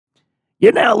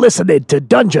You're now listening to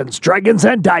Dungeons, Dragons,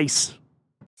 and Dice.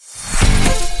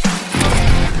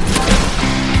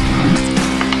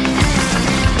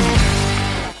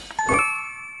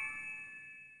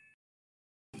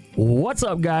 What's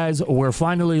up, guys? We're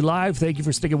finally live. Thank you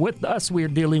for sticking with us. We're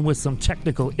dealing with some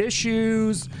technical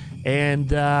issues.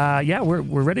 And we're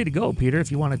ready to go. Peter,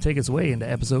 if you want to take us away into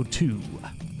episode 2.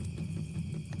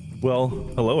 Well,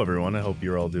 hello, everyone. I hope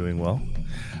you're all doing well.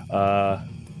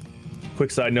 Quick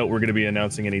side note, we're going to be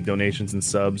announcing any donations and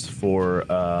subs for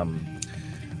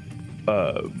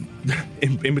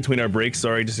in between our breaks.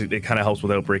 Sorry, just it kind of helps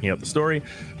without breaking up the story.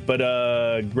 But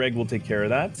Greg will take care of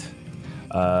that.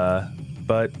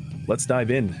 But let's dive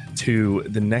in to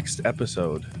the next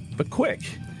episode. But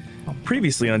quick,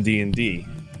 previously on D&D,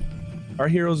 our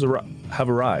heroes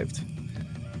have arrived.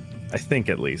 I think,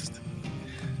 at least.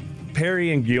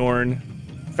 Perry and Bjorn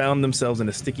found themselves in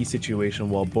a sticky situation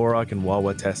while Borak and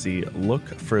Wawatesi look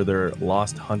for their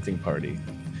lost hunting party.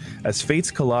 As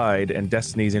fates collide and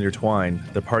destinies intertwine,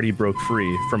 the party broke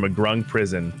free from a Grung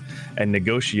prison and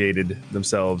negotiated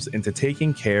themselves into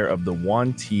taking care of the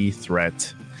Yuan-ti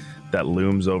threat that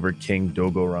looms over King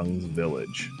Dogorung's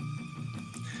village.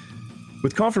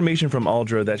 With confirmation from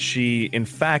Aldra that she, in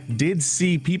fact, did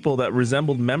see people that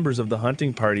resembled members of the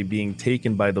hunting party being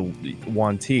taken by the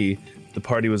Yuan-ti, the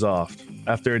party was off.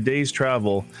 After a day's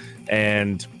travel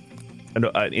and an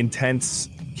intense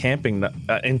camping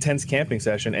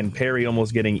session, and Perry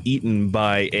almost getting eaten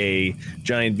by a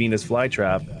giant Venus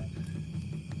flytrap,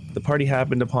 the party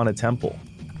happened upon a temple.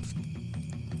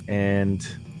 And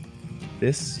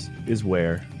this is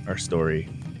where our story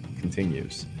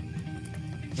continues.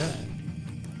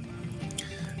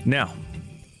 Now,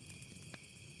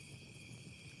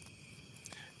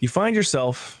 you find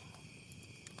yourself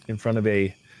in front of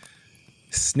a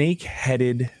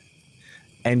snake-headed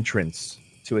entrance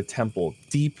to a temple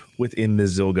deep within the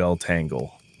Zilgal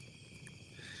Tangle.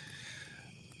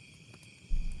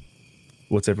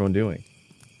 What's everyone doing?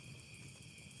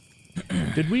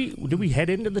 Did we head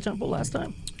into the temple last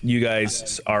time? You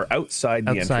guys are outside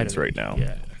the entrance right now.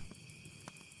 Yeah.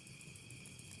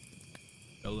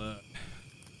 Well,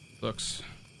 looks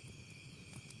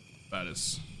about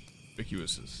as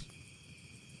conspicuous as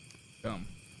come.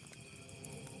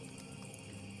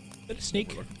 Is that a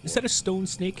snake? Is that a stone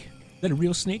snake? Is that a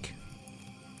real snake?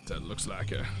 That looks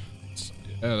like a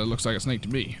snake to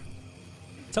me.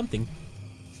 Something.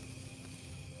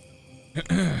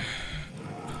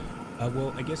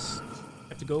 Well, I guess I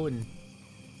have to go and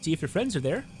see if your friends are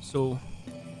there. So,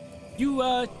 you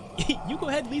you go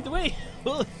ahead and lead the way.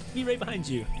 We'll be right behind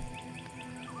you.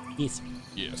 Yes.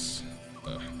 Yes.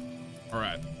 All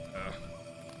right.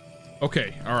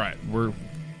 Okay. All right. We're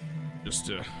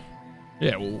just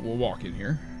we'll walk in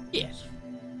here. Yes.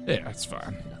 Yeah, that's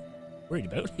fine. Worried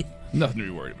about? Nothing to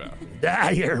be worried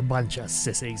about. You're a bunch of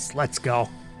sissies. Let's go.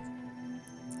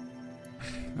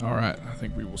 All right. I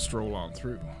think we will stroll on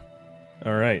through.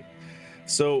 All right.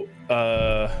 So,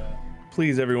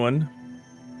 please, everyone,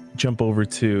 jump over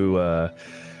to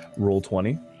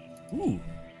Roll20. Ooh.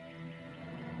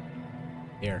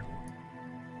 There.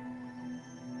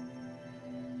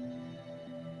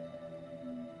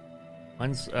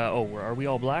 Mine's, are we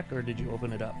all black, or did you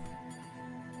open it up?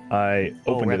 I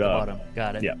opened we're it at up. The bottom.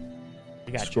 Got it. Yeah.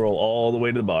 I got Scroll all the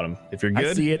way to the bottom. If you're good.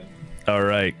 I see it. All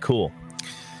right, cool.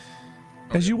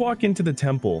 As you walk into the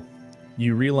temple,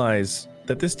 you realize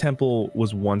that this temple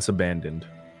was once abandoned.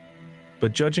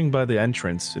 But judging by the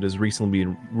entrance, it has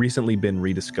recently been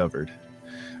rediscovered.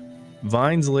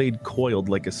 Vines laid coiled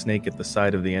like a snake at the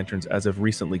side of the entrance as if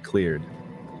recently cleared.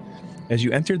 As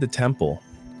you enter the temple,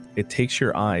 it takes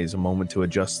your eyes a moment to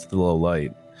adjust to the low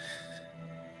light.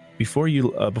 Before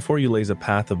you lays a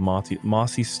path of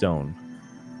mossy stone.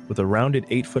 With a rounded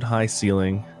 8-foot-high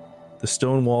ceiling, the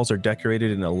stone walls are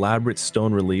decorated in elaborate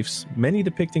stone reliefs, many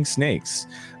depicting snakes,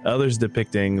 others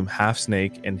depicting half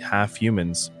snake and half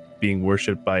humans being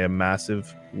worshipped by a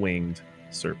massive winged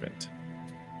serpent.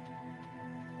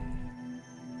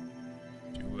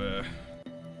 Do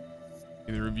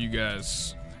either of you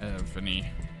guys have any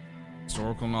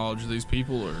historical knowledge of these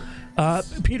people, or?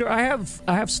 Peter, I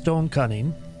have stone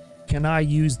cunning. Can I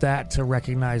use that to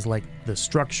recognize like the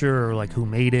structure or like who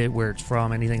made it, where it's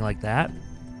from, anything like that?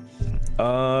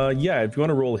 Yeah, if you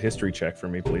want to roll a history check for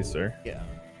me, please, sir. Yeah.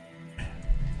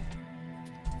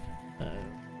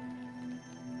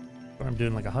 I'm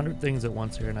doing like 100 things at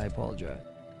once here, and I apologize.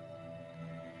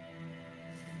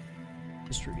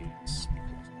 History.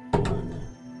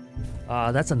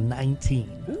 That's a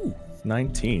 19. Ooh.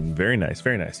 19. Very nice,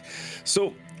 very nice.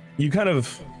 So you kind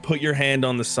of put your hand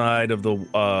on the side of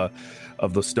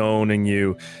the stone, and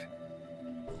you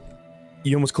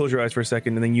you almost close your eyes for a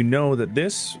second, and then you know that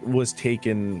this was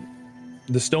taken.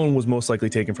 The stone was most likely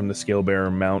taken from the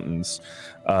Scalebearer Mountains,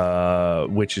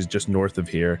 which is just north of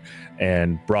here,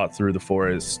 and brought through the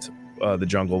forest, the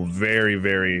jungle, very,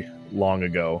 very long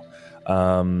ago.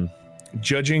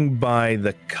 Judging by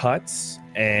the cuts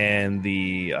and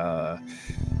the,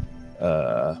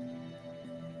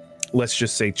 let's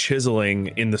just say, chiseling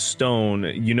in the stone,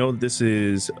 you know this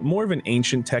is more of an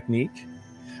ancient technique.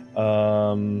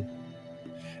 And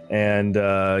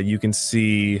you can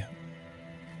see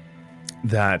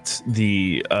that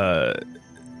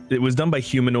it was done by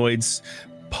humanoids,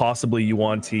 possibly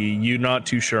Yuan-Ti. You're not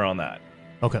too sure on that.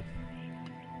 Okay.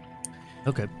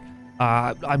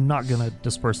 I'm not gonna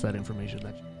disperse that information.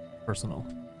 That's personal.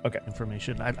 Okay.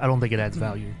 Information. I don't think it adds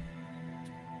value.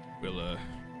 Well,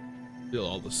 still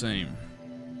all the same.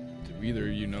 Do either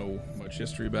of you know much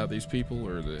history about these people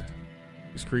or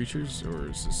these creatures, or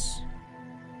is this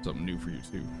something new for you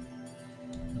too?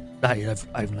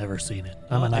 I've never seen it.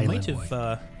 I'm an I island might have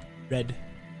boy. read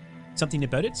something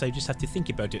about it, so I just have to think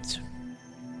about it.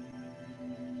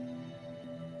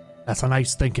 That's a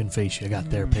nice thinking face you got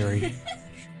there, Perry.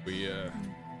 We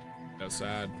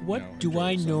outside. What do enjoy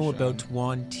I the know sunshine. about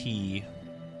Yuan-Ti?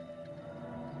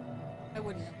 I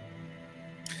wouldn't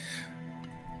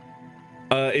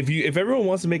know. If everyone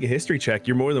wants to make a history check,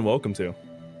 you're more than welcome to.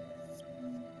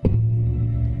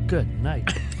 Good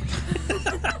night.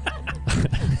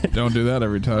 Don't do that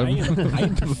every I time.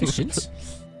 am proficient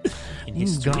in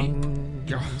history. Gong.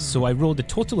 So I rolled a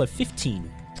total of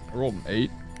 15. I rolled an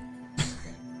 8.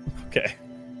 Okay.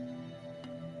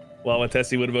 Well,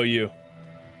 Tessie, what about you?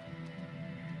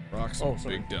 Rock's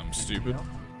big dumb stupid.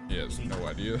 He has no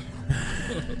idea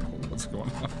what's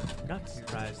going on. Not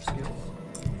surprised.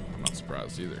 I'm not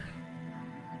surprised either.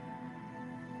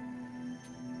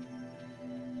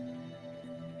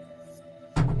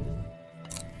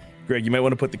 Greg, you might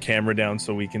want to put the camera down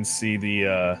so we can see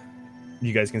the.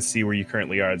 You guys can see where you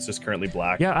currently are. It's just currently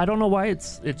black. Yeah, I don't know why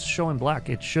it's showing black.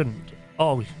 It shouldn't.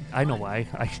 Oh, I know why.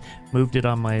 I moved it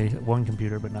on my one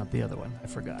computer, but not the other one. I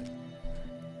forgot.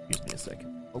 Excuse me a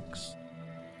second, folks.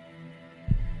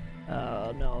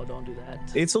 No, don't do that.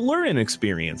 It's a learning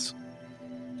experience.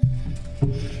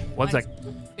 One sec.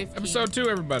 15. Episode 2,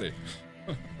 everybody.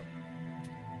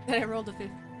 I rolled a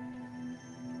 15.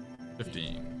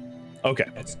 15. Okay.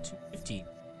 That's 215.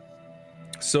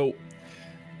 So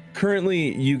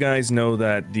currently, you guys know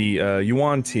that the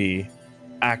Yuan-Ti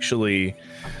actually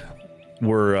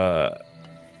were a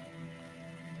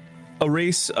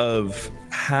race of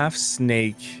half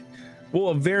snake,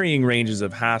 well, varying ranges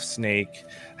of half snake,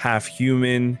 half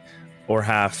human, or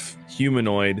half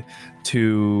humanoid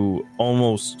to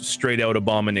almost straight out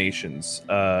abominations.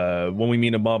 When we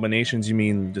mean abominations, you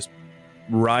mean just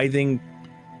writhing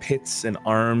pits and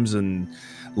arms and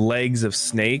legs of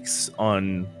snakes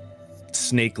on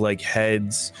snake-like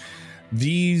heads.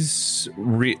 These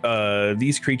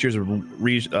creatures are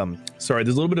sorry,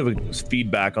 there's a little bit of a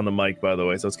feedback on the mic, by the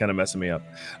way, so it's kind of messing me up.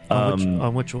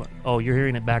 On which one? Oh, you're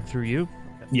hearing it back through you?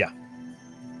 Okay. Yeah.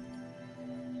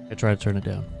 I try to turn it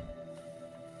down.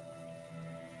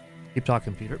 Keep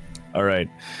talking, Peter. All right.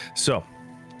 So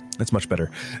that's much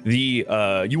better. The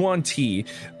Yuan-Ti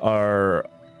are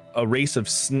a race of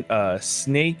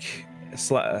snake,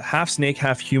 half snake,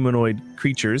 half humanoid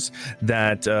creatures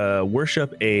that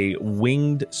worship a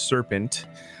winged serpent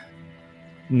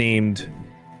named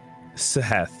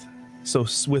Saheth. So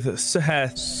with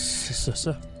Saheth,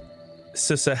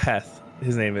 Saheth,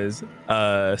 his name is.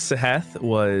 Saheth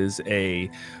was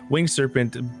a winged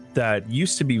serpent that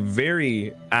used to be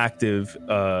very active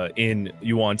in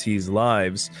Yuan-Ti's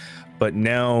lives, but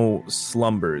now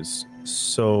slumbers.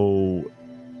 So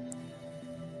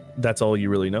that's all you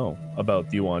really know about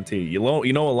the Yuan-Ti. You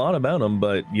know a lot about them,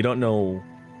 but you don't know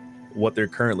what they're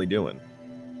currently doing.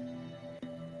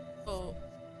 Oh.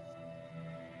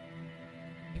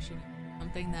 Actually,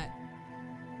 something that.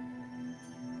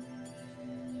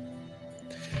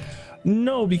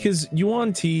 No, because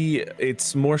Yuan-Ti,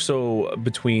 it's more so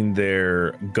between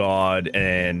their god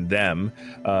and them.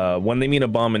 When they mean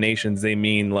abominations, they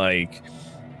mean like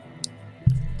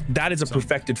that is a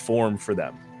perfected form for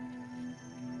them.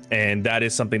 And that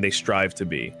is something they strive to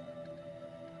be.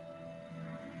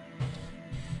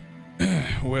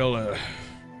 Well, I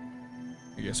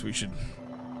guess we should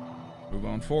move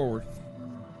on forward.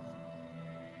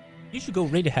 You should go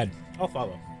right ahead. I'll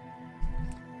follow.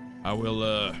 I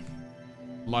will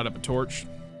light up a torch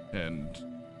and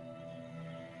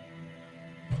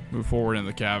move forward in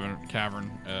the cavern,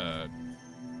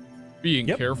 being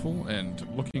Yep. careful and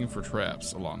looking for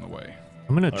traps along the way.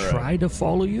 I'm gonna All right. try to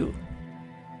follow you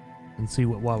and see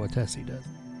what Wawatesi does.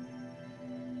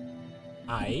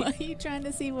 I Why are you trying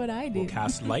to see what I do? will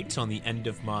cast light on the end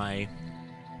of my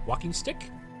walking stick.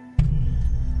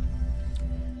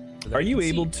 So that Are I you can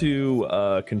able see.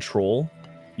 to control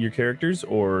your characters,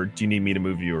 or do you need me to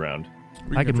move you around?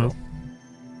 I can move.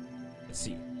 Let's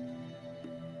see.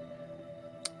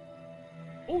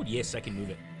 Oh, yes, I can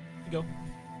move it. Here you go.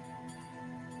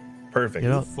 Perfect.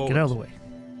 Get out of the way.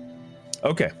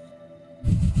 Okay.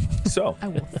 So I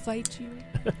will fight you.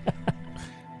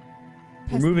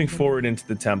 we're moving forward into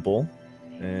the temple,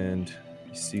 and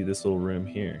you see this little room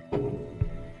here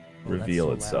reveal so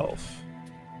loud. itself.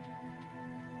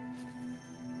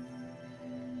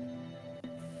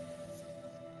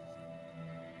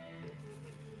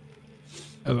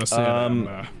 As I said,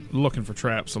 I'm looking for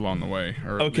traps along the way.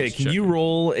 Or at Okay, least can you checking.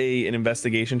 roll an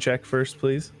investigation check first,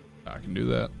 please? I can do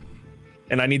that.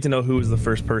 And I need to know who is the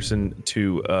first person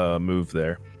to move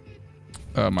there.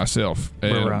 Myself.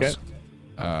 Where And, we're at.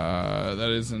 that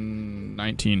is in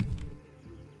 19.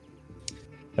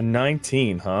 A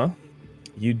 19, huh?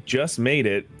 You just made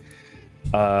it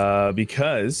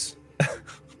because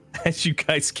as you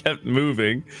guys kept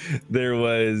moving, there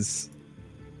was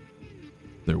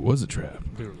There was a trap.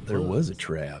 a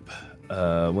trap.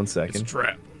 1 It's second. a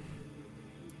trap.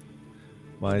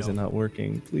 Why is it not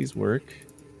working? Please work.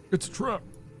 It's a trap.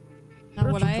 Now,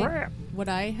 It's would a I trap.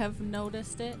 have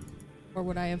noticed it, or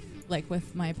would I have like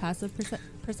with my passive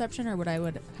perception, or would I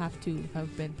have to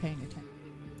have been paying attention?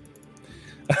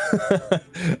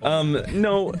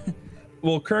 No.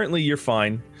 Well, currently you're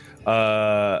fine.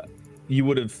 You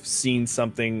would have seen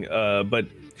something, but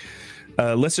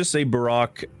let's just say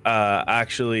Borak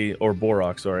or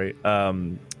Borak, sorry,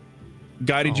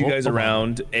 guided you guys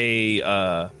around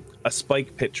a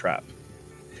spike pit trap.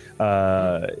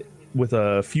 With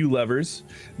a few levers,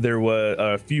 there was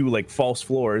a few like false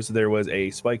floors. There was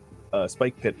a spike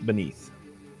pit beneath.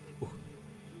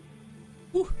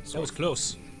 Ooh, that was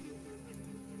close.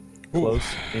 Close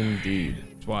indeed.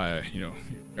 That's why, you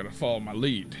gotta follow my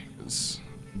lead. Because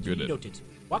I'm good at Noted.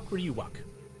 Walk where you walk.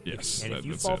 Yes. And if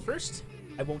you that's fall it. first,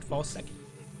 I won't fall second.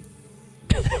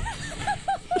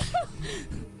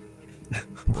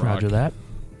 Roger that.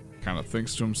 Kind of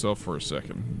thinks to himself for a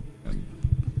second and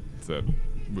then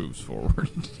moves forward.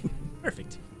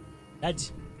 Perfect. Glad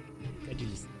you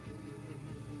listened.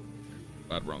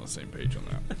 Glad we're on the same page on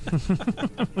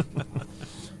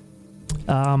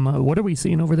that. What are we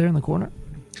seeing over there in the corner?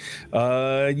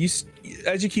 As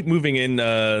you keep moving in,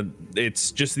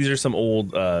 it's just these are some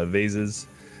old vases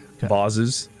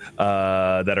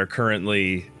that are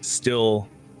currently still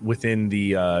within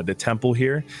the temple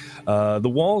here. The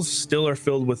walls still are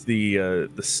filled with the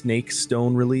snake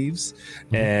stone reliefs,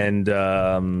 and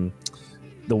the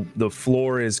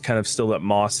floor is kind of still that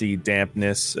mossy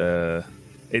dampness.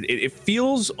 It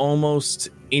feels almost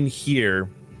in here.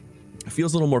 It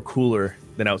feels a little more cooler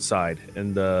than outside,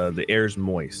 and the air's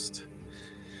moist.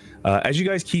 As you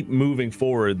guys keep moving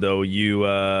forward, though, you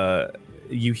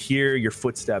hear your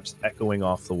footsteps echoing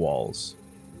off the walls.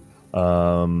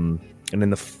 And in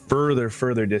the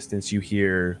further distance, you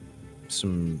hear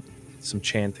some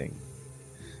chanting,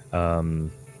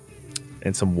 and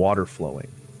some water flowing.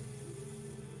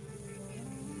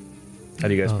 How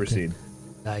do you guys Okay. proceed?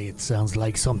 It sounds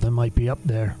like something might be up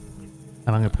there.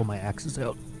 And I'm gonna pull my axes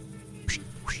out.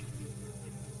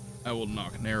 I will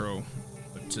knock narrow,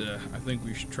 but I think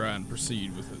we should try and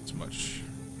proceed with as much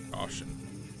caution,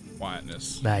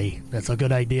 quietness That's a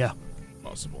good idea. as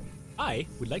possible. I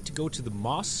would like to go to the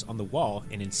moss on the wall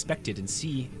and inspect it and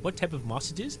see what type of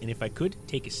moss it is, and if I could,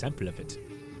 take a sample of it.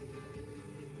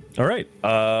 All right.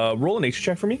 Roll a nature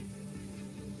check for me.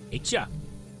 Echa.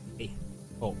 Hey.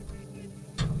 Oh.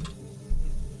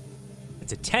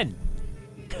 It's a 10.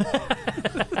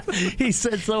 He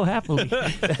said so happily.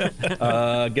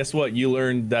 Guess what? You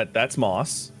learned that that's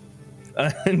moss,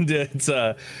 and it's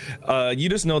you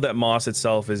just know that moss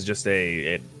itself is just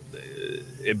it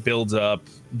builds up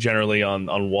generally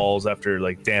on walls after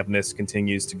like dampness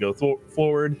continues to go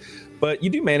forward. But you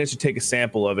do manage to take a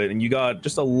sample of it, and you got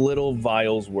just a little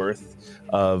vial's worth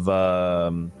of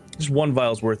just one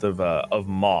vial's worth of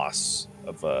moss.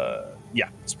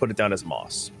 Let's put it down as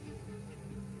moss.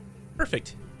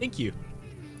 Perfect. Thank you.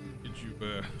 Did you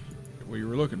get what you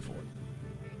were looking for?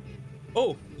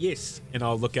 Oh, yes. And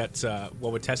I'll look at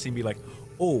what we're testing and be like,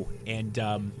 oh, and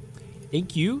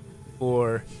thank you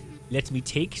for letting me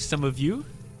take some of you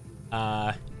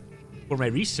for my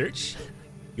research.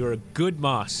 You're a good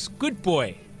moss. Good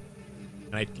boy.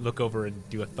 And I look over and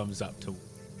do a thumbs up to...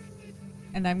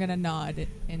 And I'm gonna nod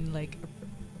in like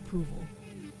approval.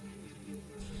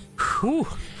 Whew.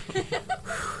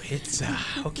 It's,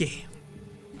 okay.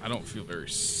 I don't feel very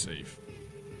safe.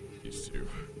 These two.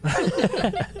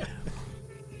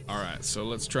 All right, so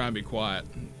let's try and be quiet,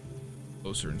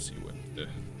 closer, and see what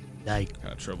Like,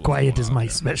 kind of trouble. quiet is my I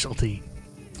specialty.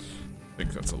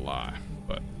 think that's a lie,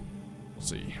 but we'll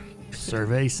see.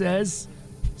 Survey says.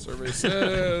 Survey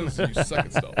says you suck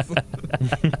at stealth.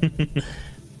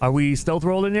 Are we stealth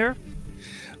rolling here?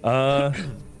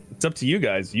 It's up to you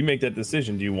guys. You make that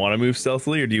decision. Do you want to move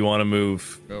stealthily or do you want to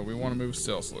move? We want to move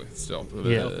stealthily.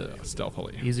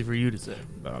 Stealthily. Easy for you to say.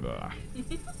 Blah, blah.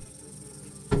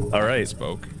 All right.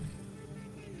 Spoke.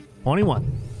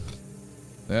 21.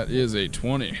 That is a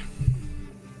 20.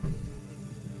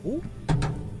 Ooh.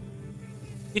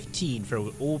 15 for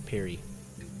old Perry.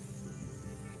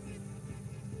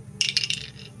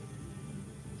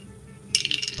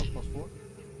 Plus 4.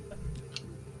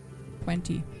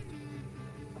 20.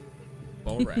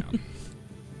 All around.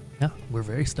 Yeah, we're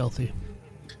very stealthy.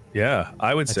 Yeah,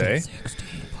 I would say.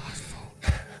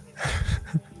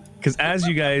 Because as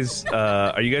you guys,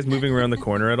 are you guys moving around the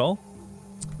corner at all?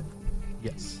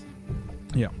 Yes.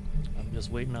 Yeah. I'm just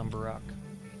waiting on Barack.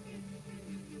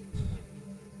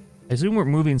 I assume we're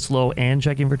moving slow and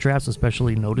checking for traps,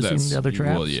 especially noticing the other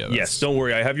traps. Well, yeah. Yes, don't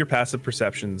worry. I have your passive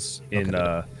perceptions in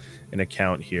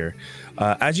account here.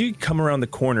 As you come around the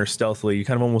corner stealthily, you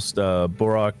kind of almost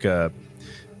Borak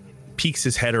peeks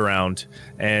his head around,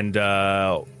 and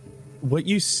what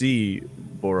you see,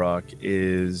 Borak,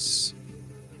 is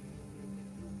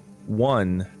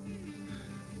one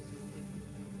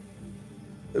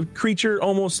creature.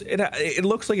 Almost, it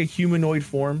looks like a humanoid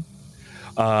form.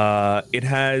 It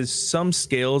has some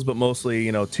scales, but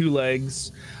mostly, 2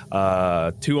 legs, 2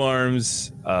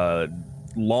 arms,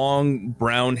 long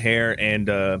brown hair,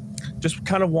 and just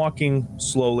kind of walking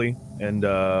slowly and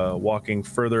walking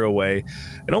further away.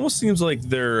 It almost seems like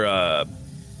they're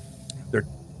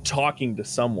talking to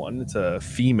someone. It's a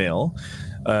female,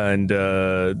 and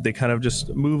they kind of just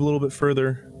move a little bit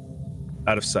further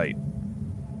out of sight.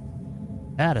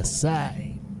 Out of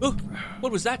sight. Oh,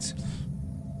 what was that?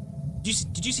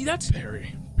 Did you see that?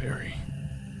 Perry,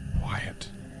 quiet.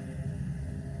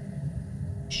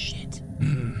 Shit.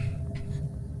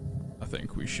 I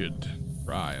think we should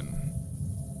try and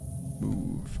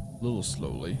move a little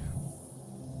slowly.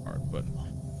 All right, but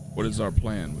what is our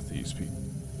plan with these people?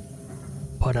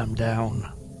 Put them down.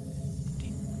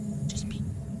 Just be.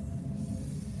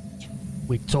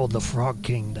 We told the Frog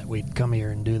King that we'd come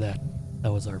here and do that.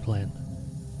 That was our plan.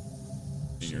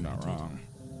 You're not wrong.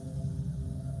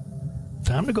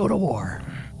 Time to go to war.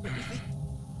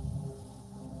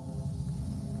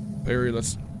 Perry,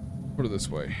 let's put it this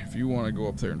way. If you want to go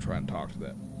up there and try and talk to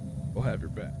them, we'll have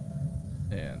your back.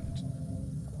 And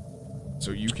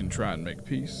so you can try and make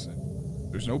peace.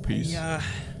 If there's no peace,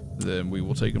 then we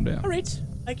will take them down. All right,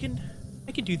 I can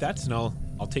do that, and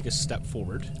I'll take a step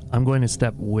forward I'm going to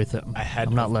step with him. ahead.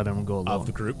 I'm not letting him go alone. Of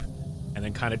the group, and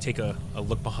then kind of take a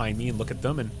look behind me and look at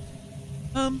them, and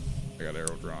I got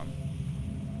arrow drawn.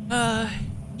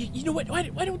 you know what? Why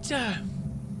don't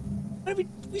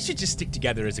we should just stick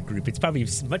together as a group? It's probably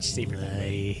much safer that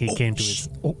way. He came to his.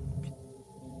 Oh.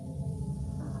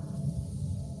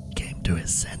 Came to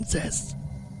his senses.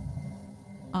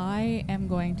 I am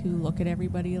going to look at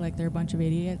everybody like they're a bunch of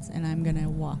idiots, and I'm going to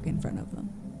walk in front of them.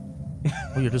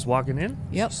 Oh, you're just walking in?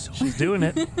 Yep. She's doing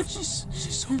it. She's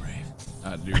so brave.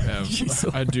 I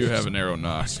do have an arrow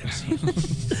knock.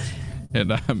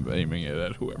 And I'm aiming it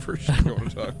at whoever she's going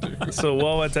to talk to. So,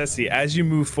 Wawatesi, as you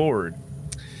move forward,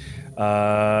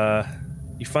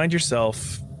 you find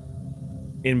yourself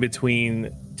in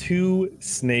between 2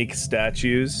 snake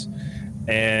statues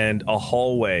and a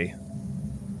hallway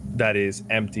that is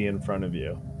empty in front of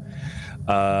you.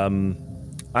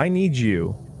 I need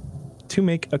you to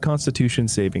make a Constitution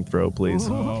saving throw, please.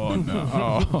 Oh,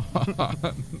 no.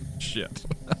 Shit.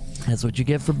 That's what you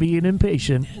get for being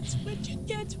impatient. That's what you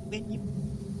get when you.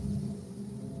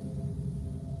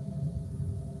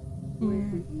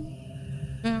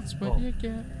 That's what you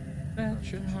get.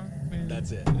 That's your heart.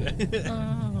 That's it.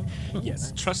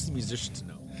 Yes, trust the musician to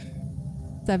know.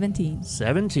 17.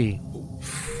 17.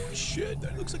 Shit,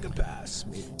 that looks like a pass.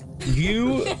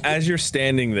 You, as you're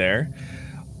standing there,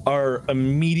 are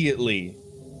immediately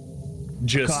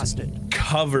just Accosted.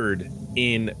 covered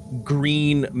in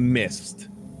green mist.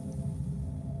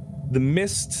 The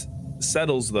mist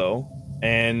settles, though,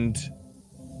 and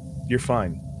you're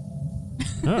fine.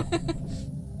 Oh.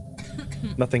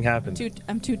 Nothing happens.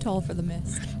 I'm too tall for the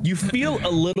mist. You feel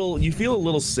a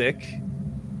little sick,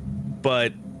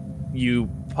 but you're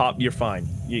fine.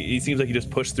 It seems like you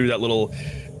just pushed through that little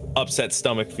upset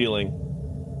stomach feeling.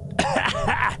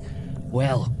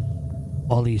 Well,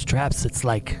 All these traps, it's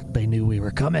like they knew we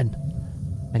were coming.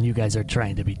 And you guys are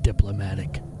trying to be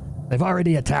diplomatic. They've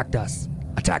already attacked us.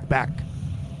 Attack back.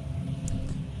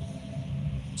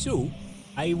 So,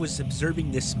 I was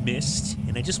observing this mist,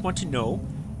 and I just want to know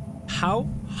how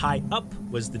high up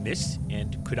was the mist,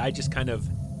 and could I just kind of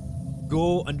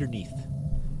go underneath?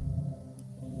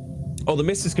 Oh, the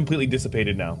mist is completely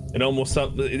dissipated now. It almost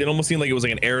seemed like it was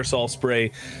like an aerosol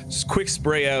spray, just quick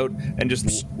spray out, and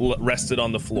just rested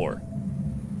on the floor.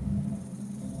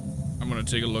 I'm gonna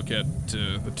take a look at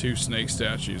the two snake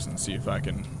statues and see if I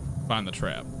can find the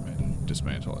trap and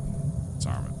dismantle it,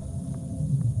 disarm it.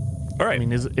 All right. I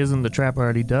mean, isn't the trap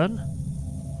already done?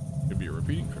 Could be a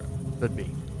repeating trap. Could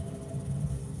be.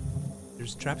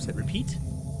 There's traps that repeat?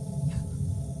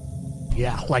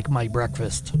 Yeah, like my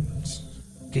breakfast.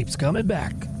 Keeps coming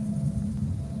back.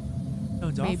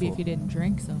 Sounds Maybe awful. if you didn't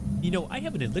drink some. You know, I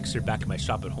have an elixir back in my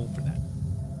shop at home for that.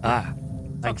 Ah,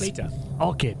 Talk thanks. later.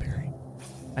 Okay, Barry.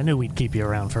 I knew we'd keep you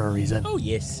around for a reason. Oh,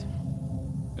 yes.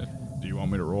 Do you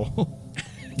want me to roll?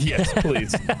 Yes,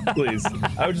 please, please.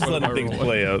 I would just What let am I things rolling?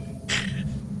 play out.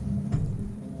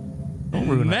 Don't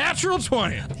ruin it. Natural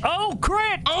 20. Oh,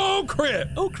 crit! Oh, crit.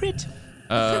 Oh, crit.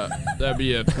 That'd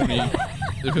be a 20.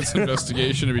 If it's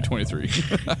investigation, it'd be 23.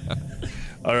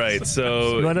 All right,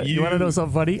 so You want to know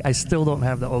something funny? I still don't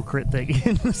have the O crit thing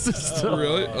in the system.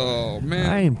 Really? Oh, I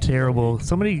man. am terrible.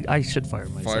 I should fire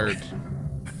myself.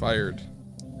 Fired.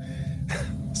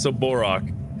 So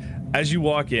Borok, as you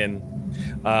walk in,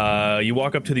 you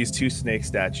walk up to these two snake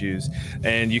statues,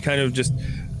 and you kind of just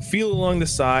feel along the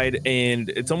side, and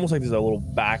it's almost like there's a little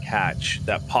back hatch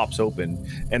that pops open,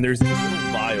 and there's these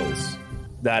little vials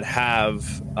that have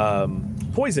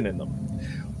poison in them.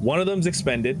 One of them's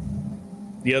expended.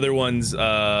 The other ones,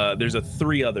 there's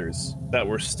three others that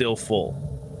were still full.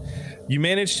 You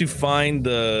managed to find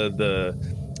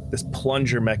this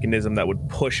plunger mechanism that would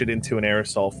push it into an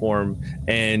aerosol form,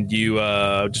 and you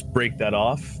just break that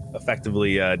off,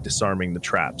 effectively disarming the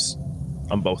traps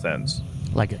on both ends.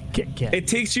 Like a Kit Kat. It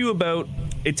takes you about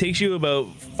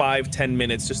 5-10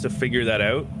 minutes just to figure that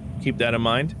out. Keep that in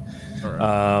mind. All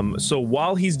right. So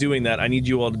while he's doing that, I need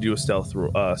you all to do a stealth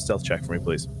check for me,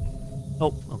 please.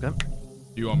 Oh, okay.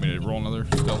 Do you want me to roll another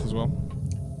stealth as well?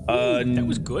 That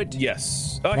was good.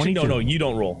 Yes. Oh, actually, 22. no, you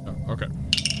don't roll. Oh, okay.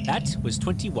 That was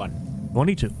 21.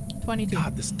 22. 22.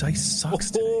 God, this dice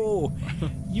sucks. Oh,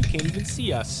 you can't even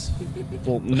see us.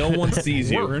 Well, no one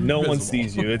sees you. We're No one invisible.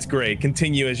 sees you. It's great.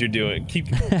 Continue as you're doing. Keep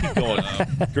going.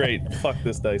 Great. Fuck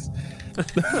this dice.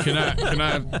 Can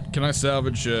I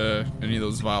salvage any of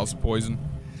those vials of poison?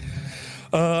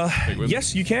 Take with me?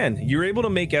 Yes, you can. You're able to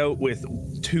make out with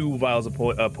 2 vials of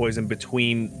poison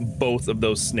between both of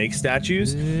those snake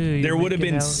statues. You're There would have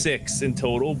making been out. 6 in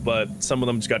total, but some of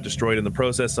them just got destroyed in the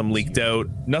process. Some leaked out.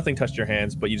 Nothing touched your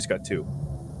hands, but you just got 2.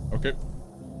 Okay.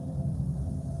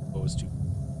 Those two.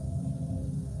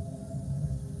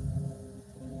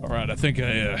 All right. I think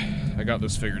I got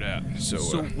this figured out. So,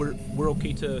 So we're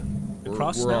okay to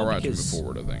cross we're now all right to move because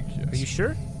forward. I think. Yes. Are you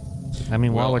sure? I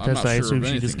mean, Well, while we're I'm not testing, I sure assume of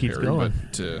she just anything, keeps Perry, going.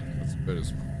 But that's about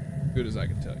as good as I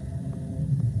can tell you.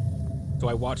 So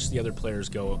I watched the other players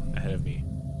go ahead of me.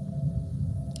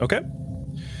 Okay.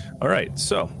 All right.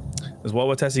 So, as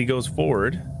Wawatesi goes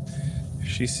forward,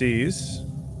 she sees.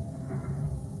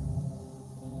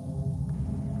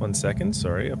 1 second.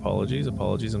 Sorry. Apologies.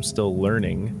 I'm still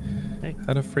learning Hey.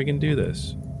 how to friggin' do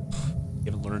this.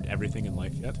 You haven't learned everything in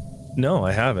life yet? No,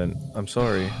 I haven't. I'm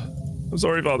sorry. I'm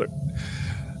sorry, Father.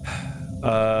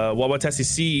 Wawatesi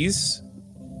sees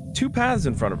 2 paths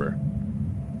in front of her.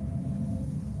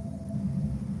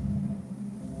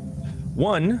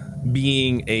 One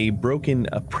being a broken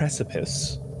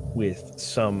precipice with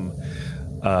some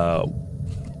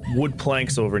wood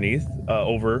planks over,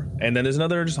 and then there's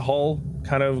another just hall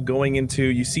kind of going into.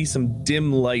 You see some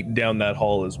dim light down that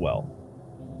hall as well.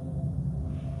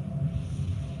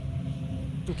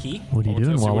 Okay. What are you What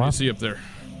doing, do Wawa? you see up there?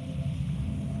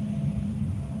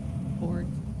 Boards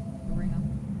covering up.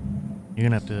 You're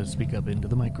going to have to speak up into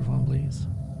the microphone, please.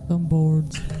 Some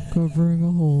boards covering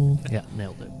a hole. Yeah,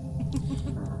 nailed it.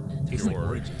 Tastes like Your-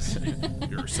 oranges.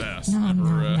 Your sass No,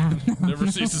 no, never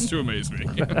ceases to amaze me.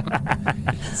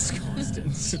 It's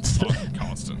constant.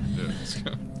 Constant.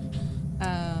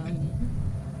 Yeah.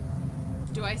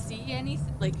 Do I see any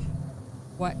like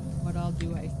what all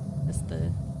do I? Just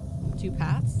the 2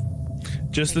 paths?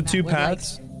 Just Like the 2 that would, like,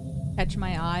 paths. Catch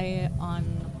my eye on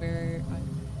where I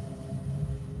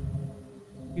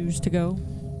choose to go.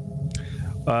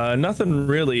 Nothing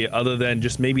really, other than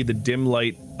just maybe the dim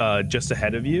light just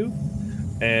ahead of you,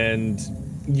 and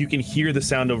you can hear the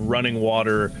sound of running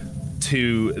water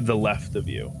to the left of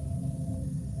you.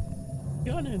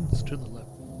 Cannons to the left.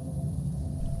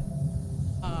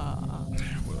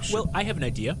 Well, I have an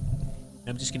idea.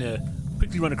 I'm just gonna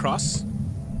quickly run across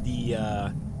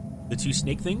the two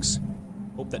snake things.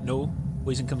 Hope that no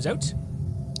poison comes out.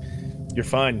 You're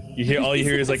fine. You hear all you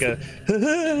hear is like a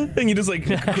and you just like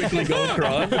quickly go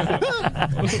across.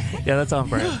 Yeah, that's on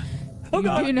brand. You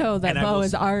do know that And I Bo will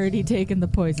has already taken the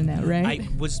poison out, right? I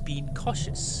was being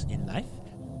cautious in life,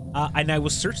 and I will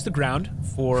search the ground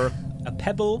for a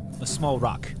pebble, a small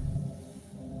rock,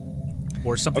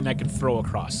 or something I can throw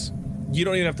across. You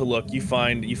don't even have to look. You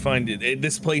find it,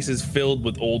 this place is filled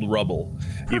with old rubble.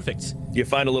 Perfect. You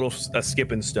find a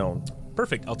skipping stone.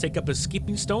 Perfect. I'll take up a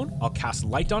skipping stone. I'll cast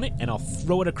light on it, and I'll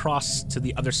throw it across to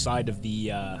the other side of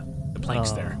the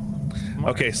planks there.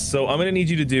 Okay, so I'm gonna need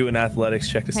you to do an athletics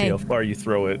check to see Hey. how far you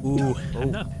throw it. Ooh.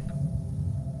 No.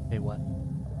 Hey, what?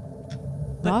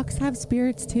 Rocks have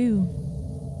spirits too.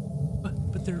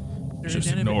 But they're Just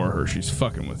inanimate. ignore her. She's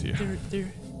fucking with you.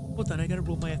 They're. Hold on, I gotta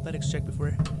roll my athletics check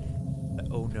before.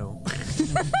 Oh no.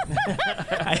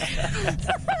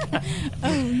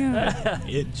 Oh no.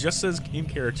 It just says in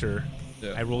character.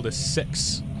 Yeah. I rolled a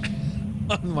 6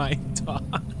 on my dot.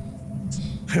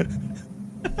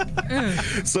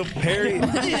 So Perry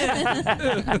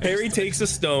takes a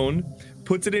stone,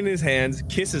 puts it in his hands,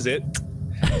 kisses it,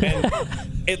 and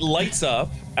it lights up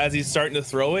as he's starting to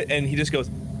throw it, and he just goes,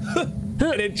 "Huh,"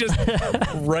 and it just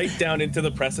right down into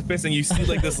the precipice, and you see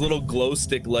like this little glow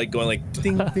stick light going like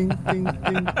ding ding ding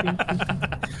ding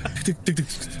ding,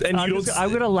 and you don't.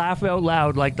 I'm gonna laugh out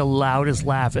loud, like the loudest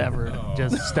laugh ever.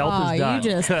 Just stealth Aw, is you done.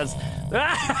 just- 'cause-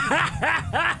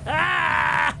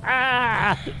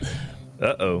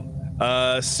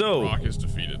 So Rock is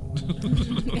defeated.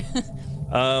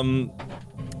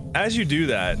 as you do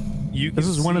that, you This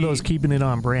can is one of see- those keeping it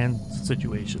on brand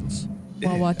situations.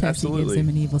 Wawa Tessie gives Absolutely. him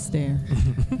an evil stare.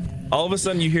 all of a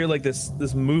sudden you hear like this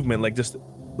movement, like just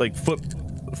like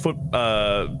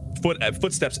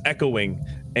footsteps echoing,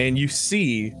 and you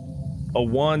see a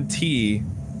Yuan Ti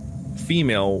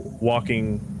female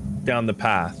walking down the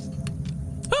path.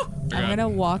 I'm gonna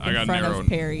walk in front of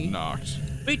Perry. Knocked.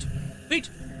 Wait.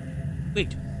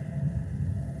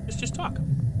 Just talk.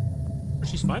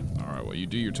 She's fine. All right, well, you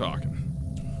do your talking.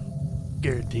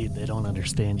 Guaranteed they don't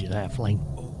understand you, halfling.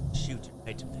 Oh shoot!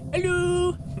 Right.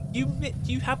 Hello. Do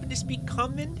you happen to speak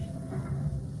common?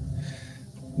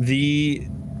 The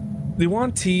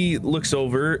Yuan Ti looks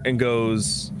over and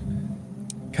goes,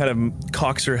 kind of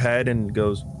cocks her head and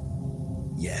goes,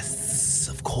 "Yes,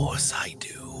 of course I do."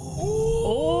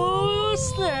 Oh,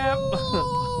 snap!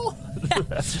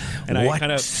 And I What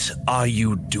kind of. are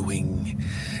you doing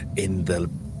in the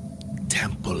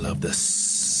Temple of the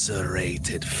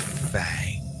Serrated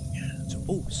Fang?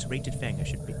 Oh, serrated fang. I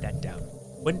should write that down.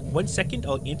 One second.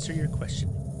 I'll answer your question.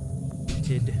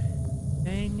 Serrated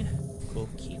fang.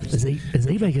 Okay. Is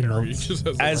he making He notes? just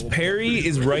has a As little- Perry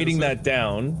is writing that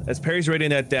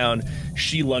down,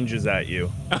 she lunges at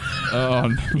you. Oh,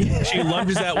 no. She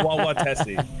lunges at Wawa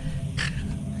Tessie with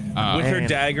her Man.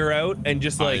 dagger out and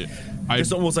just like, I-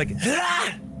 just almost like,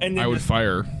 "Ah!" And then I would just-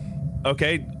 fire.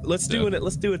 okay, let's do Yeah.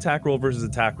 let's do attack roll versus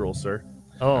attack roll, sir.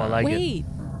 Oh, I like it. Wait,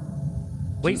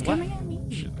 Wait, she's what? coming at me.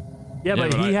 Yeah,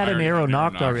 but but he I had an already arrow had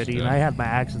knocked knocked, already, and yeah. I had my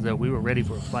axes out. We were ready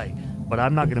for a fight, but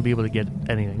I'm not going to be able to get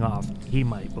anything off. He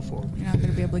might before. You're not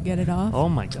gonna be able to get it off. Oh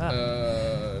my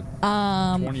god!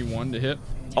 21 to hit.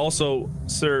 Also,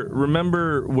 sir,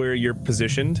 remember where you're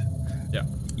positioned. Yeah.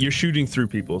 You're shooting through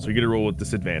people, so you're gonna roll with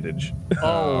disadvantage.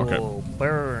 Oh, okay.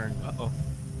 burn! Uh-oh.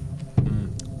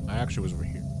 I actually was over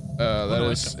here. That no,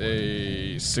 is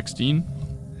a 16.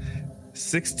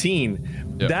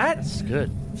 16. Yep. That That's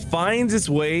good. finds its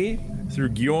way through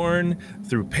Gjorn,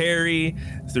 through Perry,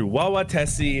 through Wawa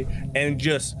Tessie, and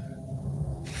just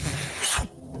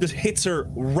hits her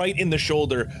right in the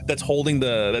shoulder that's holding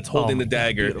the my God,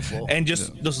 dagger, beautiful. and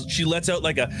just she lets out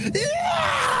like a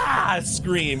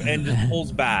scream and just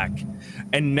pulls back.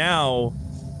 And now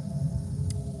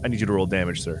I need you to roll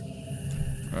damage, sir.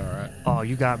 All right. Oh,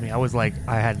 you got me. I was like,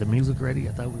 I had the music ready.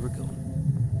 I thought we were going.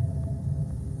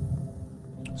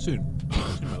 Soon,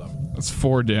 my love. That's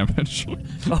 4 damage.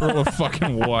 Roll a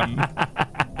fucking 1.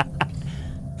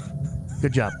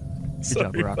 Good job. Good Sorry,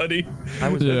 job, Rock. buddy. I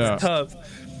was Yeah. Tough.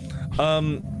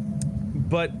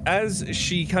 But as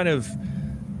she kind of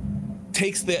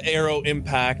takes the arrow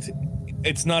impact,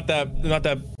 it's not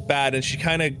that bad, and she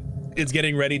kind of is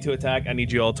getting ready to attack. I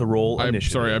need you all to roll I'm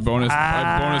initiative. sorry, I bonus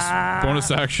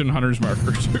action Hunter's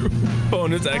Marker too.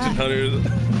 Bonus action hunters.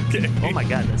 Okay. Oh my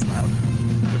god, that's loud.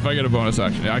 If I get a bonus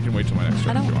action, yeah, I can wait till my next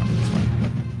turn if you don't- want. It's fine.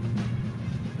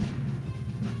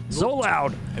 So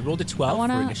loud. I rolled a 12 I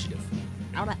wanna- for initiative.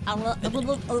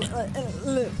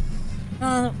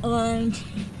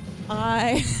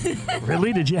 I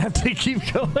Really? Did you have to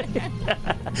keep going?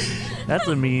 That's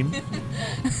a meme.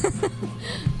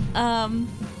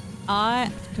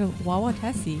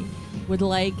 Wawatesi would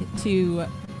like to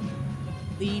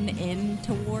lean in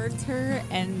towards her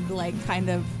and like kind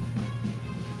of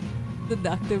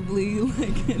seductively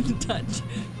like touch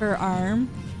her arm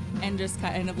and just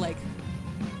kind of like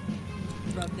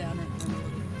rub down her arm.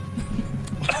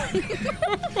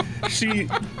 She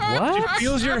What?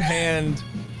 feels your hand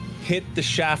hit the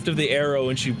shaft of the arrow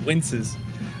and she winces.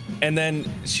 And then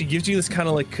she gives you this kind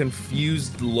of like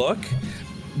confused look,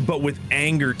 but with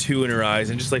anger too in her eyes,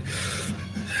 and just like,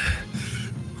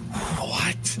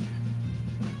 what?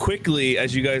 Quickly,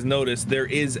 as you guys notice, there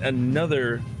is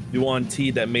another Yuan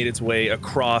Ti that made its way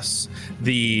across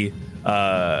the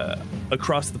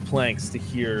planks to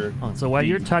here. Oh, so while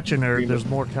you're touching her, there's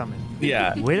more coming.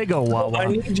 Yeah. Way to go, I Wawa.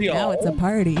 need you Now all. it's a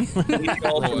party. I need you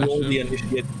all to roll the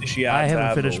initiate. I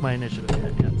haven't finished my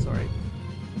initiative yet. Sorry.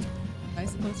 Am I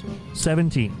supposed to roll?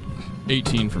 17.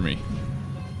 18 for me.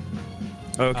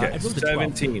 Okay, I rolled a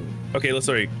 12. 17. Okay, let's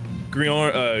sorry.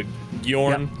 Gyorn,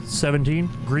 Yep. 17.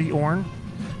 Griorn.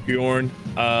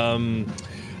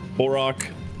 Borok,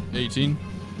 18.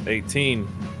 18.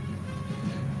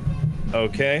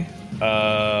 Okay.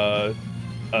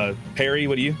 Perry,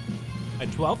 what do you?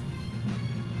 At 12.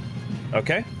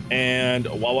 Okay. And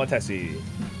Wawatesi.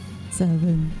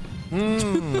 7.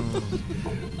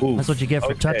 Ooh, That's what you get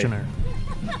for okay. touching her.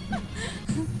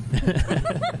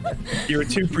 You were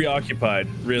too preoccupied,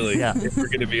 really, Yeah. if we're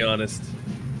going to be honest.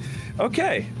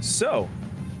 Okay, so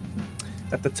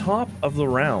at the top of the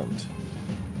round,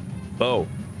 Borok,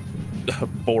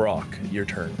 your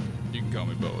turn. You can call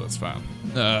me Bo. That's fine.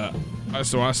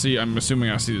 So I'm assuming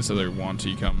I see this other Yuan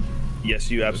Ti come. Yes,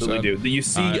 you absolutely do. You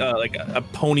see like a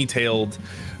ponytailed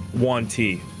Yuan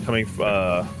Ti coming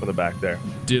from the back there.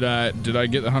 Did I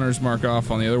get the hunter's mark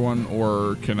off on the other one,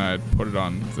 or can I put it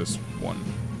on this one?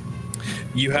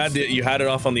 You had it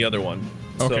off on the other one.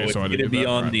 Okay, so so I it's didn't going to do be that,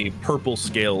 on right. the purple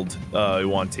scaled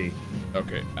Yuan Ti.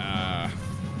 Okay.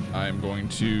 I'm going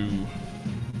to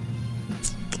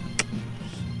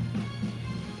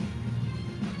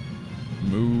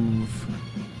move.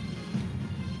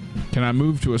 Can I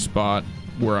move to a spot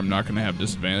where I'm not going to have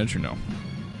disadvantage, or no?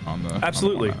 On the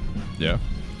Absolutely. on the one yeah.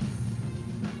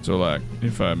 So like,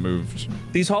 if I moved,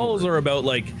 These hollows are about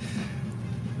like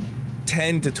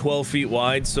 10 to 12 feet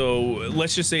wide. So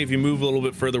let's just say if you move a little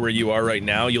bit further where you are right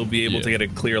now, you'll be able Yeah. to get a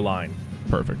clear line.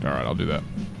 perfect. All right, I'll do that.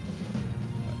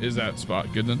 Is that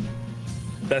spot good then?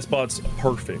 That spot's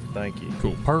perfect. Thank you.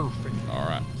 Cool. Perfect. All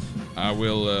right. I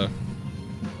will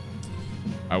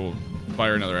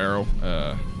fire another arrow,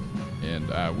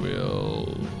 and I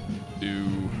will do.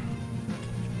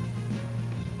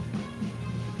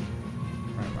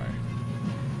 Why am I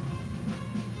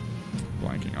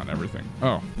blanking on everything?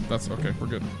 Oh, that's okay. We're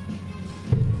good.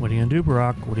 What are you going to do,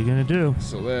 Brock? What are you going to do?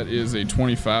 So that is a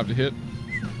 25 to hit.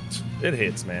 It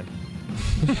hits, man.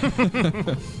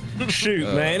 Shoot,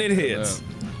 man, it hits.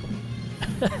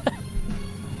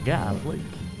 Golly.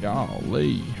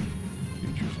 Golly.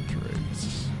 Features and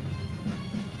traits.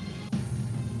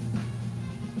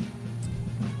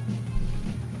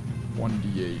 One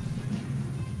D8.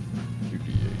 2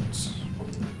 D8s.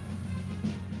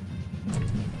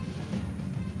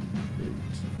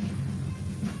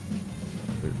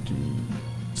 13.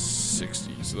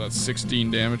 60. So that's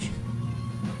 16 damage.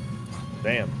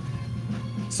 Damn.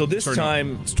 So this Sorry, no,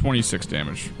 time, it's 26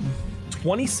 damage.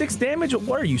 26 damage?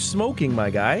 What are you smoking, my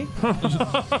guy?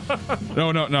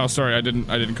 No. Sorry, I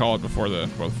didn't call it before the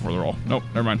roll. Nope,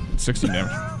 never mind. 16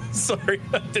 damage. Sorry,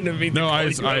 I didn't mean No, to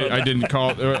I call you out. didn't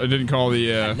call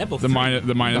the Level the three. minus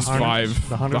the minus The hunter's- 5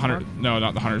 the hunter's mark? no,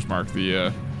 not the hunter's mark,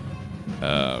 the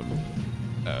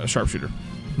sharpshooter.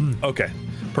 Okay,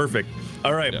 perfect.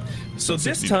 All right. Yeah. So So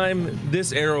this 60. time,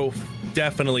 this arrow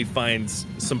definitely finds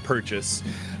some purchase.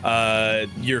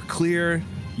 You're clear.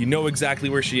 You know exactly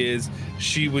where she is.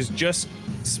 She was just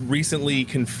recently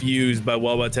confused by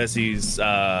Wawatesi's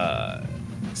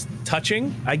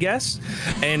touching, I guess.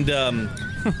 And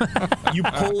you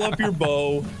pull up your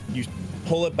bow, you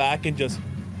pull it back, and just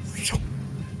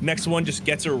next one just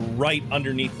gets her right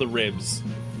underneath the ribs,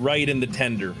 right in the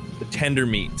tender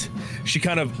meat. She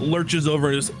kind of lurches over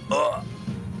and just, ugh.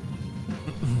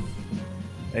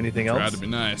 Anything Try else? to be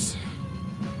nice.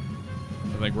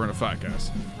 I think we're in a fight, guys.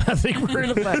 I think we're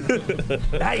in a fight.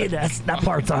 That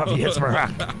part's obvious, Brock.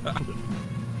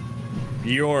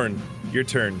 Bjorn, your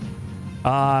turn.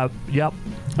 Yep.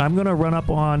 I'm going to run up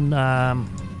on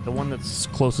the one that's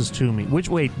closest to me.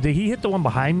 Wait, did he hit the one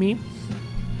behind me?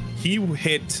 He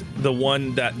hit the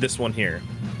one this one here.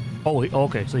 Oh,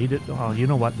 okay. So he did. Oh, you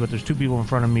know what? But there's two people in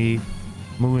front of me,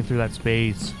 moving through that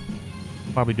space.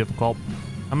 Probably difficult.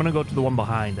 I'm gonna go to the one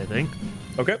behind, I think,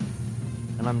 Okay.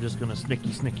 and I'm just gonna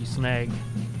snicky snag,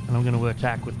 and I'm gonna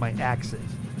attack with my axes.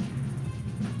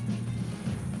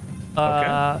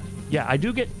 Yeah, I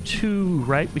do get 2,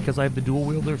 right? Because I have the dual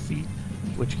wielder feat,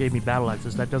 which gave me battle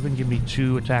axes. That doesn't give me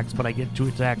 2 attacks, but I get 2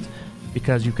 attacks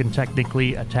because you can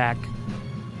technically attack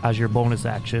as your bonus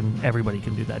action. Everybody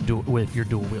can do that with your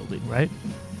dual wielding, right?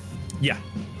 Yeah.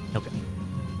 Okay.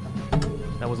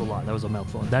 That was a lot. That was a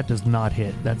mouthful. That does not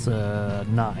hit. That's a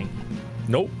 9.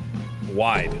 Nope.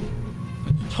 Wide.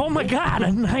 Oh my god,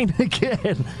 a 9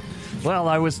 again. Well,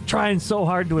 I was trying so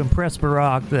hard to impress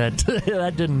Barack that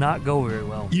that did not go very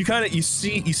well. You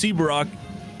see Barack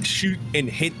shoot and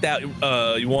hit that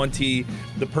Yuan-Ti,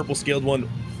 the purple scaled one,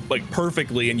 like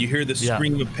perfectly, and you hear this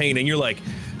scream of pain, and you're like,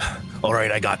 all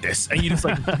right, I got this. And you just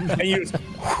like, and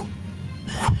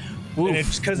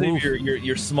it's because of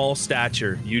your small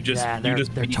stature. You just they're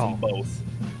beat them tall. both.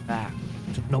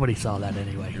 Nobody saw that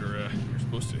anyway. You're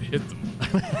supposed to hit them.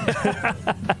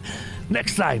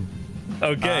 Next time.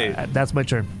 Okay. That's my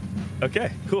turn.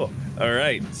 Okay, cool. All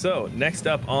right. So next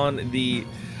up on the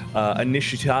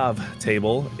initiative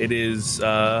table, it is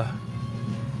our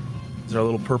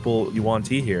little purple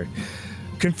Yuan-Ti here.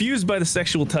 Confused by the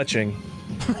sexual touching.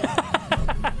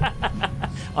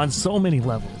 On so many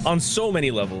levels. On so many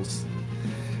levels.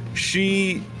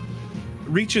 She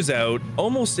reaches out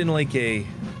almost in like a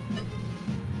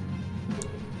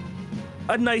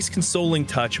nice consoling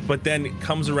touch, but then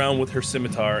comes around with her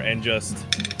scimitar and just,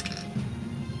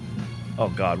 oh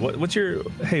god, what's your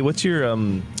AC?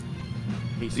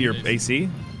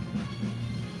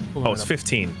 Oh, it's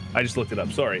 15. I just looked it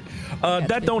up. Sorry.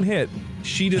 That don't hit.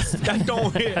 She just that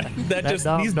don't hit.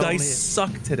 These dice hit.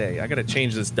 suck today. I gotta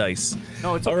change this dice.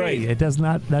 No, it's all okay. right. It does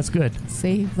not. That's good.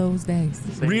 Save those days.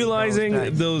 Realizing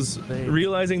that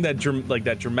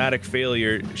dramatic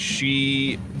failure,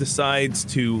 she decides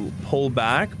to pull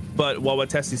back. But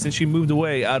Wawatesi, since she moved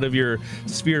away out of your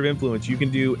sphere of influence, you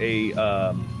can do a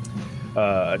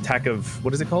attack of,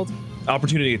 what is it called?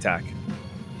 Opportunity attack.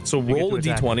 So roll a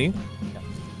d20.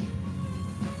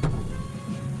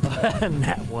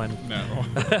 That one. No.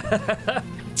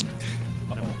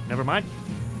 Never mind.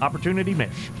 Opportunity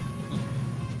missed.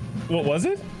 What was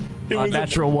it? It was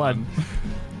Natural 1.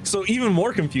 So even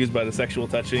more confused by the sexual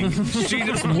touching, she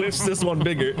just whiffs this one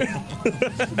bigger.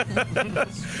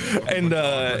 And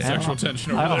Sexual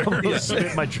tension I over there. almost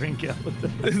spit my drink out.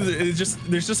 there's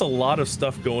just a lot of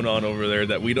stuff going on over there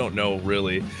that we don't know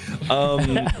really.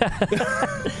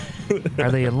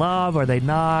 Are they in love? Are they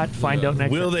not? Find out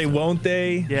next. Will they? Won't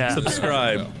they? Yeah.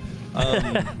 Subscribe.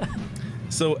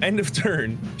 So end of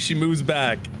turn, she moves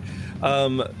back.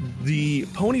 The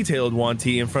ponytailed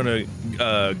Yuan-Ti in front of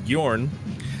Gjorn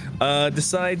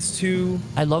decides to.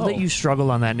 I love that you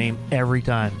struggle on that name every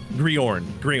time. Griorn.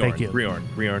 Thank you.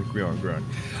 Griorn.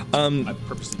 I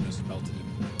purposely misspelled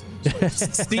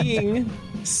it.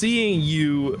 Seeing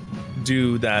you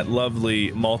do that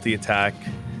lovely multi-attack,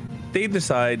 they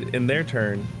decide in their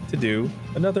turn to do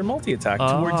another multi-attack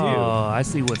towards you. Oh, I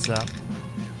see what's up.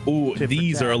 Ooh,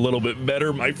 these are a little bit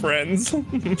better, my friends.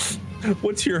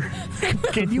 What's your...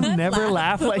 Can you never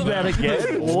laugh like that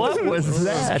again? What was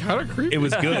that? Kind of creepy. It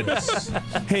was good.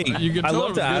 Hey, You can I tell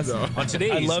love it to was ask... good, though. On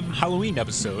today's love- Halloween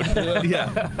episode.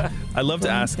 Yeah. I love to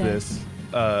ask this.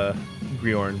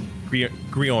 Griorn.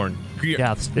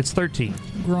 Yeah, it's 13.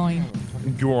 Groin.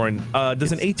 Griorn.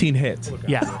 Does an 18 hit?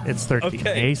 Yeah, it's 13.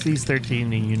 Okay. AC's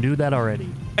 13, and you knew that already.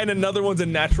 And another one's a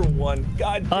natural 1.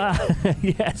 God damn.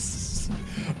 Yes.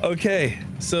 Okay,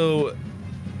 so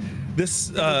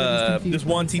this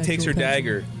Yuan-Ti takes her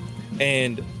dagger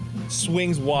and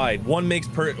swings wide. One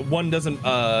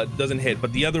doesn't hit,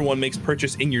 but the other one makes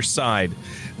purchase in your side.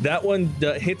 That one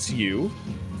hits you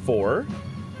for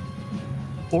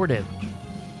 4 damage.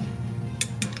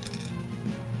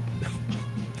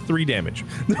 3 damage.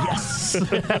 Yes.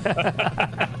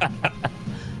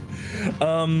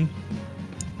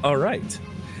 All right,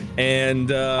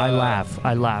 and I laugh.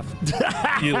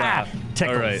 You laugh.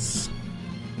 Tickles. All right.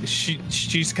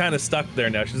 She's kind of stuck there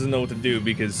now. She doesn't know what to do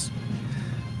because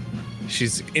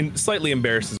she's slightly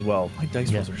embarrassed as well. My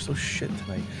dice rolls are so shit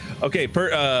tonight. Okay,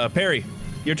 Perry,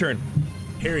 your turn.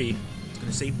 Harry is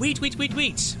going to say, wait.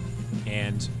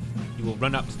 And he will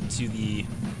run up to the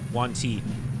Yuan-Ti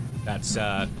that's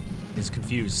is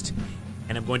confused.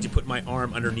 And I'm going to put my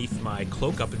arm underneath my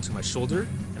cloak up into my shoulder,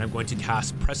 and I'm going to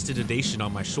cast Prestidigitation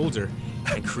on my shoulder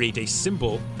and create a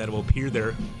symbol that will appear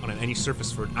there on any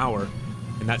surface for an hour.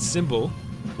 And that symbol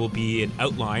will be an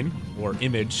outline or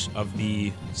image of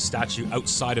the statue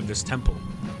outside of this temple.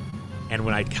 And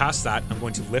when I cast that, I'm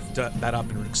going to lift that up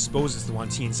and expose it to the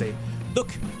Yuan-Ti and say, look,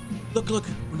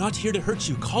 we're not here to hurt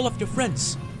you. Call up your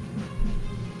friends.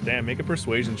 Damn, make a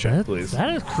persuasion check, please.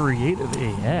 That is creative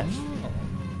AF.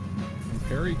 And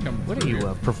Perry come What are through you, here.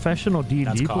 a professional D&D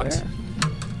That's player? cocked.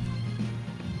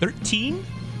 13?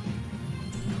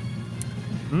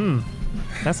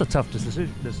 That's a tough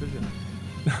decision.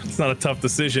 It's not a tough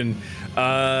decision.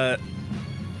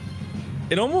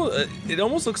 It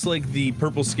almost looks like the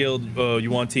purple scaled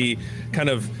Yuan-Ti kind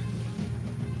of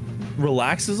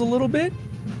relaxes a little bit.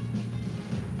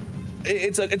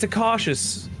 It's a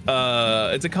cautious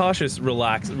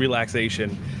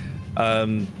relaxation,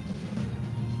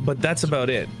 but that's about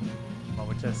it.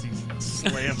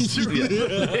 slams.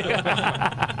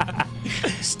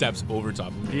 Steps over top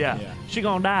of me. Yeah. She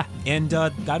gonna die. And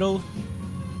that'll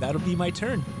be my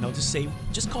turn. And I'll just say,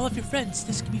 just call up your friends.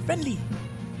 This can be friendly.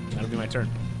 That'll be my turn.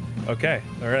 Okay,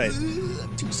 all right.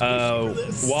 I'm too squishy for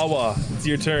this. Wawa, it's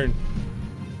your turn.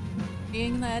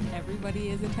 Being that everybody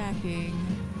is attacking,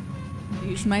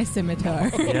 use my scimitar.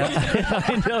 Yeah,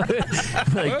 I know.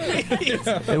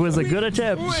 Like, it was a good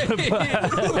attempt.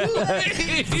 but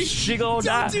she gonna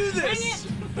die. Don't do this.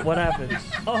 What happened?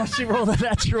 Oh, she rolled a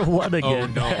natural one Oh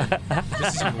again. no,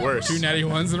 this is even worse. 2 natty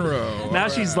ones in a row. Now All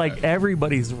she's right. like,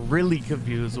 everybody's really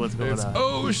confused what's going It's, on.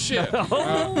 oh shit.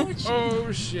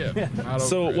 Oh shit. Not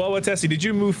So, over it. Wawa Tessie, did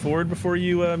you move forward before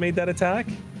you made that attack?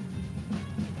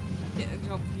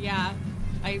 Yeah,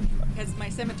 because my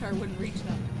scimitar wouldn't reach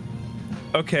them.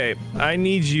 Okay, I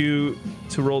need you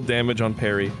to roll damage on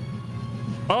Perry.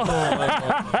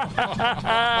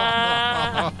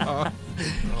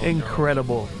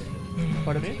 Incredible.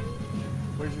 Pardon me?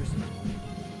 Where's your...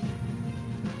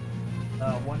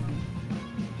 1D.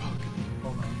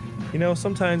 You know,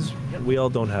 sometimes we all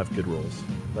don't have good rolls,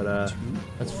 but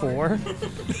That's 4.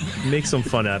 make some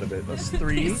fun out of it. That's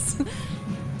 3. 7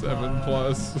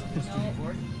 plus.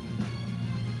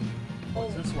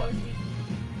 What's this one?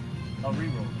 I'll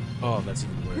reroll. Oh, that's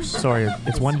even worse. Sorry,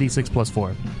 it's 1d6 plus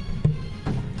 4.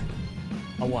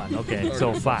 A 1, okay,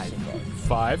 so 5.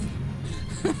 5.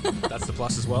 That's the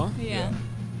plus as well. Yeah.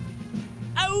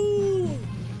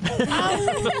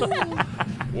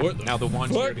 What? Now the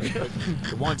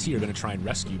Yuan-Ti are going to try and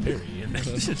rescue Perry. And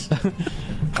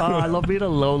Oh, I love being a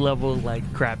low-level, like,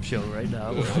 crap show right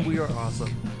now. We are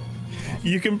awesome.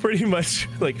 You can pretty much,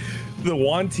 like, the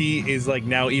Yuan-Ti is, like,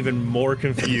 now even more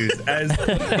confused as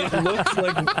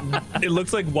it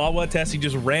looks like Wawa Tessie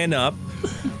just ran up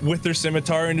with their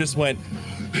scimitar and just went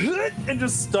and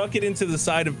just stuck it into the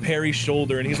side of Perry's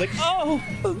shoulder, and he's like, oh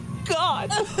God.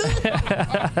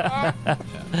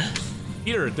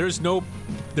 Peter, there's no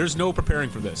preparing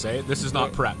for this, eh? This is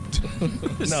not prepped.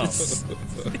 No.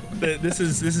 This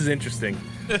is interesting.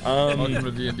 Welcome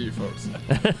to D&D, folks.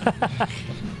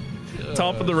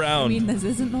 Top of the I round. mean, this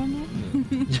isn't normal.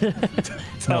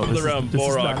 Top of the round, This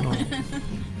is not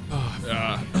Borok.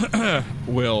 normal.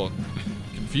 Well,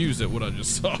 confused at what I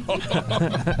just saw.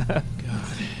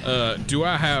 Do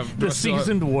I have The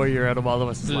seasoned warrior out of all of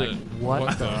us is like, what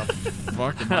what the... the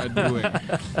fuck am I doing?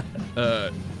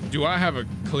 Do I have a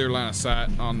clear line of sight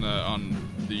on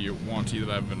the Yuan-Ti that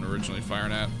I've been originally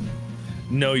firing at?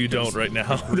 No, you don't right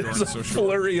now. There's a so short.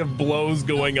 flurry of blows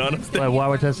going on. up there. Like,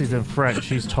 Wawa Tessie's in front.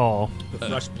 She's tall. The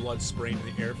fresh blood spraying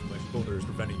in the air from my shoulder is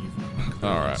preventing you from...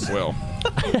 All right. Well,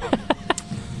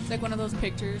 It's like one of those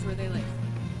pictures where they like.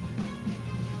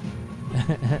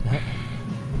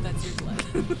 That's your blood.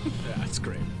 Yeah, that's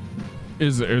great.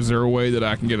 is there a way that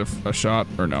I can get a shot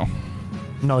or no?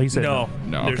 No, he said No,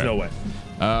 No, there's okay. no way.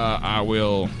 I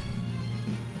will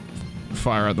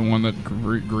fire at the one that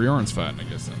Griorn's fighting, I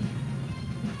guess. Then.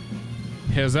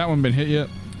 Has that one been hit yet?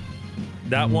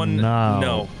 That one, No.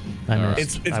 no. I know. Alright.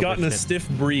 It's I gotten a wish it- stiff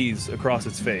breeze across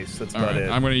its face. That's All about right. it.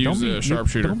 I'm going to use Don't be- a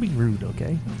sharpshooter. Don't be rude,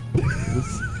 okay?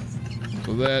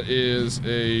 So that is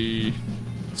a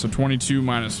 22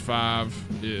 minus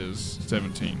 5 is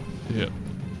 17 to hit.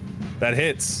 That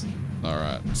hits. All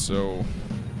right. So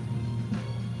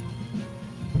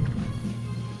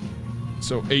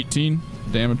 18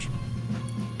 damage.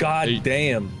 God 8.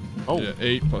 damn. Oh, Yeah,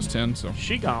 8 plus 10. So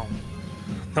she gone.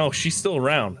 Oh, she's still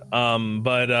around.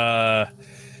 Yeah,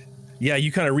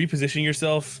 you kind of reposition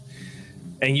yourself,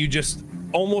 and you just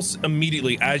almost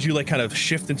immediately, as you like kind of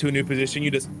shift into a new position,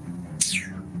 you just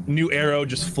new arrow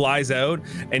just flies out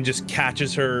and just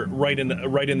catches her right in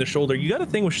the shoulder. You got a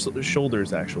thing with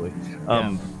shoulders, actually.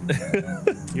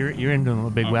 You're into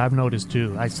a big way. I've noticed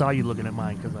too. I saw you looking at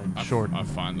mine because I'm short. I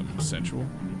find them sensual.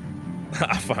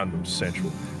 I found them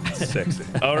sensual. Sexy.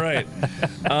 All right.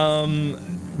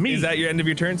 Me. Is that your end of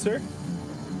your turn, sir?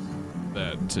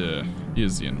 That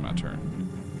is the end of my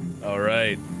turn. All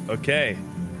right. Okay.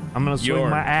 I'm gonna swing Yorn.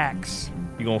 my axe.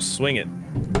 You gonna swing it?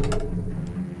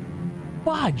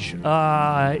 Fudge.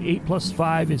 8 plus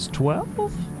 5 is 12.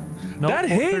 No, That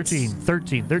hits.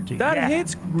 13. That yeah.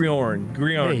 hits Griorn.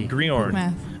 Hey. Griorn.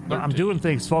 Math. I'm doing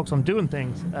things, folks. I'm doing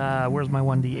things. Where's my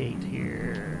 1d8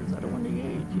 here? Is that a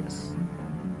 1d8? Yes.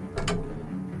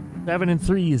 7 and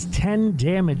 3 is 10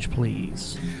 damage,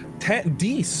 please. 10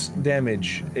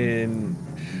 damage in.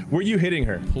 Were you hitting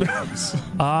her? Please.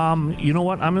 You know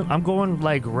what? I'm going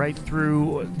like right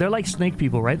through. They're like snake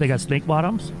people, right? They got snake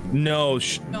bottoms. No.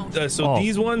 So Oh.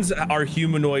 these ones are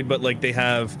humanoid, but like they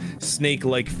have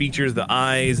snake-like features: the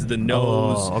eyes, the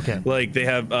nose. Oh, okay. Like they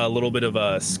have a little bit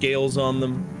of scales on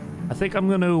them. I think I'm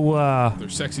gonna. They're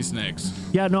sexy snakes.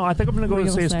 Yeah, no, I think I'm gonna go to the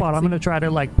Real same spot. I'm sexy. gonna try to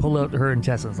like pull out her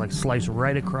intestines, like slice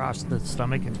right across the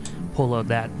stomach and pull out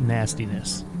that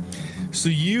nastiness. So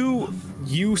you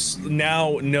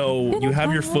now know you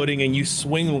have your footing and you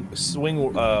swing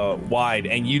wide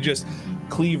and you just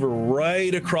cleave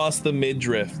right across the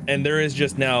midriff, and there is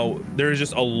just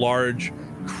a large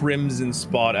crimson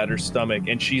spot at her stomach,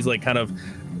 and she's like kind of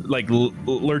like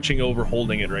lurching over,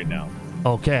 holding it right now.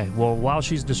 Okay, well, while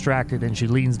she's distracted and she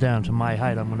leans down to my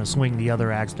height, I'm gonna swing the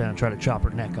other axe down and try to chop her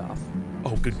neck off.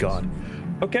 Oh, good God.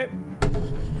 Okay,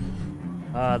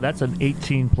 That's an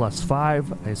 18 plus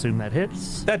 5. I assume that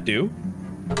hits. that do.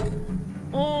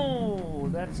 Oh,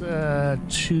 that's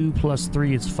 2 plus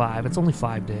 3 is 5. It's only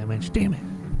 5 damage. Damn it.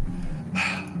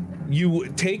 You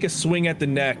take a swing at the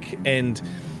neck and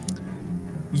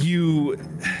you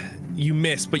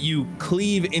miss, but you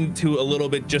cleave into a little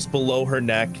bit just below her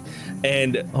neck,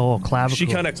 and Oh, clavicle. she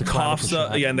kind of It's a clavicle coughs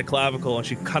up, shot. in the clavicle, and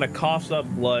she kind of coughs up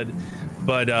blood,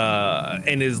 but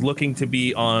and is looking to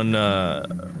be on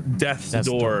death's That's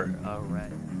door. All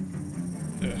right.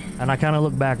 And I kind of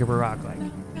look back at Barack like,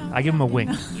 I give him a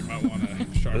wink. You might want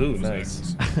to sharpen Ooh,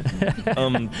 those nice.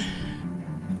 axes.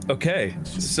 Okay,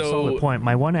 Solid so point.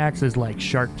 My one axe is like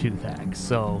shark tooth axe,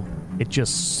 so it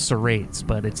just serrates,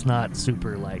 but it's not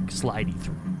super like slidey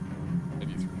through.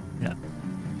 Yeah.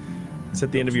 it's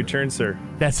at the end of your turn, sir.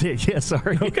 That's it. Yeah,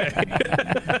 sorry. Okay.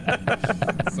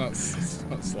 It's not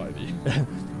slidey.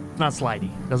 It's not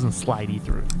slidey. Doesn't slidey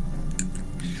through.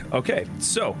 Okay,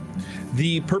 so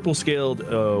the purple scaled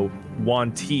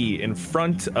Wanti in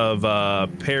front of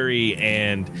Perry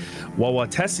and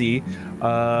Wawatesi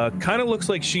kind of looks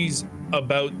like she's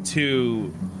about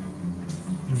to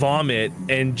vomit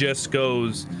and just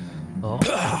goes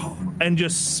Oh. and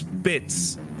just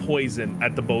spits poison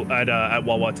at the boat at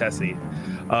Wawatesi.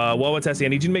 Wawatesi, I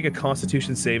need you to make a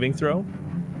Constitution saving throw.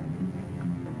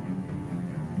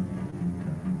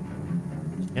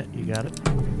 Yeah, you got it.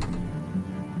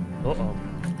 Uh-oh.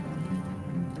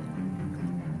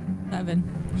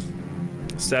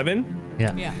 7. 7.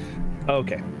 Yeah. Yeah.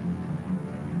 Okay.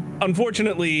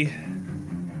 Unfortunately,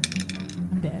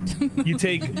 I'm dead. you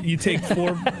take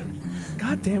 4.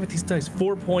 God damn it, these dice!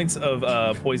 4 points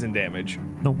of poison damage.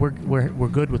 No, we're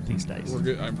good with these dice. We're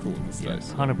good. I'm cool with this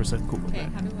dice. 100% cool with Okay,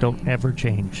 how do that. I- Don't ever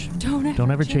change.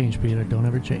 Don't ever change, Peter. Don't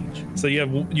ever change. So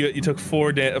you took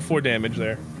 4 damage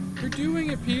there, You're doing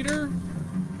it, Peter.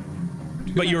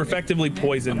 but you're effectively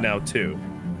poisoned now too.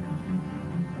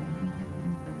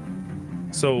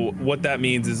 So what that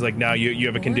means is like now you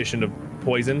have a condition of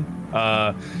poison.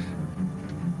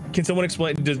 Can someone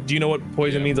explain? Do you know what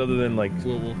poison Yeah. means other than like?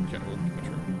 We'll catch her.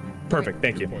 Perfect,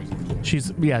 thank you. Poison.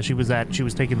 She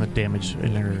was taking the damage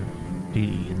in her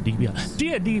D&D Beyond.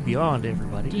 D&D Beyond,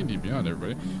 everybody. D&D Beyond,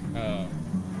 everybody.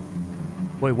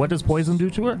 Wait, what does poison do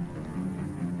to her?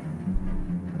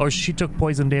 Or she took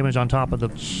poison damage on top of the.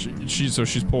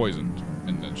 She's poisoned,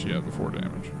 and then she had the 4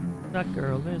 damage. That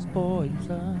girl is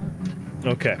poison.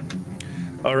 Okay.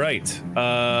 All right.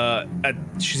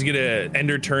 She's gonna end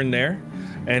her turn there,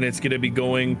 and it's gonna be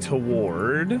going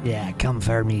toward. Yeah, come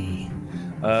for me.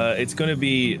 It's gonna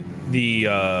be the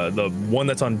one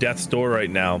that's on death's door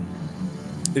right now.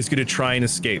 Is gonna try and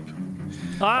escape.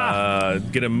 Gonna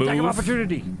Attack of move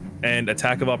opportunity. and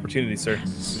attack of opportunity, sir.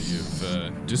 So you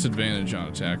have disadvantage on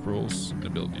attack rolls and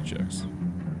ability checks.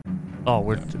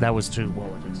 Oh, that was 2. Well,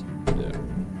 it is. Yeah.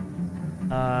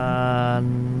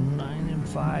 9 and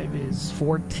 5 is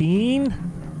 14.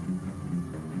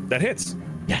 That hits.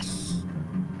 Yes.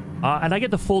 And I get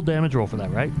the full damage roll for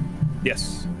that, right?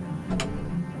 Yes.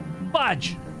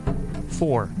 Fudge.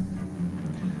 4.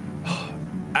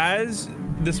 As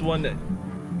this one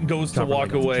goes to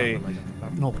walk away,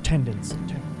 No, tendons.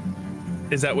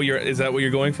 is that what you're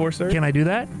going for, sir? Can I do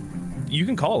that? you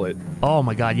can call it. Oh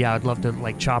my god, yeah, I'd love to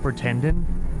like chop her tendon,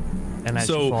 and as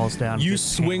she falls down, you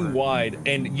just swing hammer. wide,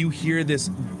 and you hear this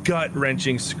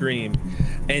gut-wrenching scream,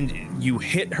 and you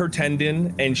hit her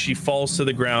tendon, and she falls to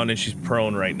the ground, and she's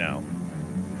prone right now,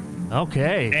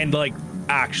 Okay. and like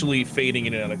actually fading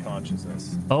in and out of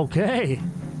consciousness. Okay.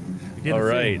 We did All a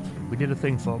right. thing. We did a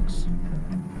thing, folks.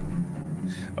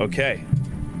 Okay,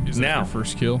 Is that Now. your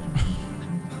first kill?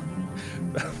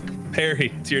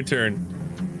 Perry, it's your turn.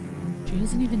 She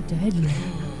isn't even dead yet.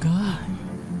 God.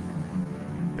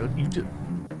 You do.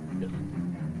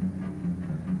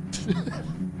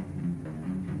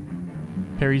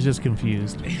 Perry's just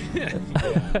confused.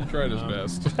 Tried his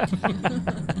best.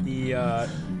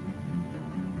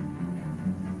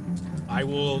 I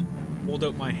will hold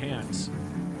out my hands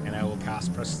and I will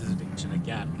cast Prestidigitation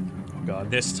again. Oh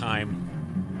God. This time,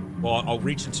 well, I'll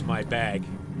reach into my bag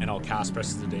and I'll cast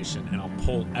Prestidigitation and I'll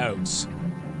pull out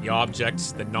the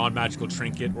object, the non-magical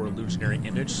trinket or illusionary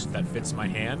image that fits my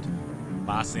hand.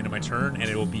 Last end of my turn, and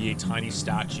it will be a tiny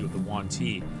statue of the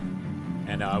Yuan-ti,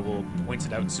 and I will point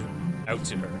it out to her,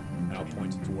 and I'll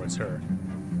point it towards her.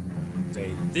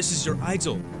 Say, "This is your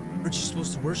idol. Aren't you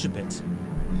supposed to worship it?"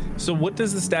 So what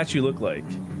does the statue look like?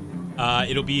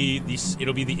 It'll be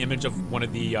the image of one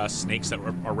of the snakes that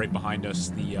are right behind us,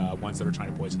 the ones that are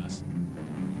trying to poison us.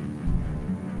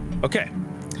 Okay,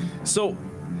 so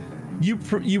you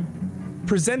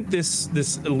present this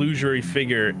illusory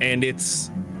figure, and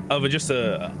it's of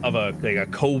a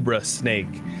cobra snake.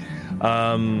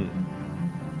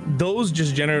 Those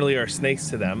just generally are snakes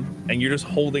to them, and you're just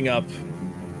holding up.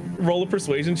 Roll a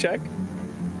persuasion check.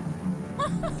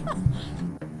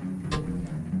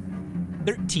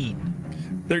 13.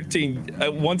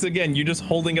 Once again, you're just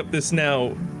holding up this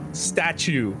now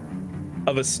statue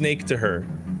of a snake to her,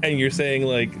 and you're saying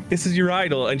like, "This is your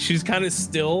idol," and she's kind of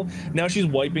still. Now she's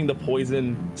wiping the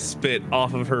poison spit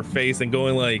off of her face and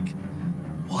going like,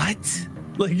 "What?"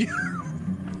 Like.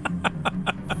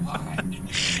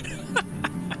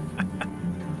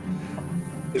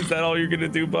 Is that all you're gonna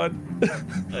do, bud?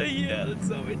 Yeah, that's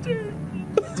not my turn.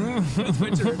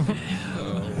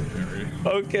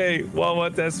 Okay, Wawa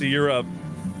Tessie, you're up.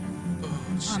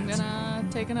 I'm gonna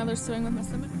take another swing with my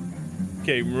scimitar.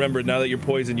 Okay, remember now that you're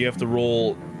poisoned, you have to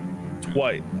roll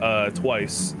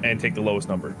twice and take the lowest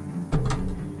number.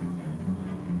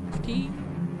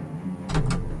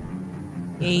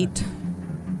 8.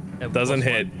 Doesn't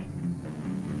hit.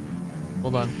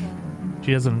 Hold on.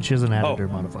 She hasn't added Oh. her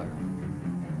modifier.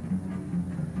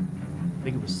 I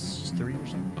think it was 3 or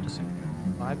something. Just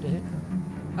 5 to hit.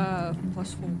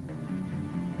 Plus 4.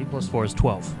 8 plus 4 is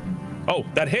 12. Oh,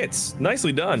 that hits.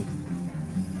 Nicely done.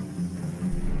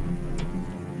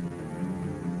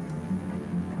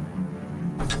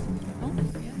 Oh,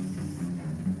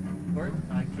 yeah. Or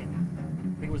I can't. I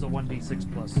think it was a 1d6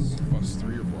 plus. Plus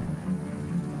 3 or 4.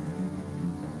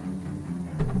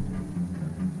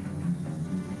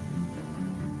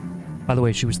 By the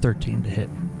way, she was 13 to hit.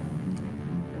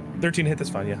 13 hit, that's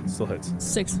fine. Yeah, still hits.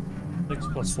 6. 6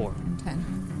 plus 4.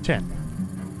 10. 10.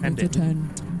 And Into it. 10.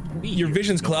 Your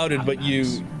vision's clouded, but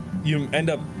you end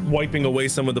up wiping away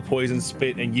some of the poison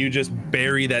spit, and you just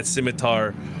bury that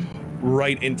scimitar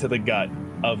right into the gut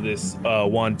of this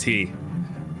Yuan-ti.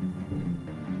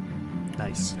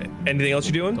 Nice. Anything else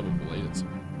you're doing? Double bladed.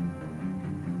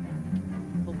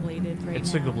 Double-bladed right It's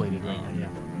now. single bladed right now, yeah.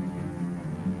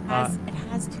 It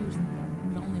has 2,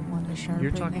 but only one is sharp. You're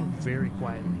right talking now. very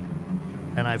quietly.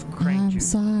 And I've cranked I'm you.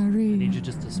 sorry. I need you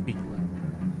just to speak loud.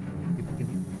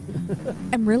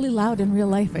 I'm really loud in real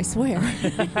life, I swear.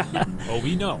 Oh,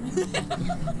 we know.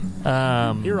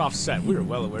 You're offset. We were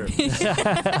well aware of this. Anything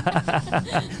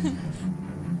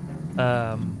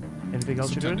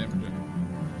else So you're 10 doing? damage.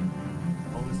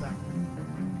 What was that?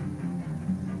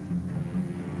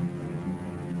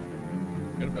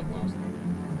 Got a bit lost.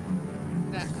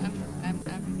 I'm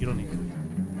You don't need it.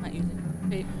 not using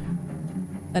it.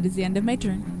 That is the end of my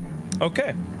turn.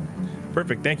 Okay.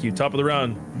 Perfect. Thank you. Top of the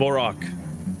round, Borok.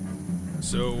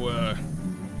 So,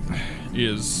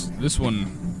 is this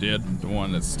one dead? The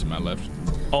one that's to my left?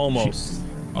 Almost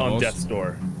on Almost. death's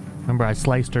door. Remember, I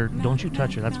sliced her. Don't you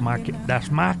touch her. That's my kill. That's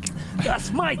my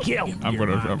kill. I'm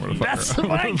gonna fire. That's I'm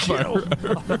my gonna kill.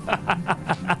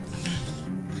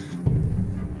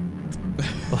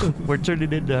 We're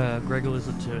turning into Gregor a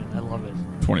tune. I love it.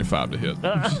 25 to hit.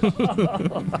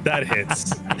 That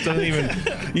hits. Doesn't even.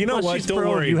 You know Well, what? she's Don't pro.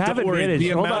 worry. You Don't have worry. advantage. The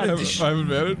Hold amount on. of I have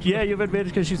advantage? Yeah, you have advantage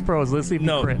because she's pros. Let's see if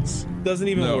No. you crits. doesn't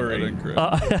even No, I worry. didn't crit.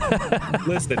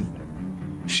 Listen,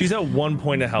 she's at 1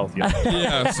 point of health. Yo.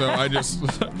 Yeah, so I just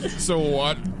so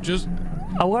what?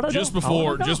 I want to Just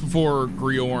before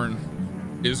Griorn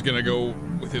is gonna go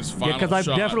with his final Yeah, because I've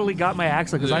shot. definitely got my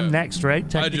axe because I'm next, right?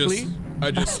 Technically. I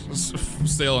just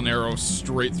sail an arrow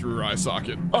straight through her eye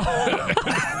socket.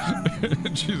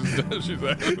 she's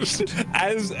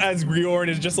as Griorn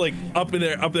is just like up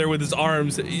there with his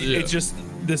arms. It's just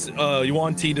this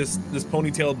Yuan-Ti, this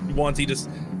ponytailed Yuan-Ti just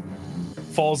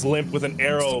falls limp with an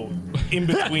arrow in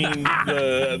between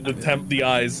the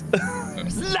eyes.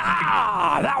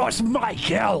 Nah, that was my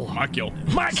kill. My kill.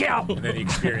 My kill. And then the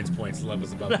experience points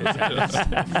levels above his head.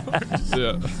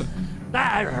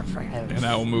 And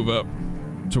I will move up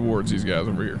towards these guys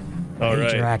over here. All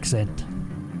right. Your accent.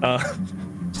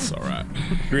 It's all right.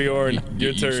 Griorn,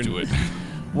 Get your used turn. to it.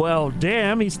 Well,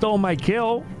 damn, he stole my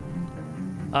kill.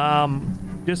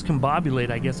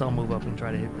 Discombobulate. I guess I'll move up and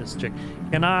try to hit this chick.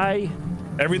 Can I?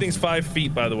 Everything's 5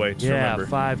 feet, by the way. Just remember.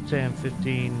 5, 10,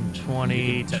 15,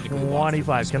 20, technically walk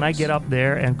 25. through Can I those get up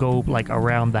there and go like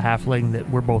around the halfling that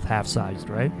we're both half sized,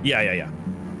 right? Yeah.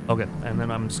 Okay, and then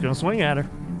I'm just gonna swing at her.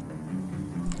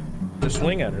 Just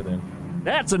swing at her then.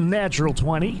 That's a natural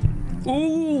 20.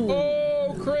 Ooh.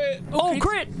 Oh, crit! Oh,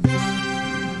 crit!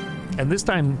 And this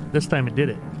time it did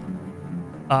it.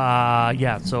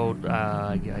 Yeah. So,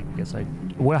 yeah, I guess I.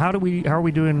 Well, how are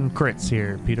we doing crits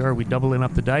here, Peter? Are we doubling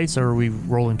up the dice or are we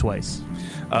rolling twice?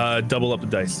 Double up the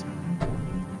dice.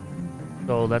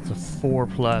 So that's a 4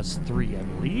 plus 3, I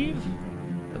believe.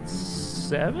 That's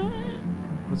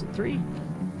 7. Was it 3?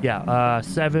 Yeah.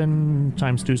 7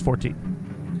 times 2 is 14.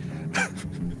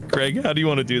 Craig, how do you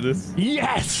want to do this?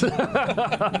 Yes. Double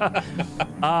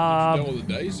the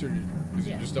dice, or because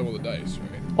you just double the dice,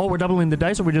 right? Oh, we're doubling the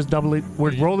dice, or we're just doubling?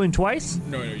 We're rolling twice?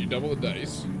 No, you double the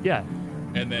dice, Yeah.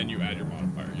 and then you add your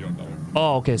modifier. You don't double.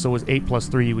 Oh, okay. So it was 8 plus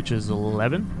 3, which is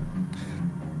 11.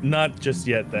 Not just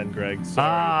yet, then, Greg.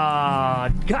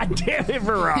 Sorry. God damn it,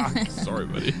 Barak. Sorry,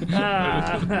 buddy.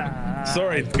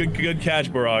 Sorry. Good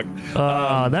catch, Barak.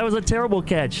 That was a terrible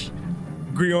catch.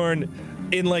 Griorn,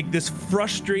 in like this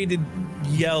frustrated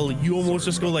yell, you almost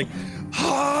just go like,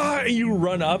 ah, and you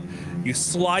run up, you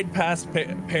slide past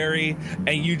Perry,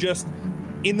 and you just,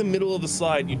 in the middle of the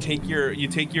slide, you take your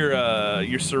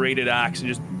serrated axe and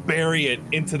just bury it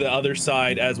into the other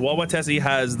side. As Wawatesi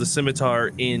has the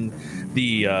scimitar in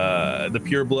the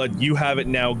pure blood, you have it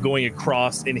now going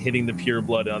across and hitting the pure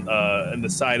blood on the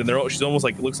side, and she's almost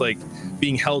like, looks like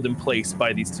being held in place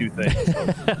by these two things.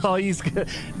 Oh,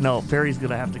 no, Perry's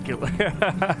gonna have to kill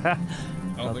her.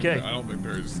 Okay. I don't think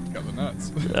Barry's got the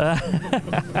nuts.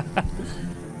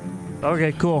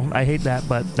 Okay, cool. I hate that,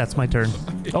 but that's my turn.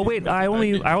 Oh wait, I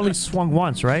only swung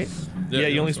once, right? Yeah,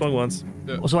 you only swung once.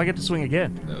 Yeah. So I get to swing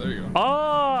again. Yeah, there you go.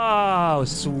 Oh,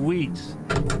 sweet.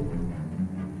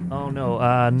 Oh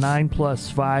no, 9 plus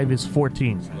 5 is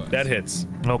 14. That hits.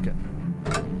 Okay.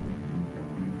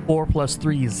 4 plus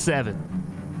 3 is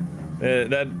 7.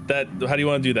 That. How do you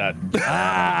want to do that?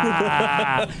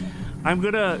 I'm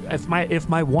gonna, if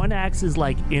my one axe is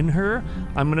like in her,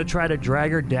 I'm gonna try to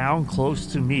drag her down close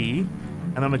to me,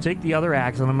 and I'm gonna take the other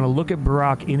axe and I'm gonna look at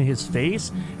Barak in his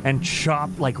face and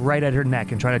chop like right at her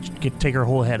neck and try to take her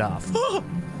whole head off.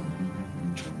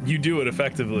 You do it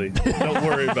effectively. Don't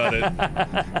worry about it.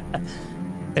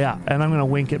 Yeah, and I'm gonna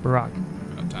wink at Barak.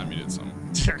 About time you did something.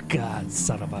 Dear God,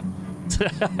 son of a.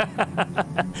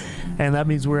 And that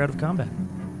means we're out of combat.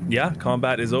 Yeah,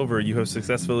 combat is over. You have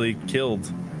successfully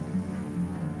killed.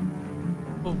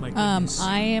 Oh my goodness.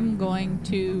 I am going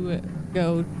to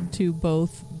go to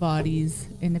both bodies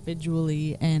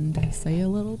individually and say a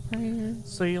little prayer.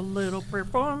 Say a little prayer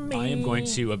for me. I am going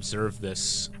to observe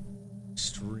this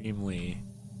extremely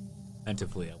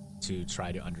attentively to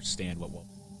try to understand what will.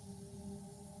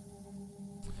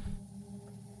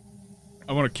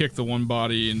 I want to kick the one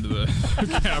body into the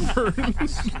cavern.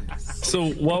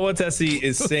 So Wawatesi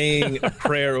is saying a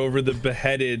prayer over the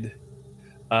beheaded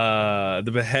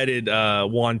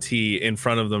Yuan-Ti in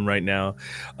front of them right now.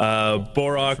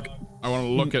 Borak. I want to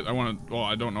look at. Well,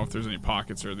 I don't know if there's any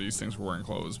pockets or these things were wearing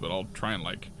clothes, but I'll try and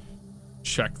like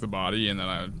check the body, and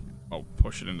then I'll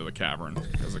push it into the cavern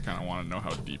because I kind of want to know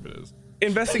how deep it is.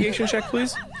 Investigation check,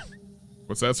 please.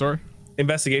 What's that? Sorry.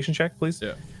 Investigation check, please.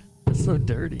 Yeah. That's so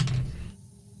dirty.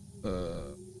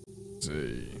 Let's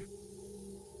see.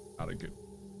 Not a good.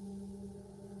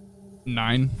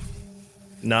 9.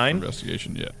 9.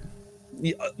 Investigation. Yeah.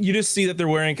 You just see that they're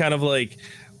wearing kind of like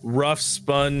rough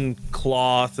spun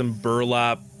cloth and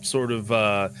burlap sort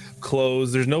of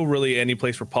clothes. There's no really any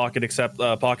place for pockets except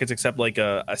like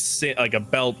a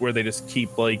belt where they just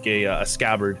keep like a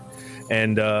scabbard.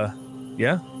 And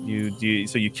yeah,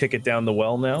 so you kick it down the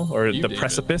well now, or You the did it.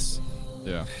 precipice.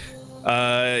 Yeah.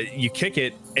 You kick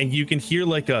it and you can hear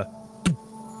like a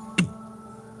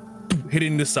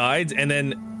hitting the sides, and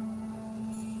then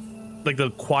like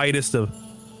the quietest of.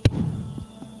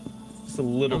 Just a That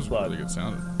little was thud. really good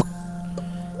sounding.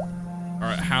 All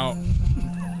right, how?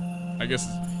 I guess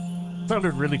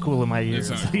Sounded really cool in my it ears.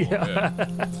 sounded cool. Yeah.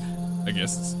 I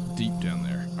guess it's deep down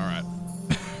there. All right,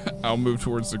 I'll move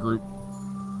towards the group.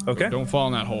 Okay. Don't fall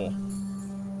in that hole.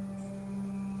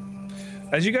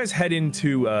 As you guys head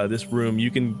into this room,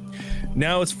 you can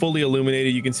now it's fully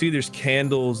illuminated. You can see there's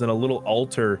candles and a little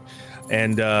altar,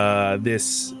 and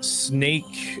this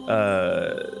snake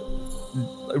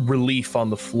relief on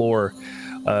the floor.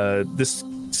 This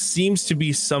seems to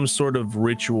be some sort of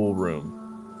ritual room.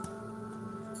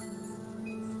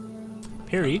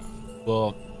 Perry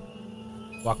will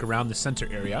walk around the center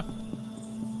area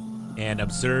and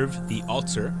observe the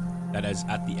altar that is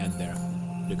at the end there.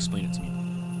 To explain it to me.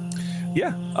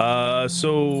 Yeah.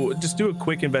 So just do a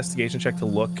quick investigation check to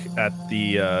look at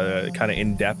the kind of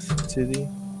in depth to the.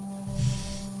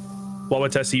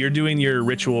 Wawatessi, you're doing your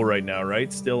ritual right now,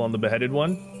 right? Still on the beheaded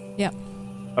one. Yep.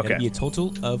 Okay. That'd be a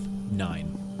total of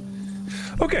 9.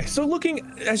 Okay, so looking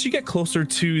as you get closer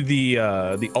to the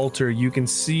altar, you can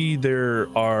see there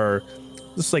are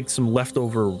just like some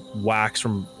leftover wax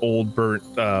from old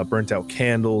burnt out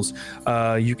candles.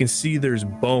 You can see there's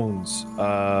bones,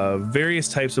 various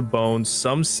types of bones,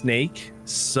 some snake,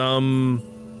 some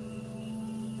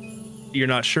you're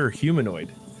not sure,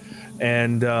 humanoid.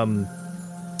 And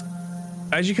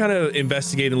as you kind of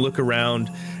investigate and look around,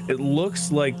 it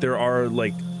looks like there are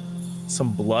like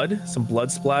some blood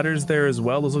splatters there as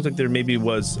well. Those look like there maybe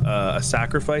was a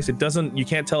sacrifice. It doesn't, you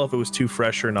can't tell if it was too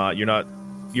fresh or not. You're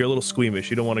a little squeamish.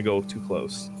 You don't want to go too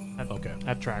close. Okay.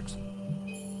 That tracks.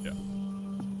 Yeah.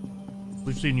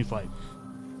 We've seen you fight.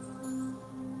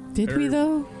 Did we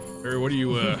though? Barry, what do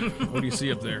you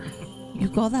see up there? You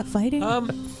call that fighting?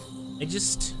 I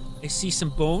see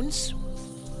some bones.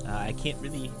 I can't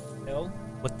really tell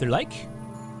what they're like.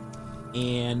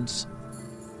 And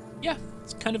yeah,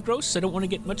 it's kind of gross. I don't want to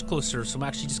get much closer, so I'm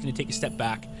actually just going to take a step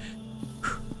back.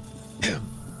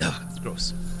 It's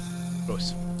gross.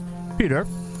 Gross. Peter,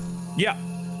 Yeah.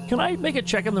 can I make a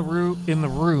check in the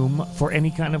room for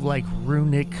any kind of like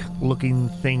runic looking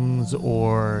things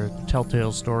or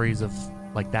telltale stories of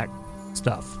like that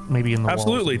stuff? Maybe in the walls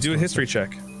Absolutely. and Do a stuff. history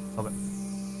check. Okay.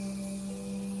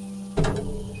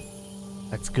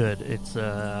 That's good. It's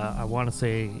I want to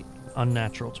say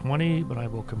unnatural 20, but I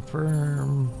will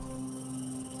confirm.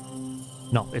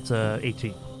 No, it's a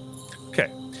 18. Okay.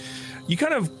 You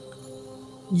kind of,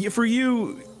 for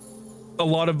you, a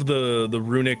lot of the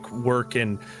runic work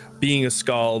and being a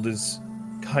skald is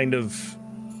kind of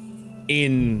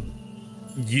in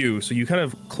you. So you kind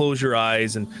of close your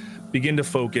eyes and begin to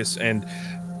focus. And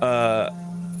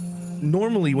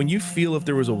normally when you feel if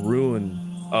there was a rune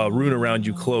around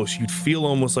you close, you'd feel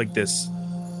almost like this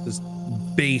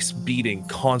bass beating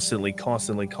constantly.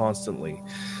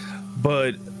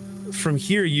 But from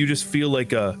here, you just feel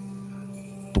like a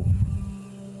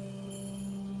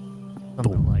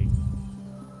Something light.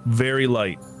 very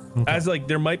light. Okay. As like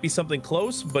there might be something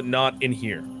close, but not in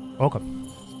here. Okay.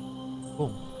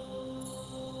 Cool.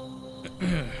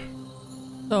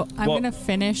 So I'm Well- gonna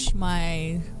finish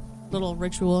my little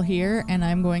ritual here, and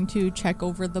I'm going to check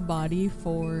over the body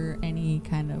for any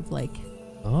kind of like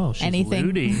Oh, she's anything,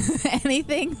 looting.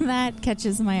 anything that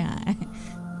catches my eye.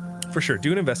 For sure.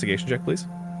 Do an investigation check, please.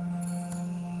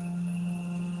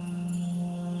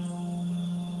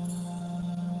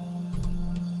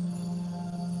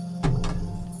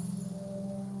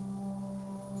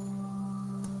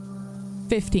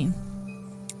 $15.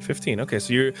 15. Okay,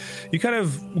 so you kind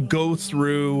of go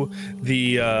through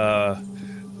the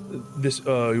this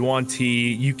yuan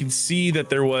ti. You can see that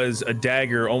there was a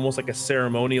dagger, almost like a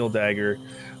ceremonial dagger,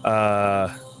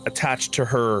 attached to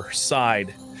her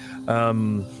side.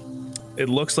 It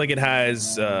looks like it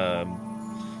has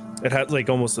like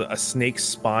almost a snake's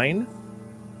spine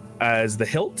as the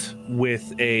hilt,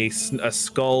 with a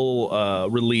skull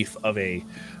relief of a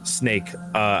snake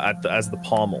as the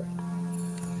pommel.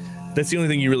 That's the only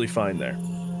thing you really find there.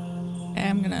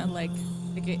 I'm gonna like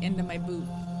stick it into my boot.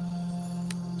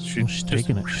 She Oh, she's just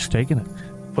taking it. She's taking it.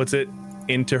 puts it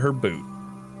into her boot.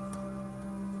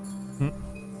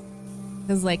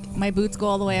 Cause like my boots go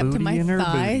all the way up to Booty my in her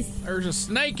booty. thighs. There's a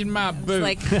snake in my boot.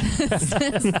 Like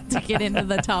stick it into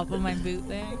the top of my boot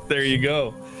there. There you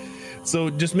go.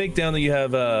 So just make down that you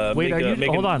have. Wait,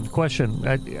 hold on. Question.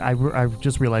 I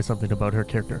just realized something about her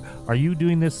character. Are you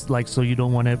doing this like so you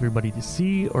don't want everybody to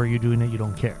see, or are you doing it you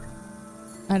don't care?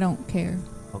 I don't care.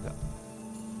 Okay.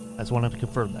 I just wanted to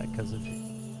confirm that because if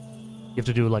you have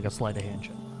to do like a sleight of hand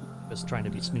check, just trying to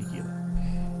be sneaky.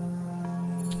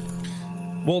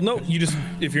 Well, no, you just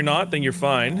if you're not, then you're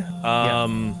fine.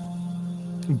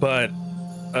 But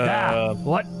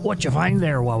What you find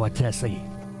there, Wawatesi?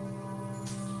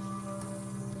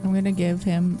 I'm gonna give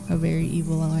him a very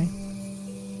evil eye.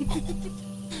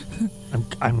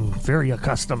 I'm very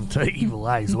accustomed to evil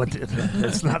eyes. What?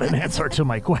 It's not an answer to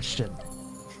my question.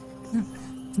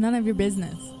 It's none of your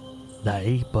business.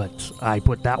 Nay, but I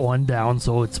put that one down,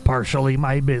 so it's partially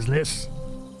my business.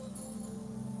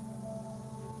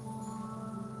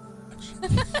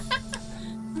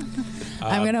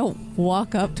 I'm gonna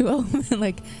walk up to him and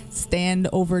like stand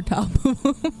over top of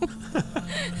him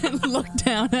and look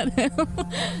down at him.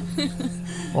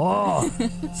 Oh,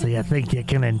 so you think you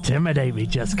can intimidate me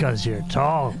just because you're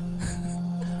tall?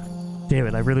 Damn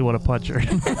it, I really want to punch her.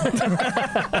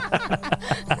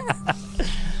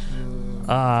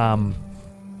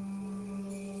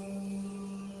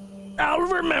 I'll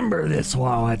remember this,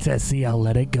 Wawatesi. I'll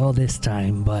let it go this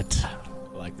time, but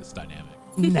I like this dynamic.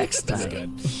 next That's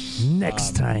time. good.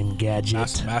 Next time,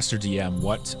 Gadget. Master DM,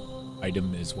 what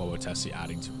item is Wawatesi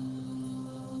adding to?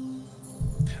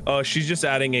 oh, she's just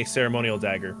adding a ceremonial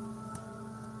dagger.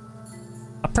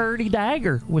 A purty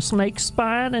dagger with snake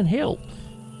spine and hilt.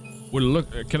 Well, look,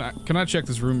 can I check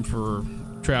this room for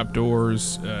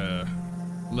trapdoors,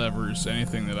 levers,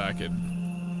 anything that I could,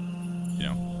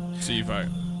 see if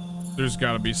there's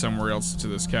got to be somewhere else to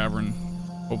this cavern.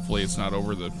 Hopefully, it's not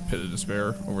over the pit of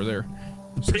despair over there.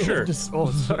 Sure.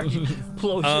 Oh, sorry.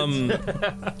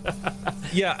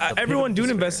 Yeah, everyone do an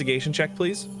investigation check,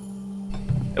 please.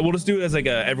 And we'll just do it as like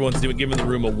everyone's giving the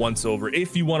room a once over.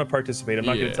 If you want to participate, I'm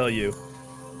not going Yeah. to tell you.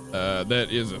 That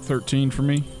is a 13 for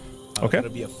me. Okay.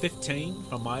 That'll be a 15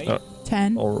 from my.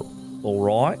 10. All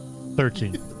right.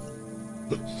 13.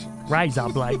 Rise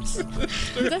up, blades. What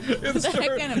the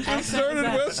heck kind of accent is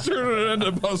that? Western and ended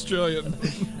up Australian.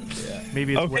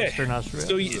 Maybe it's Okay. Western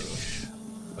Australia. So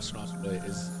Western Australia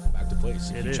is back to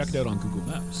place. You It can is. check it out on Google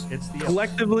Maps. it's the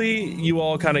collectively, you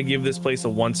all kind of give this place a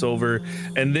once over,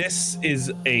 and this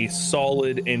is a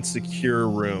solid and secure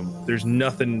room. There's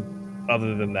nothing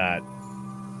other than that.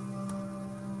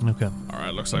 Okay. All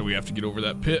right, looks like we have to get over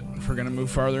that pit if we're gonna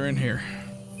move farther in here.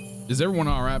 Is everyone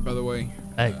all right, by the way?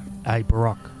 Hey,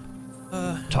 Barack.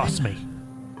 Toss me.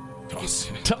 Toss.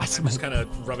 Toss I'm me. just kind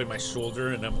of rubbing my shoulder,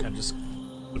 and I'm kind of just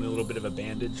putting a little bit of a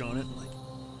bandage on it. Like,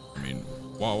 I mean,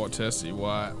 Wawatesi,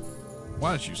 why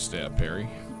did you stab Perry?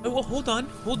 oh, well, hold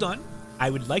on. I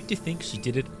would like to think she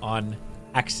did it on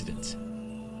accident.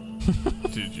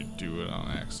 Did you do it on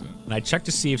accident? And I checked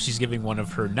to see if she's giving one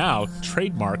of her now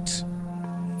trademarked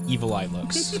evil eye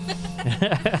looks.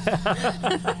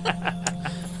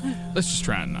 Let's just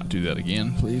try and not do that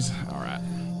again, please. All right.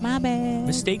 My bad.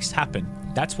 Mistakes happen.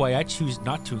 That's why I choose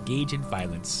not to engage in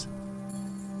violence.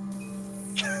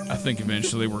 I think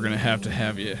eventually we're gonna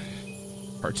have you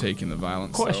partake in the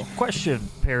violence. Question,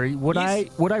 Perry. Would Yes.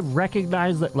 I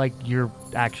recognize that like you're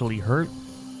actually hurt,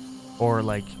 or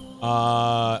like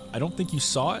I don't think you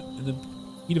saw it in the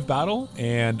heat of battle,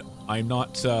 and I'm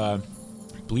not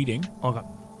bleeding. okay?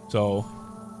 So,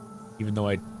 even though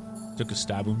I took a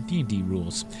stab wound, D&D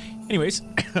rules. Anyways,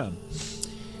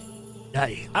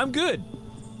 Hey, I'm good.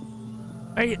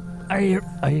 are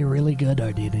you really good,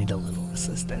 or do you need a little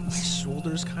assistance?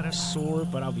 Shoulder's kind of sore,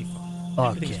 but I'll be fine.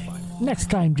 Everything's Okay. fine. Next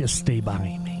time, just stay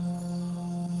behind me.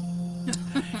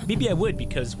 Maybe I would,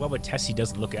 because Wawatesi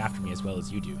doesn't look after me as well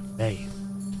as you do. Hey,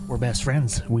 we're best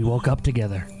friends. We woke up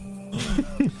together.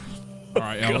 All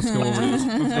right, yeah, let's go over this.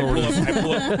 Let's go over this. I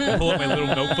pull up my little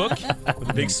notebook with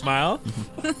a big smile.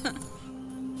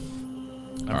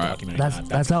 I'm right. documenting that.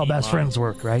 That's how key best mine. friends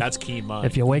work, right? That's key mine.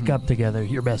 If you wake up together,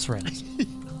 you're best friends.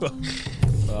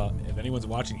 If anyone's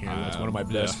watching here, that's one of my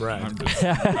best friends.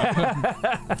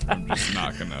 I'm just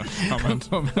not gonna comment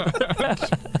on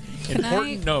that.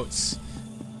 Important notes.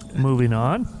 Moving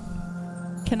on.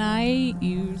 Can I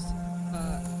use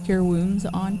Cure Wounds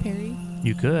on Perry?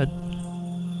 You could.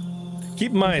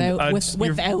 Keep in mind,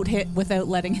 Without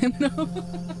letting him know.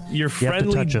 your You have to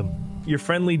friendly touch him. your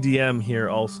friendly DM here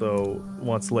also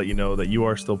wants to let you know that you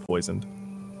are still poisoned.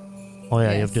 Oh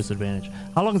yeah, you have Yes. disadvantage.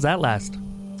 How long does that last?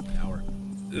 An hour.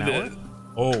 An hour?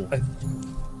 Oh.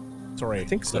 Sorry. I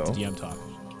think Let so. the DM talk.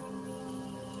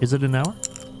 Is it an hour?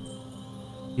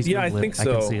 He's Yeah, I Googling it. think I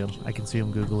can so. see him. I can see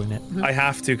him googling it. I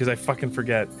have to because I fucking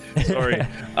forget. Sorry.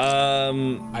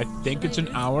 I think it's an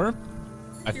hour.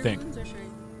 I think.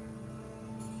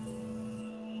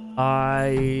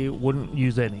 I wouldn't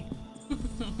use any.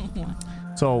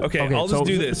 So Okay, I'll just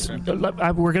do this. We're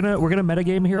gonna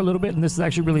metagame here a little bit, and this is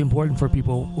actually really important for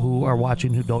people who are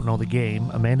watching who don't know the game.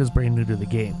 Amanda's brand new to the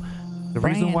game. The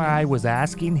reason why I was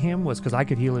asking him was because I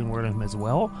could healing word him as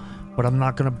well, but I'm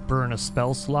not gonna burn a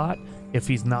spell slot if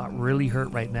he's not really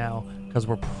hurt right now because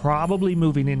we're probably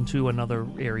moving into another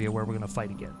area where we're going to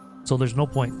fight again. So there's no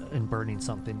point in burning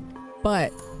something.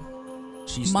 But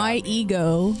She my stopped me.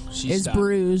 ego She is stopped.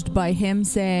 bruised by him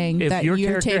saying If that your you're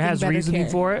character taking has better reasoning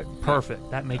care. for it,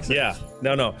 perfect. That makes sense.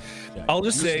 Yeah. No. I'll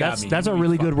just say That's a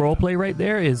really good role play right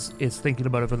there. Is thinking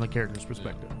about it from the character's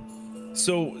perspective.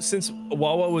 so. Since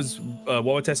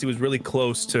Wawa Tessie was really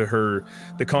close to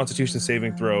the Constitution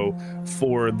saving throw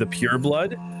for the pure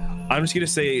blood, I'm just gonna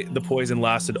say the poison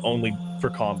lasted only for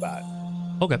combat.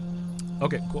 Okay.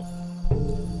 Okay, cool.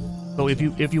 So if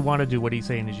you want to do what he's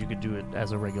saying is you could do it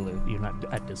as a regular. You're not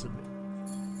at disadvantage.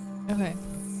 Okay.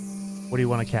 What do you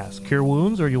want to cast? Cure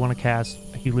Wounds, or you want to cast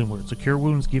Healing Words? So Cure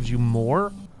Wounds gives you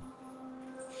more.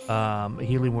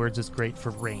 Healing Words is great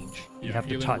for range. You have to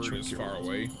Healing touch Word with is Cure far Wounds.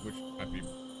 away, which might be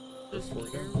good for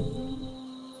you.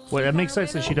 Well, it makes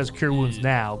sense that she does Cure Wounds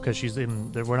now because she's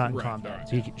in. We're not in Right, combat.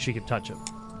 right. So she could touch him.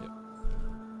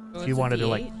 So If you it's a wanted to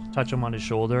like D8? touch him on his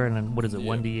shoulder, and then what is it?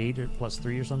 Yeah. 1d8 or plus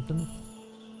 3 or something?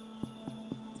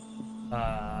 No,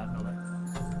 that.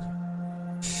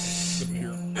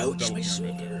 Ouch, my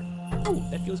shoulder. Oh,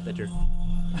 that feels better.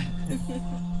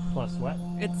 Plus what?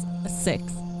 It's a 6.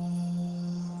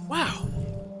 Wow.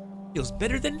 Feels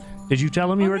better than. Did you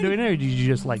tell him you were Already? doing it, or did you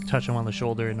just like touch him on the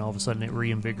shoulder and all of a sudden it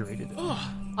reinvigorated it?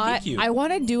 Oh, thank you. I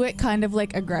want to do it kind of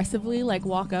like aggressively, like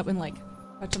walk up and like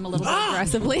touch him a little bit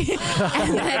aggressively.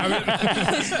 and,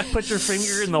 then, Put your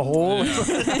finger in the hole.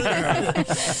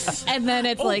 and then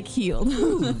it's like healed.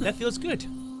 That feels good.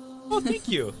 Oh, thank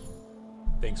you.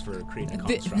 Thanks for creating a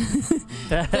The-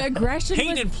 construct. The aggression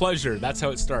Pain was, and pleasure. That's how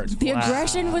it starts. the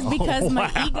aggression was because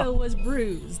my Wow. ego was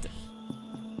bruised.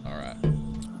 All right.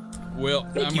 Well,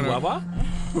 Thank I'm you, gonna, Wawa.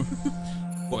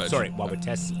 glad Sorry, you- Wawa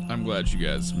Tessie. I'm glad you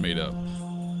guys made up.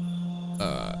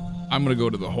 I'm gonna go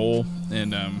to the hole,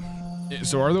 and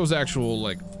so are those actual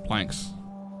like planks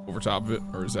over top of it,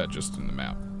 or is that just in the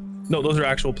map? No, those are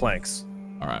actual planks.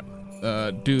 All right.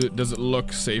 Does it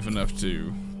look safe enough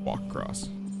to walk across?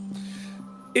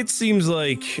 It seems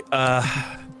like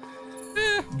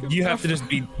you have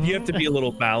to be a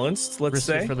little balanced. Let's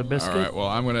Risky say. for the All biscuit. right. Well,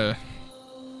 I'm gonna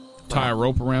tie a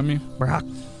rope around me. Brock,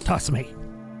 toss me.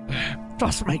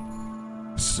 Toss me.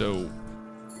 So,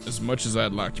 as much as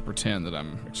I'd like to pretend that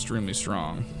I'm extremely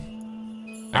strong,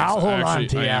 I'll hold on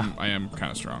to I ya. I am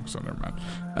kind of strong, so never mind.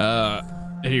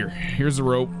 Here's the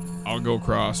rope. I'll go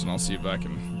across, and I'll see if I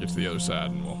can get to the other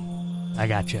side, and we'll I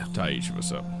got you. tie each of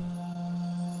us up.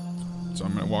 So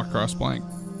I'm gonna walk across plank.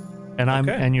 And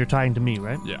Okay. and you're tying to me,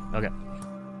 right? Yeah, Okay.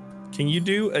 Can you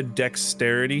do a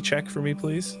dexterity check for me,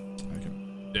 please? I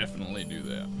can definitely do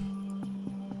that.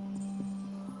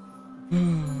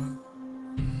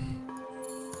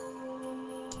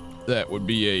 That would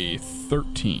be a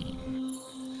 13.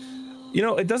 You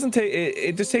know, it doesn't take.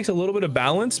 It just takes a little bit of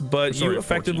balance, but Sorry, you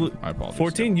effectively 14. I apologize.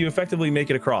 14. You effectively make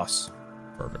it across.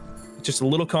 Perfect. Just a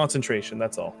little concentration.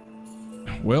 That's all.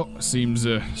 Well, seems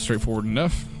straightforward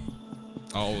enough.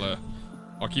 I'll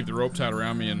keep the rope tied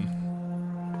around me and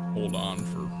hold on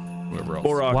for whoever else.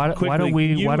 Or Why don't quickly,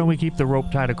 we keep the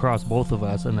rope tied across both of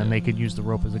us, and then they could use the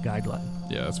rope as a guideline?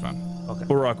 Yeah, that's fine.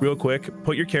 Borok, real quick,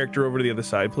 put your character over to the other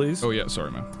side, please. Oh yeah,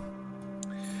 sorry, man.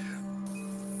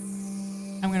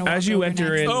 I'm gonna walk As you over enter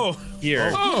next. in Oh.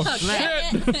 here, Oh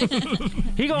shit!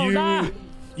 He gonna die.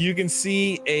 you can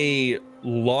see a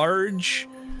large,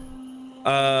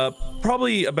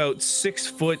 probably about 6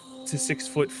 foot to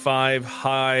 6'5"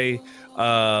 high,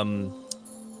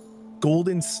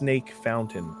 golden snake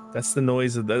fountain.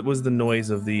 That was the noise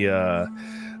of the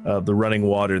running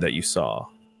water that you saw.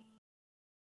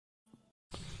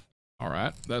 All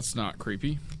right, that's not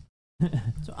creepy.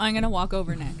 So I'm gonna walk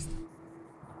over next.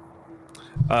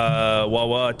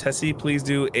 Wawa, Tessie, please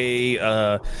do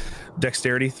a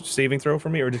dexterity saving throw for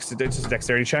me, or just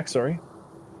dexterity check. Sorry,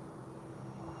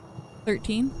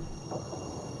 13.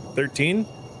 13.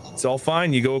 It's all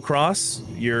fine. You go across.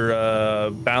 You're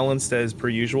balanced as per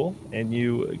usual, and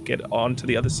you get onto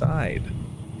the other side.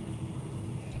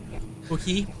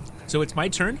 Okay, so it's my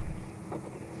turn. I'm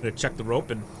gonna check the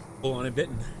rope and pull on a bit,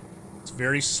 and it's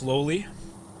very slowly,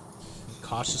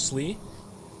 cautiously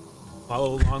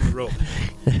follow along the rope.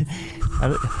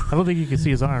 I don't think you can see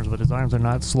his arms, but his arms are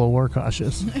not slow or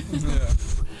cautious.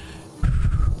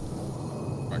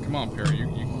 All right, come on, Perry, you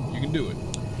can do it.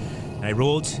 And I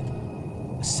rolled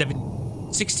a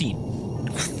 16.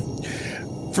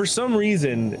 For some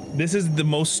reason, this is the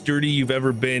most sturdy you've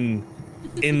ever been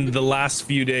in the last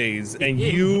few days, and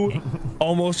you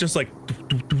almost just like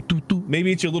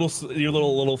maybe it's your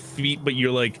little feet, but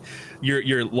you're like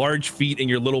your large feet and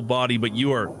your little body, but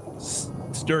you are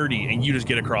sturdy, and you just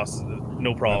get across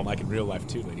no problem. Like in real life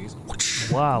too, ladies.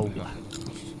 Wow.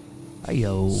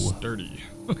 Ayo. Sturdy.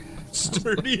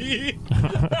 Sturdy.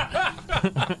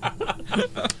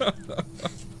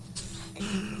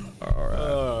 All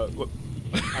right.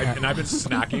 And I've been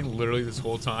snacking literally this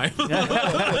whole time.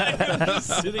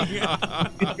 Sitting here.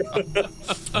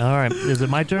 All right. Is it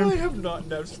my I turn? have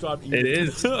not stopped eating. It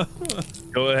is.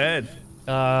 Go ahead.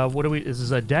 What do we? Is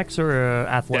this a dex or a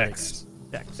athletics?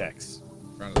 Dex. Dex.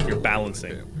 Trying to- You're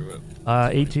balancing. Okay, do it.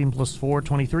 18 plus 4,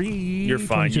 23. You're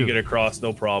fine. 22. You get across,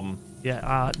 no problem.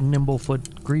 Yeah,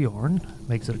 Nimblefoot Griorn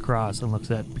makes it across and looks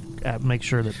at make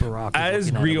sure that Barak is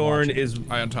As looking at him, Griorn watching. is,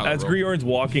 I untie the as rope. Griorn's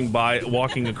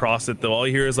walking across it, though, all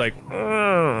you hear is like,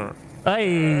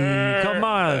 Hey, come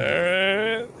on.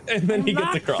 and then he gets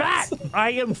Not across. fat.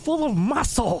 I am full of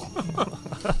muscle.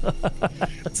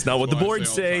 That's not what the Well, I boards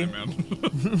say. all the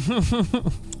time,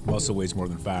 man. Muscle weighs more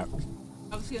than fat.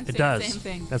 I was gonna say It the does. same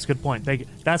thing. That's a good point. Thank you.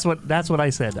 That's what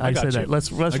I said. I got said you. that.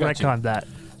 Let's I got you. retcon that.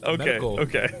 Okay, Medical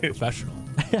okay. professional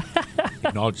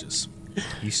acknowledges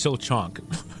he's still chonk.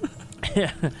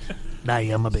 Nah,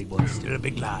 I'm a big boy. You're a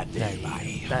big lad.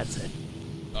 That's it.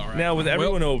 All right. Now with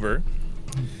everyone over,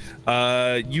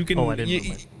 you can Oh, I didn't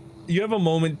move you have a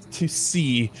moment to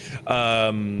see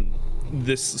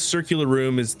this circular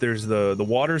room. There's the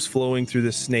water's flowing through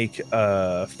the snake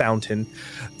fountain.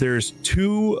 There's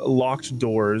 2 locked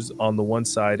doors on the one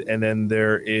side, and then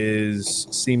there is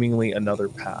seemingly another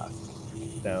path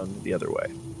down the other way.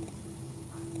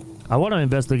 I want to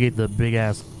investigate the big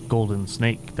ass golden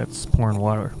snake that's pouring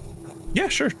water. Yeah,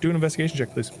 sure. Do an investigation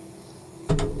check, please.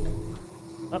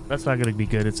 Oh, that's not going to be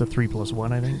good. It's a 3 plus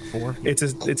 1, I think. 4. It's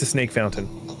a snake fountain.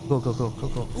 Go.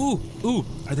 Ooh.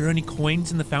 Are there any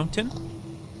coins in the fountain?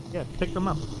 Yeah, pick them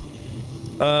up.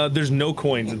 There's no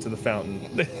coins into the fountain.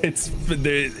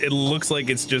 It looks like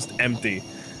it's just empty.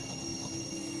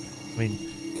 I mean,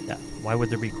 yeah. Why would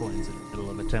there be coins in the middle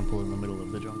of a temple in the middle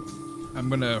of the jungle? I'm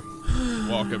gonna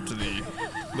walk up to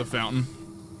the fountain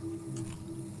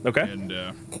Okay. and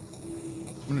I'm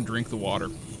gonna drink the water.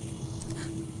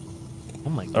 Oh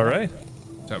my god. All right.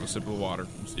 Just have a sip of water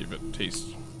and see if it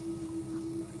tastes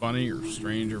funny or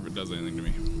strange or if it does anything to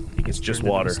me. He gets It's just turned into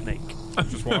a water. Snake.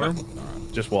 Just water? All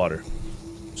right. Just water.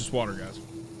 Just water, guys.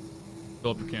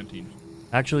 Fill up your canteen.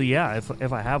 Actually, yeah.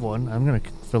 If I have one, I'm gonna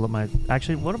fill up my.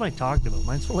 Actually, what am I talking about?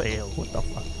 Mine's full of ale. What the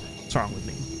fuck? What's wrong with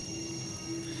me?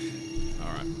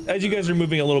 All right. As you guys are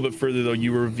moving a little bit further, though,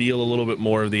 you reveal a little bit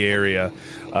more of the area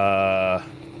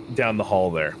down the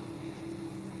hall there.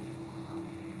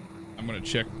 I'm gonna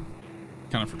check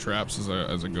kind of for traps as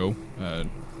I go.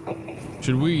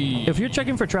 Should we? If you're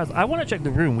checking for traps, I want to check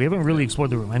the room. We haven't really explored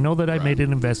the room. I know that I made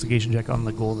an investigation check on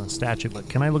the golden statue, but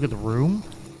can I look at the room?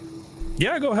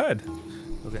 Yeah, go ahead.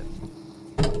 Okay.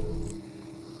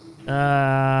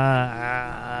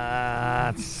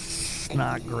 It's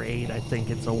not great. I think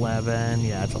it's 11.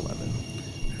 Yeah, it's 11.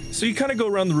 So you kind of go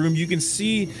around the room. You can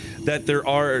see that there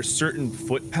are certain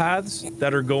footpaths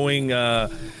that are going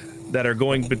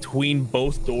between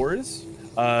both doors.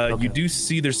 You do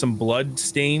see there's some blood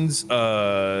stains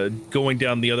going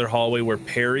down the other hallway where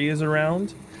Perry is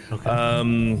around.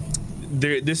 Okay.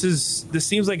 This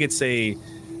seems like it's a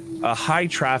high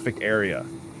traffic area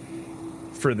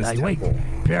for this Hey, wait, temple.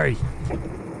 Perry.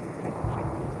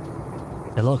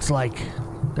 It looks like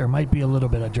there might be a little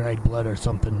bit of dried blood or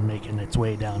something making its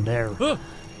way down there.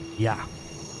 Yeah.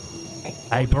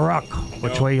 Hey, Barak,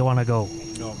 which way you want to go?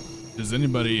 No. Does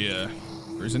anybody?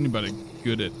 Or is anybody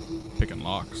good at picking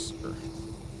locks or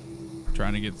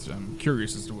trying to get? I'm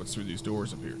curious as to what's through these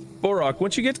doors up here. Borak,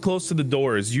 once you get close to the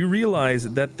doors, you realize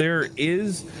that there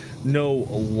is no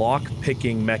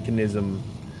lock-picking mechanism.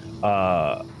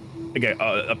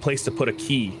 A place to put a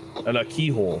key and a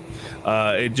keyhole.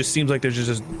 It just seems like there's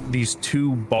just these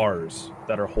 2 bars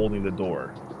that are holding the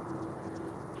door,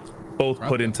 both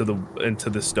put into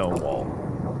the stone wall.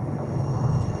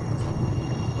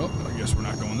 Well, I guess we're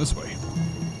not going this way.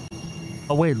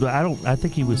 Oh wait, I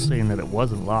think he was saying that it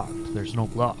wasn't locked. There's no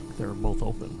lock. They're both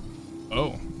open.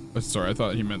 Oh, sorry. I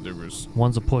thought he meant there was.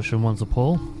 One's a push and one's a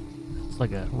pull. It's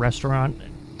like a restaurant.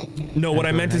 No, what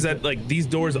I meant is that like these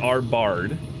doors are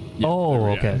barred, Oh,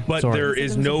 yeah. okay. but Sorry. there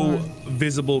is no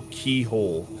visible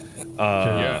keyhole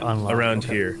Unlock, around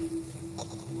okay. here.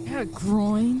 Yeah,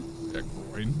 groin. Yeah,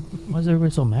 groin. Why is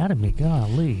everybody so mad at me?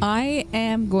 Golly. I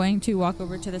am going to walk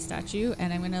over to the statue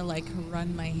and I'm going to like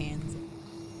run my hands.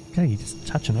 Okay, you're just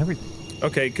touching everything.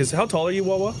 Okay, because how tall are you,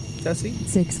 Wawa? Tessie?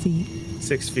 6 feet.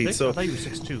 6 feet. I So thought you were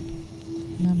 6'2".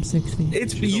 I'm 6 feet.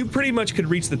 it's you pretty much could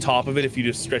reach the top of it if you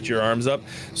just stretch your arms up.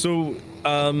 So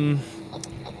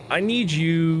I need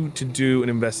you to do an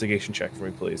investigation check for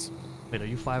me, please. Wait, are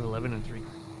you 5'11" and 3?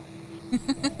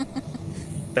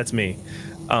 That's me.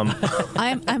 I'm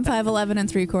 5'11" and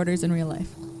 3/4 in real life.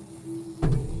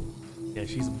 Yeah,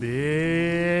 she's a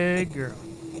big girl.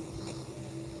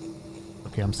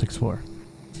 Okay, I'm 6'4".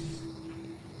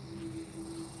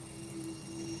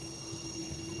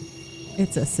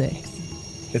 It's a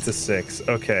 6. It's a 6.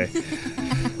 Okay.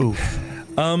 Oof.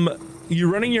 You're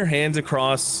running your hands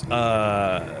across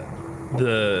the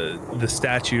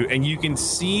statue, and you can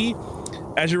see,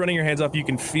 as you're running your hands up, you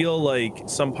can feel like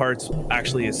some parts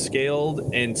actually is scaled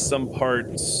and some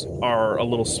parts are a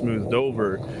little smoothed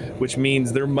over, which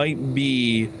means there might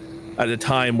be at a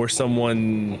time where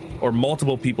someone or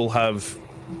multiple people have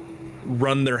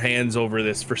run their hands over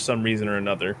this for some reason or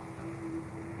another.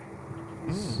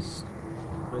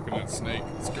 Stroking that snake.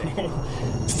 Let's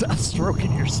go. Stop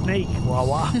stroking your snake,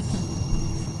 Wawa.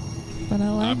 But I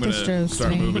like I'm to gonna stroke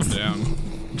start snakes. moving down.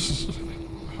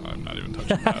 I'm not even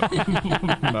touching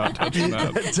that. Not touching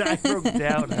that. I broke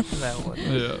down after that one.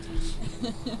 Yeah.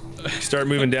 Start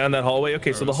moving down that hallway.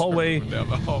 Okay, so the hallway, Moving down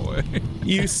the hallway.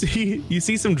 you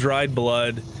see some dried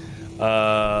blood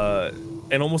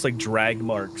and almost like drag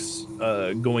marks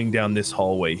going down this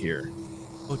hallway here.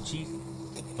 Oh, jeez.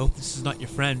 Hope this is not your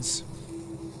friends.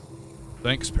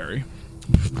 Thanks, Perry.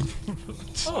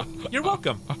 Oh, you're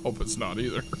welcome. I hope it's not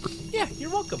either. Yeah,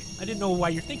 you're welcome. I didn't know why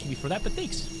you're thanking me for that, but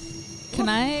thanks. Can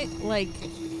I, like,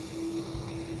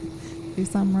 do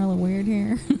something really weird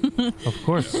here? Of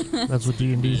course, that's what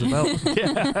D&D's about.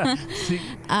 Yeah. See,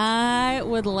 I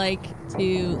would like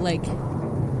to, like,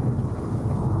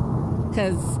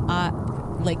 because I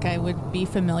would be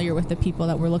familiar with the people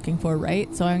that we're looking for,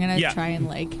 right? So I'm going to try and,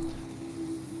 like,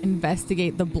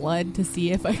 investigate the blood to see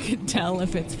if I could tell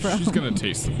if it's from. She's gonna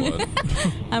taste the blood.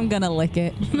 I'm going to lick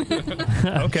it.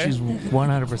 Okay. She's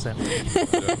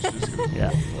 100%.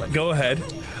 Yeah. Go ahead.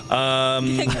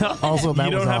 Also, that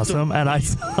You was don't have to- awesome, and I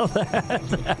saw that.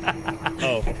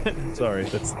 Oh, sorry.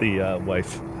 That's the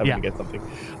wife having Yeah. to get something.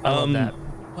 I love that.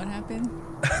 What happened?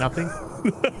 Nothing?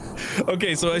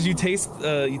 Okay, so as you taste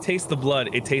the blood,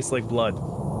 it tastes like blood.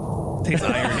 It tastes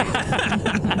irony.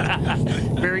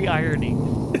 Very irony.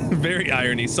 Very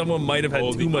irony. Someone might have had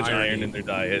Oh, too the much irony. iron in their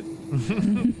diet.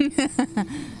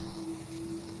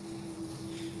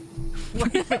 Why are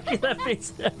you making that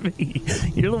face at me?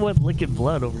 You're the one licking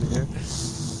blood over there.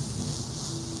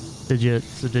 Did you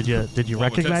Well,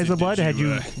 recognize the Tessie, blood? did Had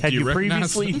you, you do had you you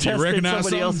recognize- previously do you tested recognize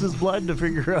somebody something? else's blood to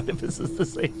figure out if this is the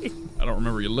same? I don't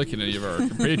remember you licking any of our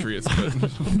compatriots, but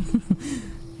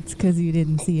It's because you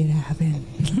didn't see it happen.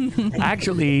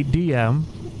 Actually, DM,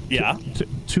 Yeah.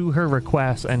 to her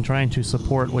request and trying to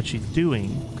support what she's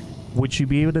doing, would she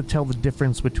be able to tell the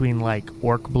difference between like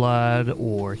orc blood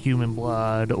or human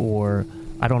blood, or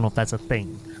I don't know if that's a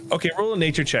thing. Okay, roll a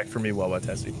nature check for me, Wawa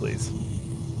Tessie, please.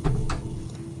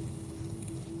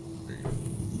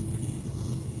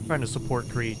 Trying to support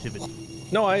creativity.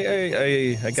 No,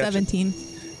 I got 17. you.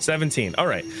 17. All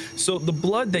right. So the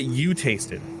blood that you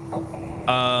tasted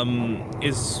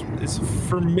is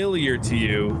familiar to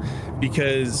you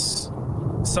because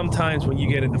sometimes when you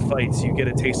get into fights, you get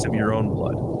a taste of your own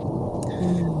blood.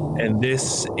 And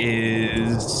this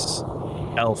is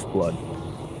elf blood.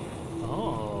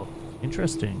 Oh,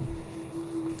 interesting.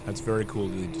 That's very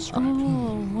coolly described.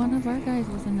 Oh, one of our guys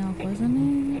was an elf,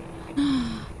 wasn't it?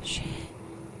 Shit.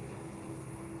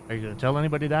 Are you gonna tell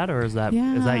anybody that, or is that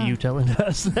Yeah. you telling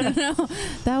us?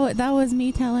 No, that was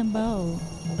me telling Bo.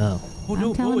 Oh, Oh I'm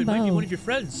no, telling it might be Bo. one of your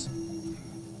friends.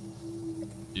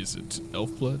 is it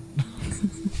elf blood?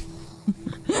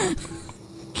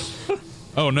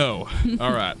 Oh no.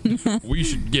 All right. We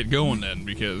should get going then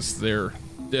because they're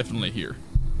definitely here.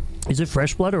 is it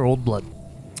fresh blood or old blood?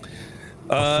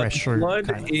 Fresher Blood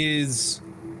kind of. is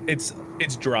it's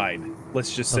dried.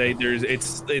 Let's just say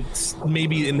it's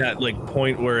maybe in that like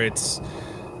point where it's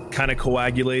kind of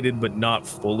coagulated but not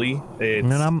fully. It's,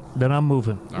 And then I'm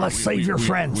moving. All right, Let's save your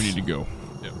friends. We need to go.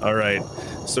 Yep. all right.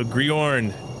 So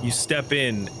Griorn, you step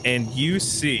in and you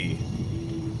see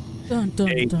Dun, dun,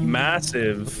 a dun.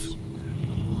 massive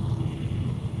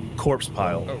corpse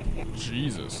pile. Oh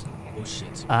Jesus. Oh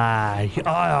shit.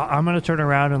 I'm gonna turn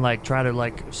around and like try to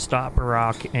like stop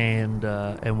Rock and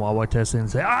Wawa Tessa and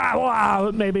say,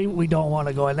 wow, maybe we don't want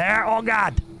to go in there. Oh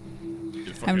God! Get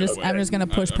the fuck I'm out just of the way. I'm just gonna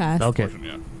push I'm past. Okay. pushing,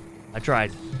 yeah. I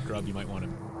tried. Grub, you might want to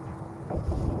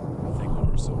think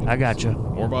over so I got you.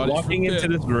 More bodies Walking for into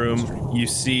dead. this room, you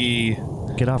see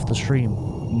Get off the stream.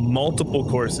 multiple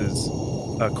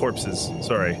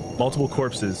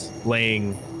corpses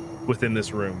laying within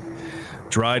this room.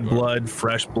 Dried blood,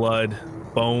 fresh blood,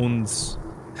 bones,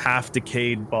 half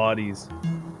decayed bodies.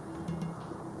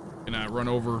 Can I run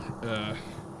over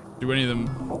Do any of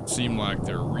them seem like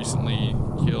they're recently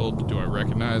killed? Do I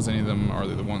recognize any of them? Are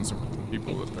they the ones,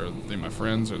 people that are they my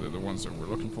friends? Are they the ones that we're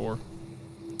looking for?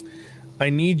 I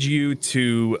need you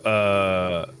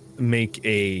to make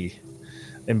a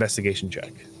investigation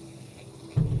check.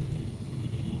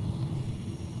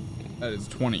 That is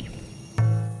 20.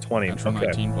 20. Natural Okay.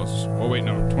 19 plus. Oh wait,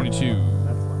 no, 22.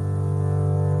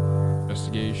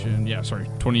 Investigation. Yeah, sorry,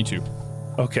 22.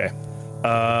 Okay.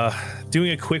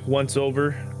 Doing a quick once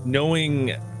over,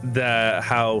 knowing that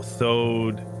how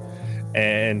Thode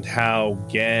and how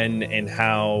Gen and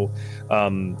how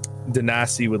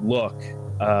Danasi would look,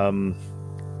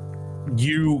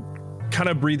 you kind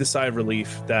of breathe a sigh of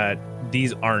relief that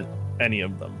these aren't any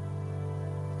of them.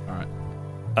 All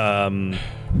right.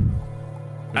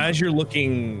 As you're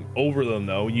looking over them,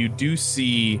 though, you do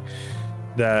see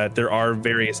that there are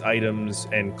various items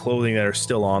and clothing that are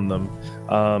still on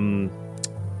them.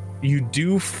 You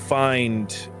do find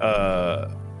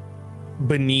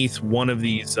beneath one of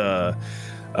these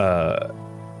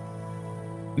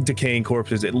decaying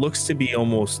corpses, it looks to be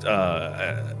almost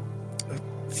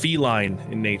feline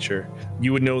in nature.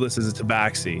 You would know this as a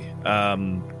tabaxi.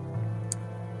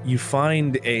 You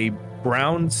find a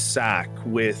brown sack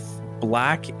with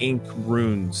black ink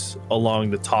runes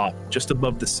along the top, just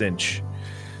above the cinch.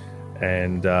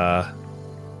 And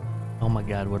Oh my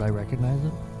god, would I recognize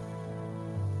it?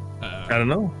 I don't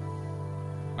know.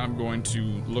 I'm going to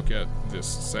look at this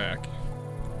sack.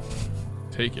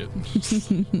 Take it.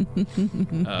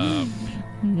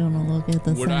 I'm gonna look at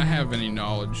the Would I sack. have any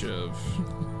knowledge of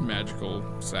magical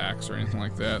sacks or anything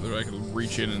like that I could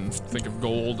reach in and think of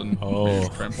gold and Oh.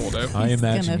 try and pull it out? I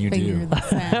imagine gonna you finger do. the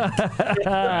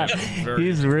sack. Very-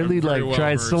 He's really I'm very like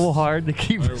trying so well-versed- hard to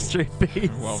keep a very straight face.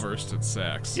 well versed at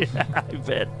sacks. Yeah, I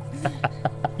bet.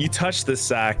 You touch the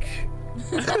sack.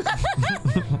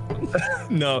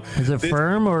 No, Is it this-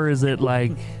 firm or is it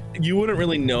like you wouldn't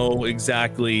really know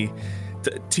exactly.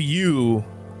 To you,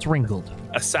 it's wrinkled?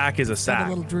 a sack is a got a sack,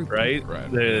 little droop. right? Right.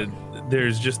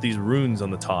 There's just these runes on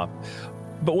the top.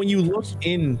 But when you look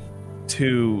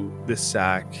into this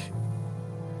sack,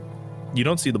 you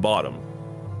don't see the bottom.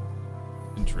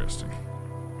 Interesting.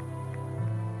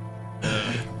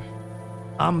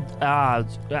 Am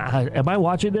I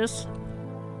watching this?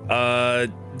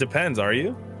 Depends. Are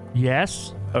you?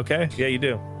 Yes. Okay. Yeah, you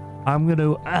do. I'm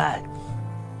gonna.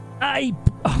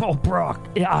 Oh, Brock.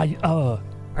 Yeah.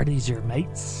 Are these your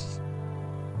mates?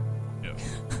 Yeah.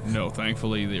 No,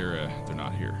 thankfully they're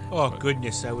not here. Oh But,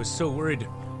 goodness, I was so worried.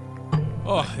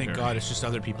 Oh, thank God, it's just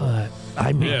other people.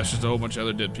 I mean, yeah, it's just a whole bunch of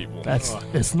other dead people.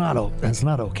 that's not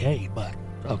okay. But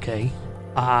okay.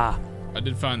 I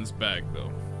did find this bag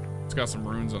though. It's got some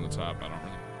runes on the top. I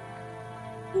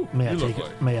don't really. May I you look take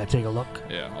like- May I take a look?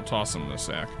 Yeah, I'll toss them in the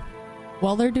sack.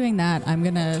 While they're doing that, I'm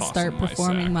gonna Toss start in my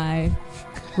performing sack. my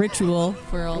ritual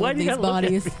for all Why of do you these gotta look at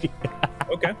bodies. me?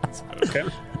 Okay. Okay.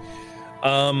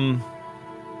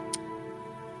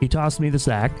 He tossed me the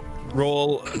sack.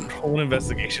 Roll an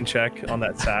investigation check on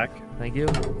that sack. Thank you.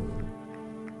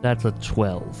 That's a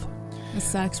 12. The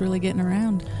sack's really getting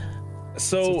around. That's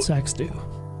So what sacks do.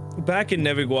 back in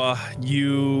Nevigua,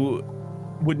 you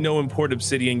would know in Port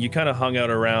Obsidian, you kind of hung out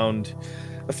around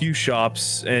a few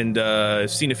shops and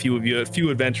seen a few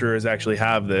adventurers actually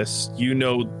have this. You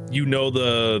know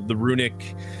the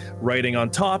runic writing on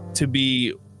top to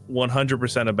be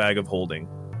 100% a bag of holding.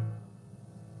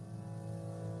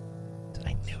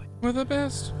 I knew it. We're the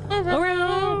best.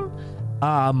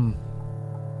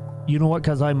 You know what?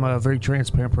 Because I'm a very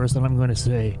transparent person, I'm going to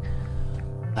say,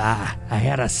 I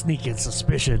had a sneaking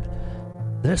suspicion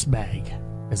this bag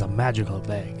is a magical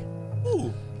bag.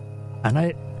 Ooh. And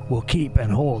it will keep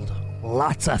and hold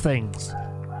lots of things.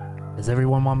 Does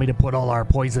everyone want me to put all our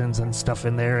poisons and stuff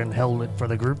in there and hold it for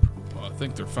the group? Well, I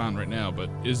think they're fine right now, but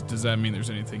does that mean there's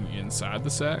anything inside the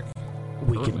sack?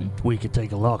 We could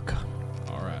take a look.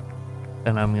 All right.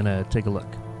 And I'm gonna take a look.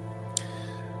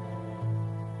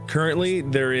 Currently,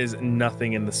 there is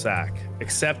nothing in the sack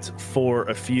except for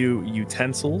a few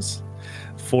utensils,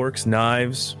 forks,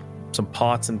 knives, some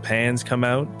pots and pans come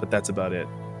out, but that's about it.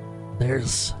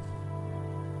 There's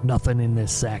nothing in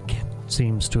this sack.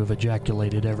 Seems to have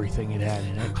ejaculated everything it had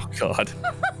in it. Oh, God.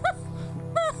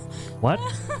 What?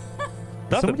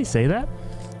 Nothing. Somebody say that?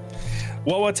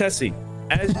 Wawa Tessie,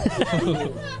 as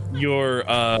your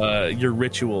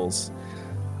rituals,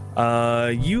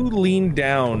 you lean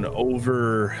down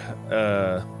over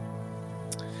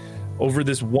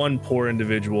this one poor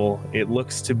individual. It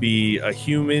looks to be a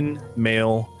human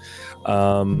male,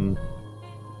 and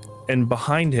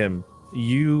behind him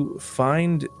you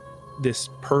find this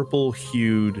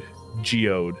purple-hued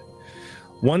geode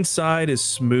One side is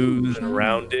smooth and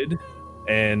rounded,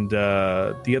 and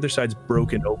the other side's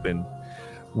broken open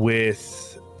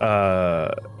with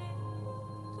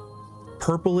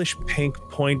purplish pink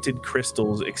pointed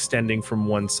crystals extending from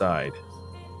one side.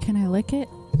 Can I lick it?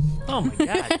 Oh my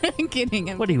god! I'm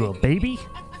kidding. What are you, a baby?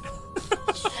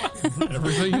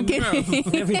 Everything in your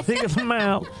mouth. Everything in the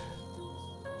mouth.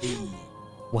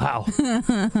 Wow.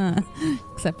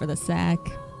 Except for the sack.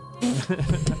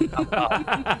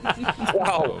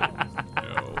 Wow.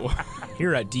 No.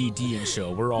 Here at D&D and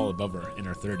Show, we're all above in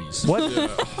our 30s. What?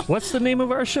 What's the name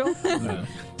of our show?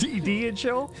 D&D and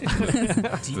Show?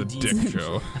 The dick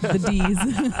show.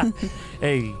 The D's.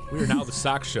 Hey. We are now the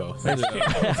Sock Show.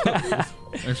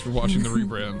 Thanks for watching the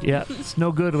rebrand. Yeah, it's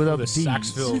no good without The the D's.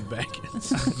 Saxville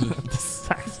Baggins.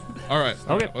 All right.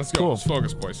 Okay, Let's go. cool. Let's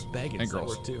focus, boys. Baggins, And that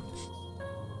girls. worked too.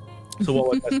 So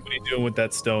what are you doing with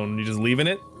that stone? You just leaving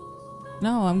it?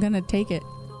 No, I'm gonna take it.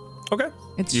 Okay.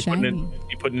 It's You shiny.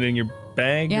 putting it in your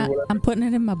bag Yeah, or whatever? I'm putting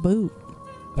it in my boot.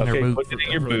 In her Okay, boot. put it in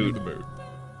your Definitely boot. the boot.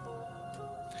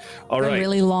 All The right.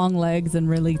 really long legs and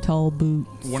really tall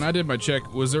boots. When I did my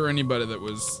check, was there anybody that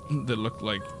looked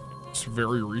like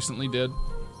very recently dead?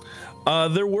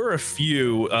 There were a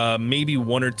few, maybe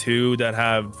one or two that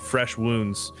have fresh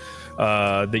wounds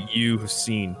that you have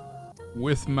seen.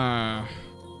 With my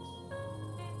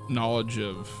knowledge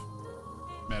of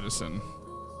medicine,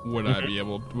 would I be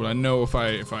able? Would I know if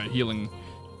I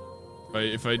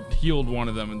healed one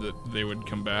of them and that they would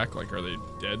come back? Like, are they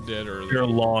dead, or are They're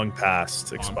they long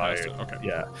past long expired. past it? Okay,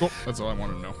 Yeah. that's all I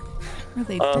want to know. Are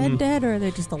they dead, or are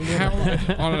they just a little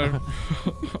dead?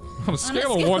 On a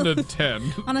scale of 1 to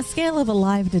 10, On a scale of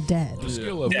alive to dead, On a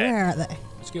scale of, where are they?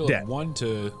 scale Dead. of 1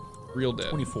 to real dead.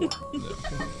 24.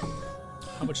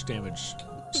 How much damage?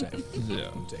 Say, Yeah.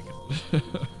 I'm taking.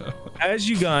 As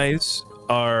you guys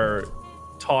are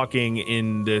talking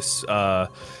in this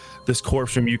this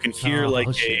corpse room, you can hear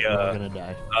shit, we're gonna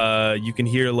die. you can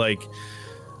hear like,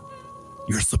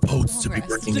 you're supposed to be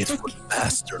Progress. bringing it for the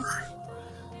master.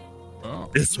 Oh.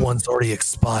 This one's already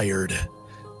expired.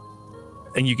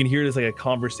 And you can hear there's like a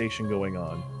conversation going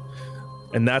on.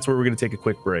 And that's where we're going to take a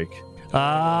quick break.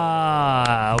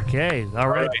 Ah, okay. All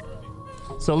right.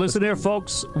 So listen here,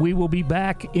 folks. We will be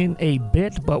back in a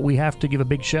bit, but we have to give a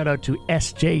big shout out to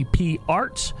SJP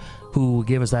Arts, who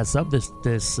gave us that sub this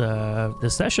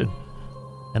session.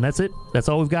 And that's it. That's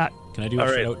all we've got. Can I do a All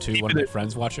right, shout out to keep one of my it-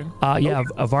 friends watching? Yeah,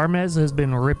 Varmez has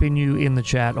been ripping you in the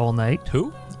chat all night.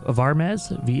 Who?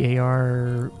 Varmez,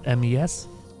 Varmes.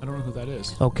 I don't know who that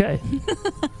is. Okay.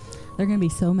 They're gonna be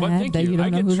so But mad thank that you. you don't I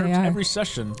know get who they chirped are. every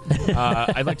session.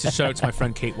 I'd like to shout out to my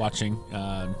friend Kate watching.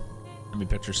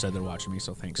 Picture said they're watching me,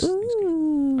 so thanks. Thanks, Kate.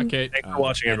 Ooh. Okay. Thanks for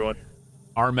watching, and- everyone.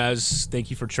 Armez, thank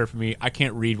you for chirping me. I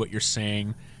can't read what you're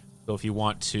saying, so if you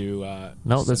want to,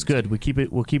 No, that's good. We'll keep it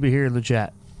here in the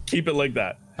chat. Keep it like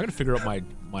that. I gotta figure out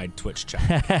my Twitch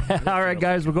chat. All right,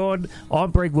 guys, we're going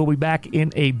on break. We'll be back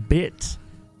in a bit.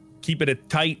 Keep it a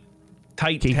tight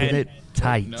Keeping 10. it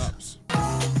tight. Nuts.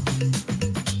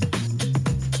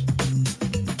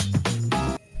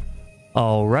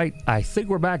 All right, I think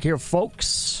we're back here,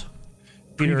 folks.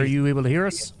 Peter, are you able to hear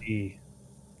us?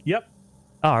 Yep.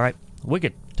 All right,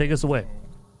 Wicked, take us away.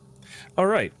 All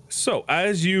right. So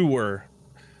as you were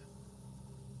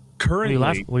What are currently,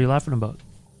 you laughing about?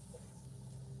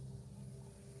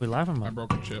 What are you laughing I about?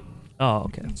 broke a chip. Oh,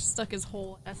 okay. Stuck his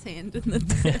whole ass hand in the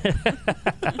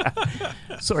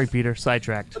dip. Sorry, Peter.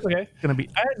 Sidetracked. okay, Gonna be.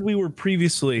 as we were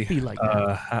previously Be like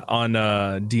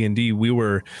on D&D, we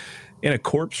were in a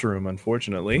corpse room.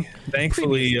 Unfortunately,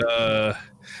 thankfully,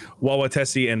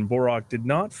 Wawatesi and Borok did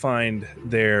not find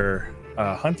their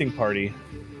hunting party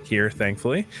here,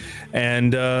 thankfully,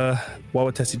 and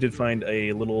Wawatesi did find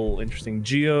a little interesting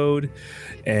geode,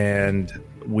 and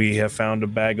we have found a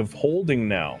bag of holding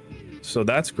now, so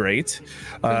that's great.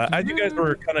 As you guys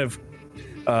were kind of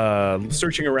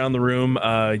searching around the room,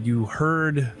 you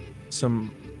heard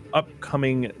some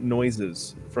upcoming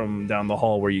noises from down the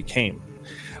hall where you came.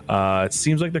 It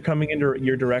seems like they're coming into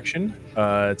your direction.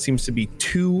 It seems to be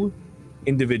two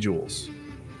individuals.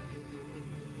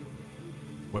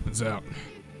 Weapons out.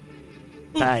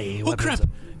 Hey, Oh crap!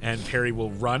 And Perry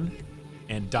will run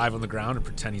and dive on the ground and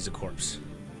pretend he's a corpse.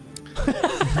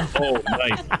 Oh,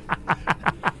 nice.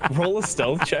 Roll a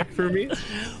stealth check for me.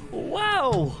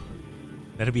 Wow.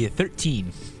 That'll be a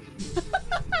 13.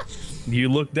 You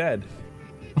look dead.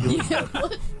 Yeah,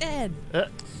 look dead.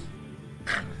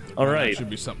 All There right. should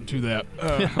be something to that.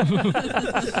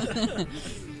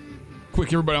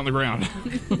 Quick, everybody on the ground.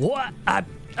 What?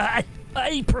 I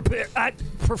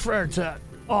prefer to.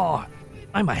 Oh,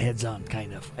 my head's on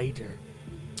kind of.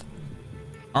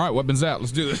 All right, weapons out.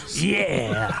 Let's do this.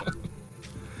 Yeah.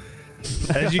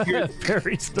 As you hear,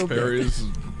 Perry's still there. Perry is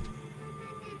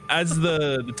as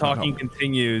the talking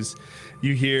continues,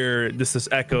 you hear this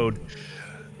echoed.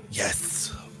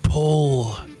 Yes,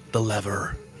 pull the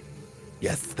lever.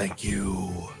 Yes, thank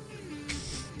you.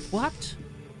 What?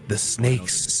 The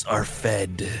snakes are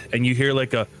fed, and you hear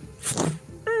like a.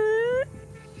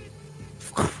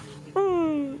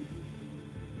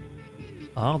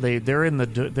 Oh, they're out in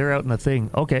the thing.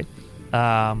 Okay.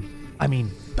 I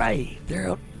mean, hey, they're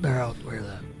out where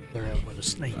the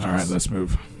snake is. all right. Let's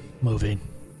move. Moving.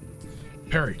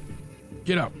 Perry,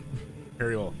 get up.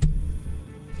 Perry will.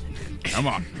 Come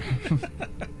on.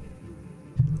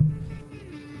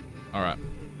 All right.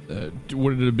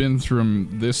 Would it have been from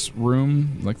this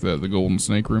room, like the golden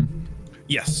snake room?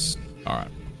 Yes. All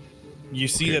right. You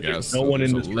see Okay, that there's guys, no one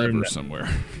in there's this a lever room. somewhere.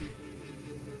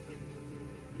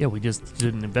 Yeah, we just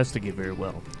didn't investigate very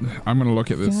well. I'm gonna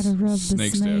look at this Gotta rub the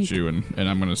snake snake. statue and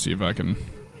I'm gonna see if I can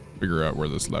figure out where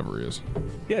this lever is.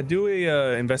 Yeah, do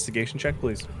a investigation check,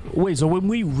 please. Wait, so when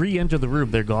we re-enter the room,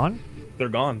 they're gone? They're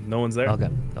gone. No one's there. Okay.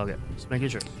 Just making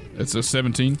sure. It's a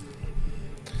 17.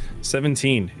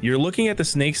 17. You're looking at the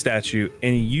snake statue,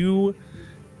 and you,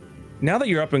 now that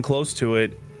you're up and close to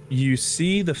it, you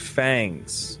see the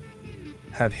fangs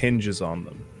have hinges on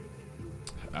them.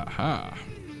 Aha.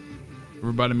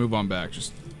 Everybody move on back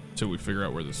just till we figure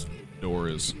out where this door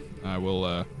is. I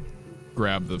will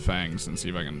grab the fangs and see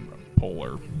if I can pull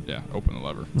or, open the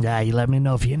lever. Yeah, you let me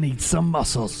know if you need some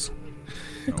muscles.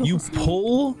 You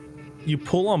pull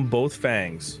on both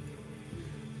fangs,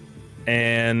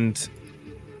 and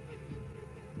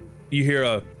you hear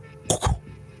a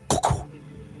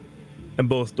and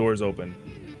both doors open.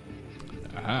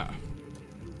 Aha.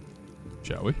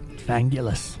 Shall we?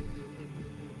 Fangulous.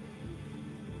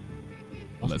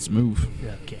 Let's move.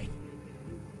 Okay.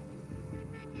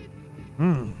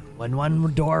 When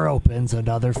one door opens,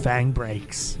 another fang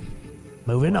breaks.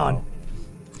 Moving on.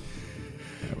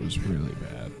 That was really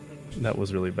bad. That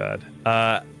was really bad.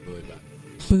 Really bad.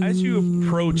 As you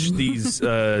approach these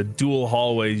dual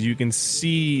hallways, you can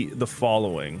see the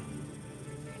following.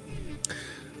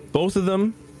 Both of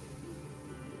them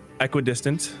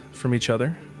equidistant from each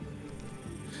other.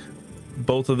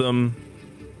 Both of them.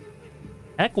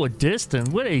 Equidistant?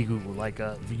 What are you, like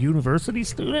a university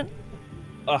student?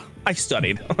 I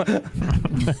studied. Like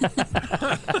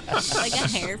a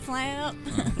hair flap.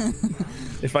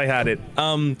 If I had it.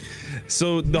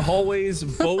 So the hallways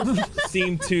both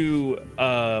seem to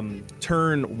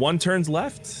turn. One turns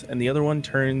left and the other one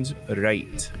turns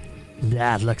right.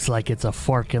 That looks like it's a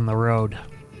fork in the road.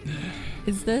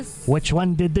 Is this? Which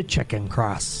one did the chicken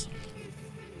cross?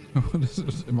 What is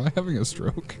this? Am I having a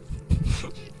stroke?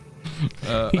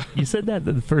 You said that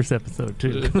in the first episode,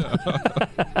 too.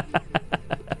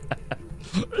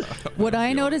 Would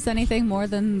I notice anything more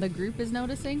than the group is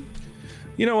noticing?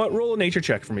 You know what? Roll a nature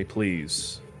check for me,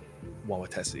 please.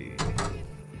 Wawatesi.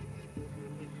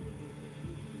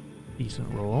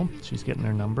 Decent roll. She's getting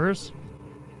her numbers.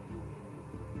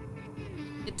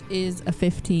 It is a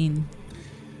 15.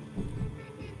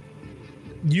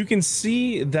 You can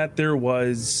see that there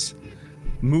was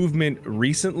movement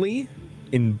recently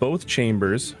in both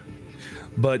chambers,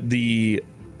 but the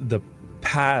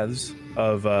paths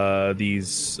of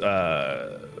these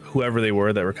whoever they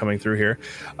were that were coming through here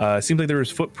seemed like there was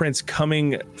footprints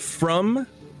coming from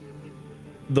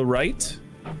the right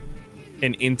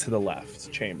and into the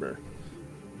left chamber.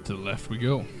 To the left we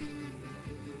go.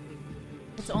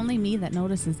 It's only me that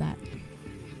notices that.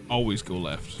 Always go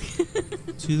left.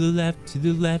 To the left, to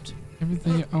the left.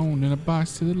 Everything you own in a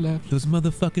box to the left. Those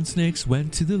motherfucking snakes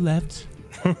went to the left.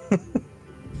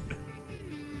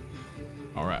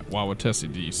 All right,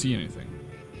 Wawatesi, do you see anything?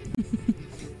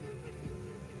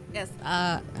 Yes.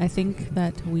 I think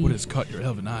that we. What has caught your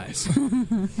elven eyes?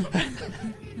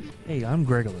 Hey, I'm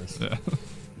Gregulus.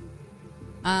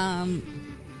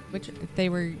 Which they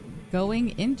were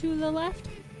going into the left?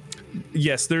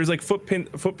 Yes, there's like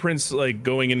footprints like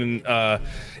going in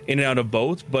and out of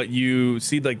both, but you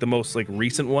see like the most like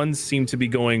recent ones seem to be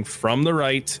going from the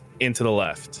right into the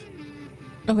left.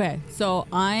 Okay, so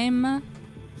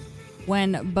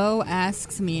when Bo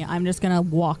asks me, I'm just gonna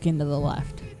walk into the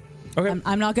left. Okay.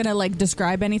 I'm not gonna like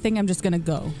describe anything. I'm just gonna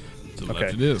go. To the left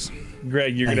Okay. it is.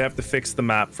 Greg, you're gonna have to fix the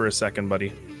map for a second,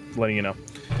 buddy. Letting you know.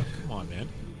 Come on, man.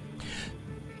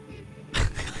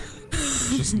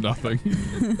 Just nothing.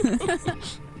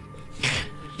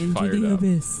 Into Fired the up.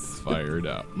 abyss. Fired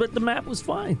up. But the map was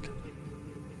fine.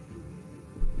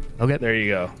 Okay. There you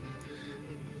go.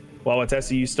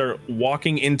 Wawatesi, you start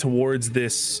walking in towards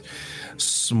this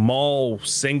small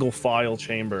single file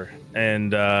chamber,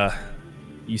 and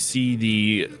you see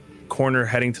the corner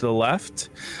heading to the left.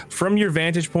 From your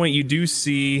vantage point, you do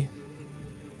see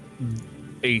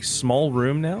a small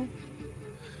room now.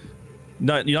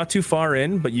 Not too far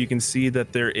in, but you can see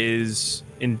that there is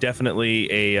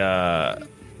indefinitely a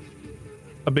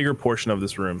bigger portion of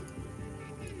this room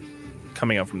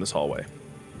coming out from this hallway.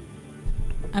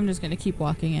 I'm just gonna keep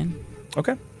walking in.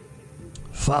 Okay.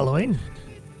 Following.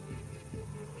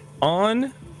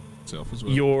 On Self as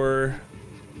well.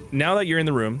 now that you're in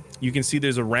the room, you can see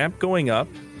there's a ramp going up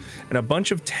and a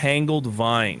bunch of tangled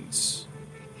vines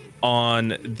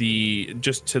on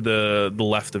just to the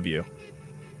left of you.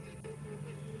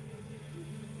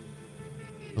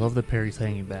 I love that Perry's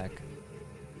hanging back.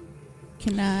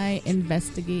 Can I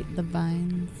investigate the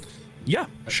vines? Yeah,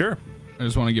 sure. I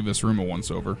just want to give this room a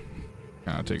once over.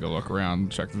 Kind of take a look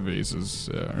around, check the vases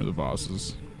or the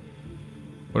vases.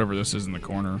 Whatever this is in the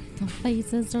corner. The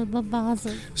vases or the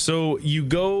vases? So you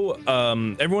go,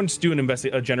 everyone just do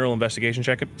a general investigation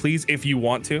check, please, if you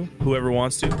want to, whoever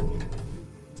wants to.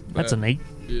 That's an 8.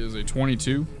 Is a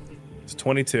 22. It's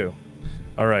 22.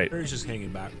 All right. Perry's just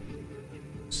hanging back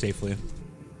safely.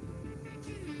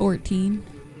 14.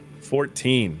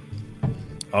 14.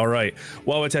 All right.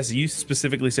 Well, Tessa, you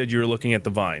specifically said you were looking at the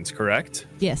vines, correct?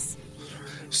 Yes.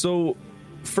 So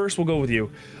first we'll go with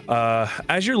you.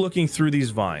 As you're looking through these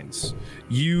vines,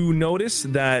 you notice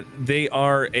that they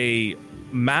are a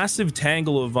massive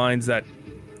tangle of vines that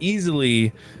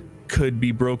easily could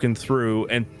be broken through,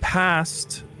 and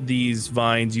past these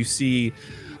vines you see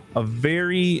a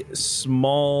very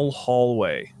small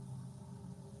hallway.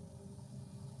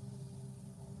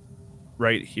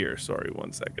 Right here. Sorry,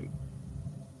 1 second.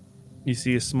 You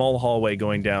see a small hallway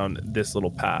going down this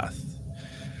little path.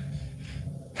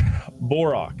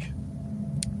 Borok,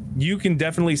 you can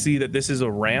definitely see that this is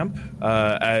a ramp,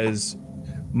 as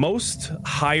most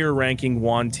higher ranking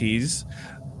Wanties,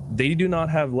 they do not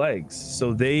have legs,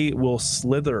 so they will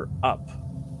slither up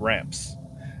ramps.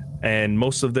 And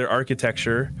most of their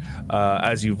architecture,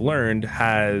 as you've learned,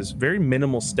 has very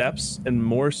minimal steps and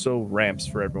more so ramps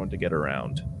for everyone to get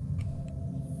around.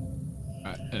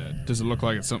 Does it look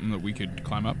like it's something that we could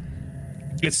climb up?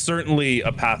 It's certainly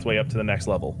a pathway up to the next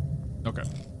level. Okay.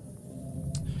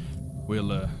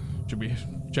 We'll, should we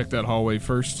check that hallway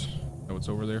first? Know what's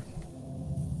over there?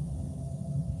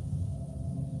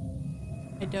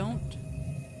 I don't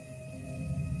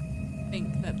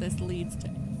think that this leads to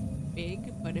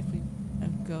big, but if we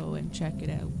go and check it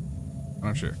out. Why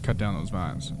don't you cut down those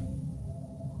vines?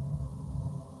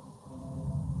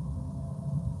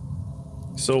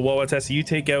 So, Wawatesi, you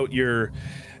take out your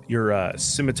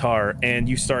scimitar and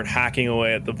you start hacking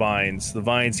away at the vines. The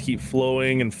vines keep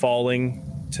flowing and falling,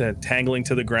 tangling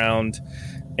to the ground.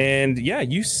 And yeah,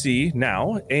 you see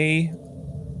now a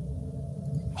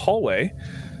hallway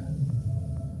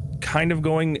kind of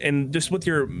going, and just with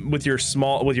your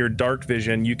dark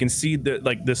vision, you can see that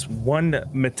like this one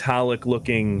metallic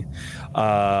looking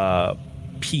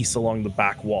piece along the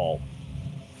back wall.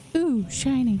 Ooh,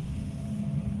 shiny.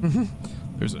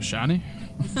 There's a shiny?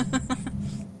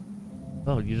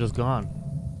 Oh, you're just gone.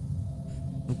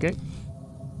 Okay.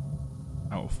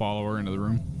 I will follow her into the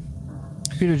room.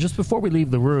 Peter, just before we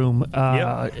leave the room,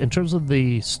 Yep. in terms of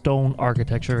the stone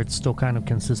architecture, it's still kind of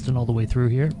consistent all the way through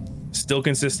here? Still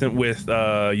consistent with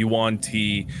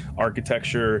Yuan-Ti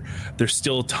architecture. There's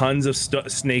still tons of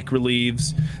snake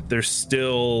reliefs. There's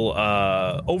still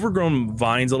overgrown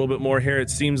vines a little bit more here.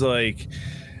 It seems like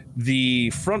the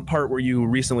front part where you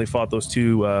recently fought those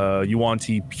two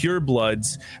Yuan-Ti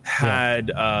purebloods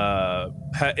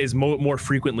is more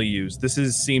frequently used. This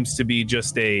seems to be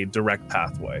just a direct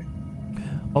pathway.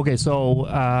 Okay, so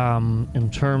in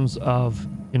terms of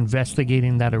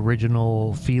investigating that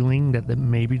original feeling that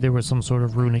maybe there was some sort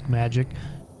of runic magic,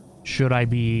 should I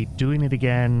be doing it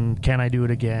again? Can I do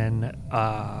it again?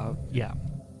 Yeah.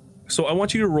 So I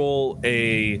want you to roll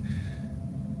a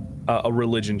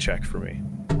religion check for me.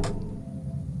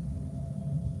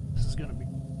 This is gonna be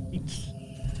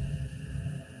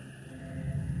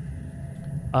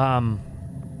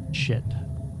shit.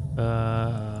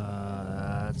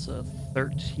 It's a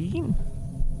 13.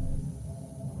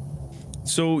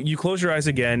 So you close your eyes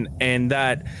again, and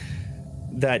that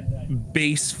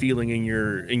bass feeling in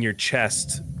your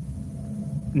chest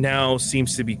now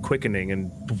seems to be quickening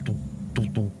and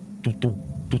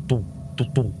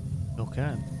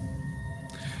Okay.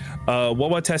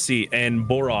 Wawatesi and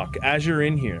Borok, as you're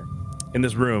in here in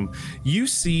this room, you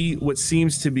see what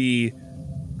seems to be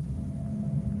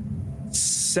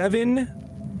 7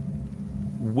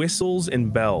 whistles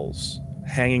and bells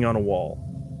hanging on a wall.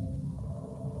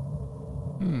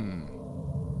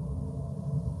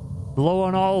 Blow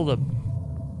on all of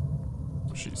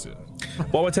them. She said.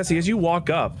 Wawatessi, as you walk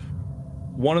up,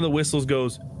 one of the whistles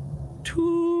goes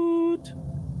toot.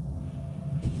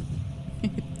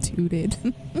 Tooted.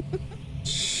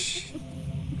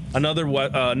 Another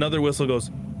whistle goes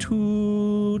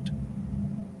toot.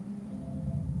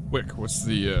 Wick, what's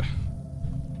the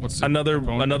Another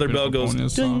bell goes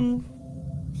Epona's song?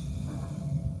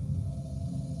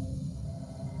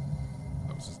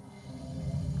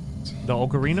 The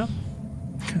ocarina?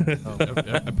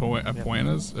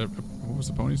 Epona's? What was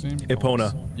the pony's name?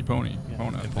 Epona. Epona.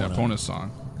 Epona's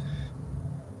song.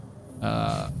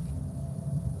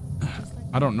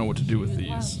 I don't know what to do with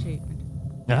these.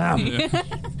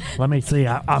 Let me see.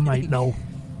 I might know.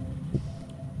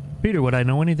 Peter, would I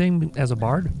know anything as a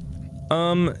bard?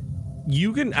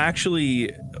 You can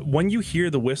actually, when you hear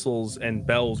the whistles and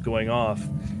bells going off,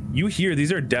 you hear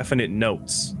these are definite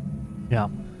notes Yeah.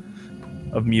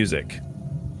 of music.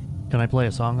 Can I play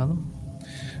a song on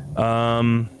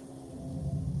them?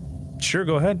 Sure,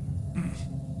 go ahead.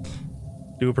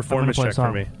 Do a I'm performance gonna play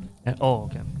a check for song. me. Oh,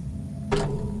 okay.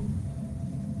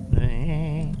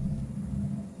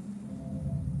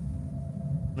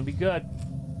 Gonna be good.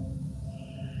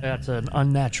 That's an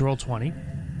unnatural 20,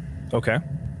 Okay.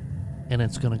 and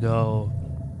it's gonna go.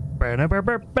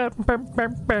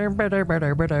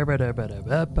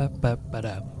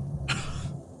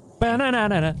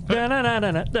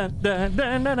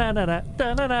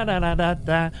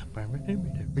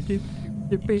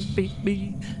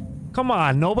 Come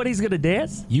on, nobody's gonna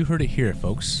dance. You heard it here,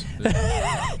 folks. A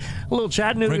little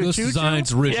Chattanooga Regulus choo-choo.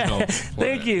 Designs original. Yeah,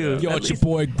 thank you. Yo, At it's your least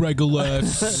boy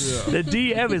Gregolas. the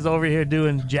DM is over here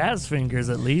doing jazz fingers.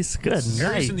 At least, good Harry's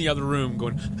night. in the other room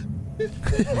going.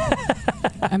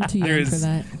 I'm too young for There's-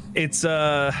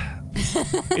 that.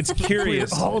 It's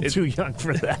curious. We're all It's- too young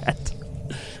for that.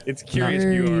 It's curious,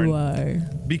 There you Bjorn, are.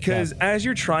 because as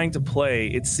you're trying to play,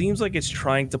 it seems like it's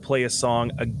trying to play a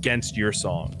song against your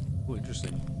song. Oh,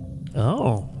 interesting.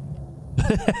 Oh,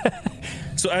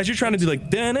 So as you're trying to do like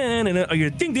da-na-na-na, you're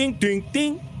ding ding ding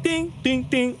ding ding ding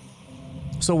ding.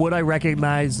 so would I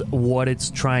recognize what it's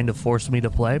trying to force me to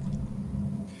play?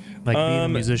 Like being a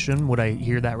musician, would I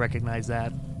hear that, recognize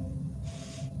that?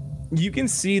 You can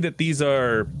see that these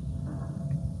are.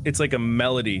 It's like a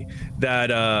melody that,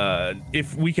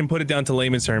 if we can put it down to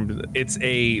layman's terms, it's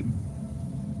a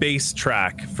bass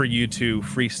track for you to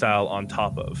freestyle on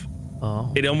top of.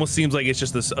 Oh, It almost seems like it's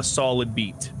just a solid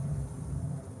beat.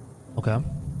 okay.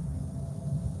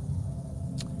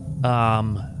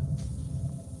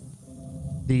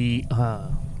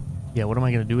 Yeah, what am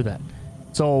I gonna do with that?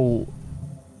 So,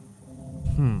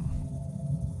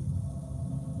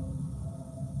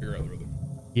 Figure out the rhythm.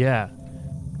 yeah.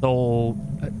 So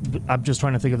I'm just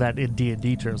trying to think of that in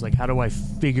D&D terms. Like, how do I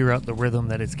figure out the rhythm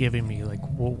that it's giving me? Like,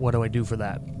 what do I do for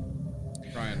that?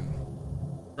 Try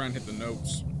and hit the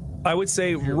notes. I would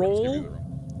say Here, we'll just give you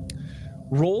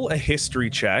the roll a history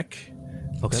check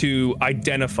Okay. to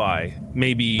identify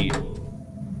maybe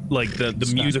like the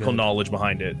It's not musical good. knowledge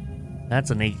behind it.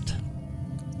 That's an 8.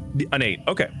 An 8.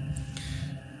 Okay.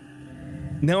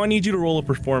 Now I need you to roll a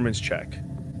performance check.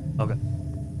 Okay.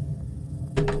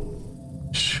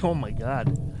 Oh my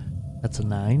god. That's a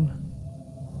 9.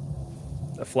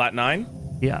 A flat 9.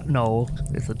 Yeah, no,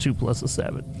 it's a 2 plus a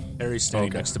 7. Harry's standing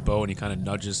Okay. next to Bo, and he kind of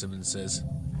nudges him and says,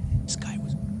 "This guy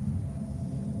was."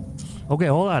 Okay,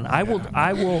 hold on. I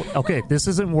will. Okay, this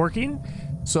isn't working.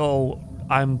 So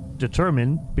I'm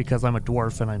determined, because I'm a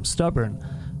dwarf and I'm stubborn.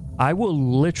 I will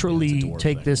literally dwarf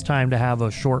take thing. this time to have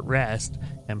a short rest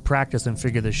and practice and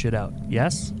figure this shit out.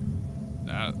 Yes?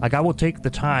 Nah, Like, I will take the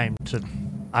time to.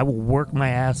 I will work my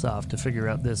ass off to figure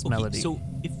out this Okay, melody. so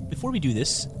if before we do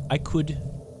this, I could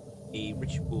a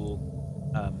ritual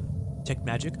check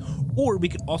magic, or we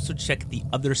could also check the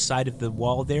other side of the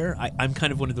wall there. I'm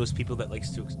kind of one of those people that likes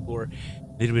to explore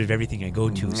a little bit of everything I go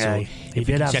to. So he if did we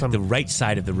can have check some- the right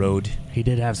side of the road. He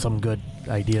did have some good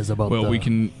ideas about. well, the, we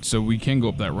can go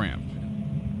up that ramp.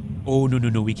 Oh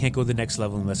no, we can't go to the next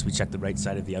level unless we check the right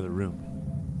side of the other room.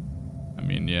 I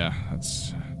mean, yeah,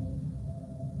 that's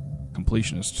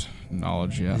completionist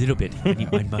knowledge. Yeah. A little bit.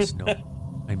 I must know.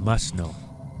 I must know.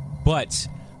 But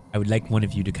I would like one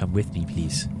of you to come with me,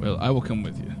 please. Well, I will come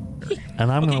with you.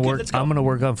 And I'm Okay, gonna good, work. let's go. I'm gonna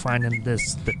work on finding the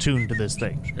tune to this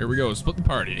thing. Here we go. Split the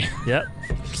party. Yep.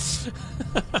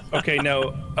 Okay, now,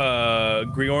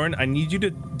 Griorn, I need you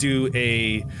to do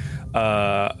a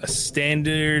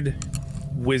standard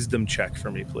wisdom check for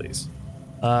me, please.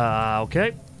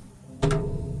 Okay.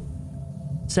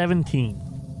 17.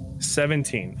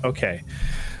 17. Okay.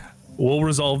 We'll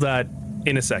resolve that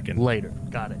in a second. Later.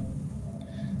 Got it.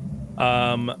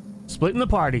 Splitting the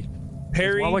party.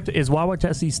 Perry, Is Wawa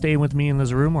Tessie staying with me in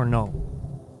this room or no?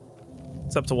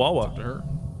 it's up to Wawa. To her.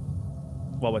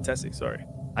 Wawa Tessie, sorry.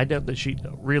 I doubt that she,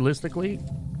 realistically,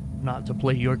 not to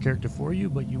play your character for you,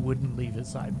 but you wouldn't leave his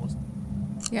side most.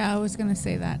 Yeah, I was gonna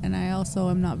say that, and I also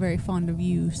am not very fond of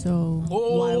you, so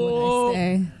why would I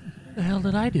stay? What the hell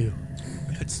did I do?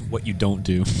 That's what you don't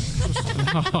do.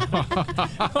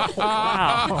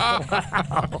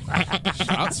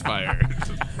 Shots fired.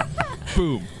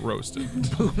 Boom, roasted.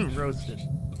 Roasted.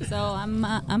 So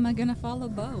I'm gonna follow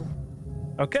Bo.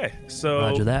 Okay, so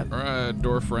Roger that. All right,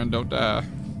 door friend, don't die.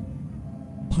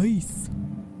 Peace.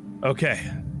 okay,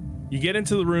 you get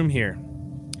into the room here,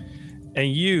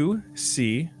 and you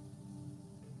see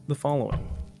the following,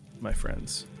 my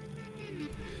friends.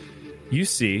 You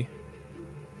see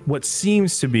what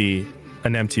seems to be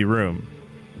an empty room,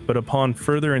 but upon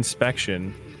further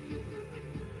inspection,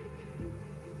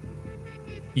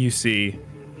 you see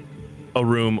a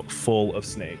room full of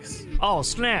snakes. Oh,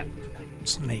 snap.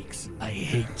 Snakes. I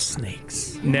hate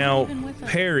snakes. Now, even with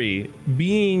us. Perry,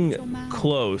 being So mad.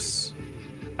 close,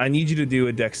 I need you to do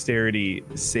a dexterity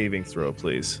saving throw,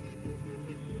 please.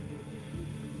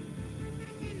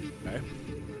 Okay.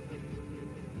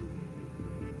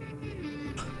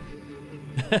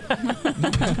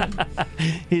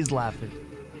 He's laughing.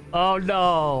 Oh,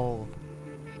 no.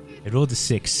 I rolled a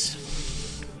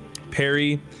 6.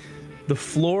 Perry, the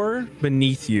floor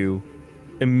beneath you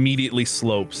immediately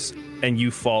slopes and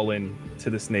you fall into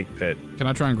the snake pit. Can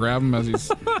I try and grab him as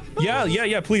he's?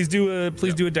 Yeah. Please do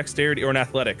a dexterity or an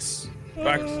athletics.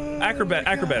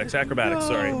 Acrobatics. Sorry.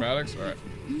 Acrobatics? All right.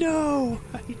 No.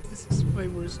 This is my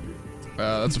worst.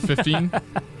 That's a 15.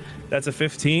 That's a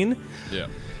 15. Yeah.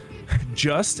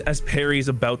 Just as Perry's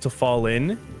about to fall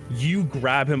in, you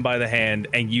grab him by the hand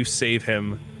and you save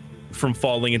him from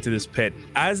falling into this pit.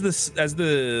 As the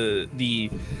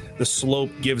slope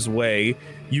gives way,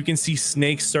 you can see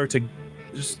snakes start to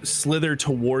just slither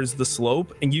towards the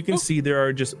slope, and you can see there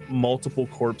are just multiple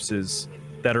corpses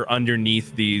that are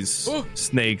underneath these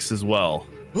snakes as well.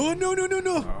 Oh no.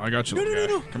 Oh, I got you.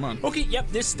 No. Come on. Okay, yep.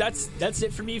 That's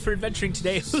it for me for adventuring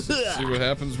today. See what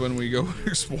happens when we go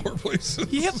explore places.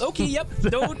 Yep. Okay. Yep.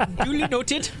 No, duly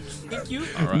noted. Thank you.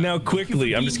 All right. Now,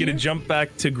 quickly, I'm just going to jump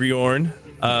back to Griorn.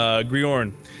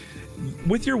 Griorn,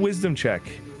 with your wisdom check,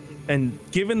 and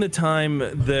given the time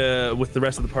with the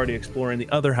rest of the party exploring the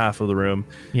other half of the room,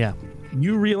 Yeah.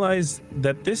 you realize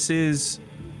that this is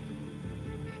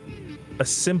a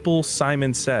simple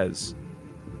Simon Says.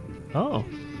 Oh.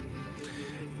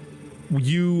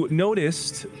 You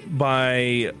noticed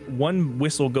by one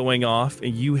whistle going off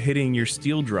and you hitting your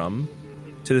steel drum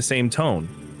to the same tone,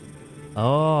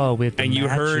 Oh, with the and you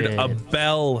heard a matching.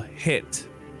 bell hit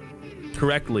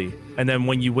correctly, and then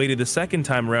when you waited the second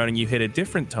time around and you hit a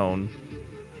different tone,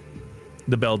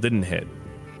 the bell didn't hit.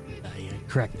 I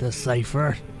cracked the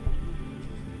cipher.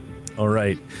 All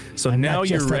right, so I'm now not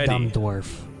you're just a dumb ready.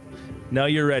 dwarf. Now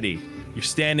you're ready. You're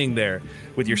standing there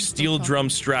with your steel drum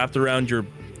strapped around your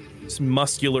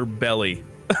muscular belly,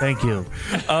 Thank you.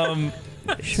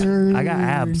 Sure. I got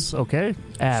abs. Okay.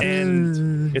 Abs.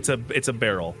 and it's a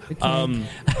barrel.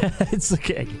 It's a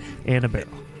keg and a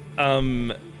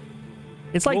barrel.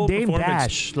 It's like roll Dame performance.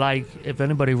 Dash. Like if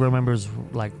anybody remembers,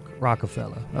 like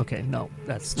Rockefeller. Okay, no,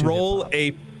 that's too Roll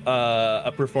hip-hop.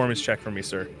 a performance check for me,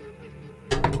 sir.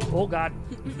 Oh God.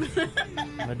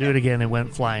 I'm gonna do it again. It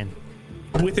went flying.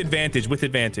 With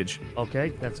advantage. Okay,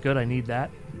 that's good. I need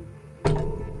that.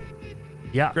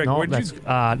 Yeah, Greg, no, where did that's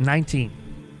you- 19.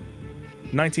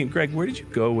 19. Greg, where did you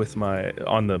go with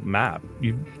on the map?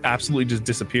 You absolutely just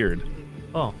disappeared.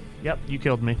 Oh, yep, you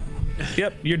killed me.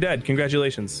 Yep, you're dead.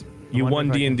 Congratulations. You wonder won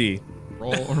if I can- D&D.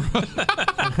 Roll.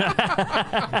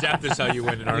 Death is how you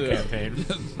win in our campaign.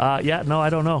 Yeah, no, I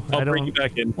don't know. I'll I bring you don't.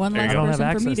 back in. One There last you I go. don't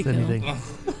have person for me access to to kill.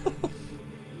 anything.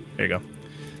 There you go.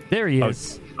 There he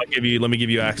is. Let me give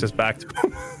you access back to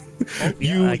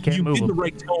yeah, I can't you move did him. the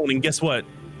right tone, and guess what?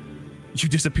 You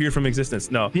disappeared from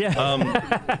existence. No. Yeah.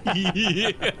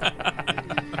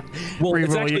 Well,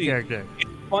 it's Reroll your actually character.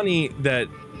 funny that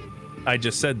I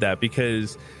just said that,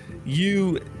 because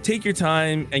you take your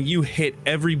time and you hit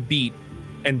every beat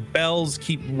and bells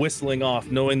keep whistling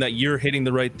off knowing that you're hitting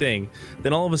the right thing.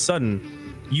 Then all of a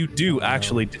sudden you do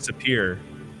actually disappear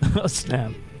Oh,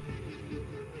 snap.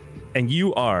 and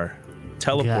you are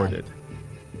teleported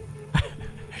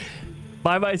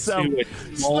By myself. to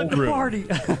a small Split the room. party.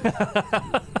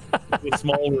 To a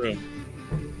small room.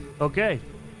 Okay.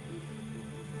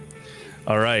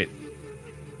 All right.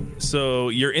 So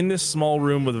you're in this small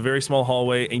room with a very small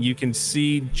hallway, and you can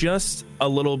see just a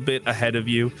little bit ahead of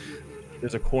you.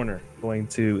 There's a corner going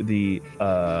to the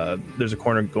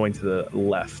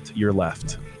left. Your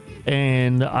left.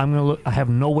 And I'm gonna look. I have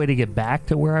no way to get back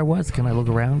to where I was. Can I look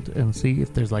around and see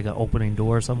if there's like an opening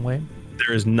door some way?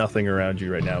 There is nothing around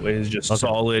you right now. It is just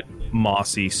solid,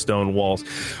 mossy stone walls.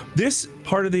 This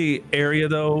part of the area,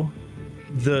 though,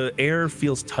 the air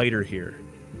feels tighter here.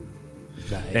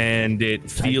 Nice. And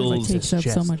it feels... It takes up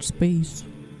so much space.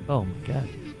 Oh, my God.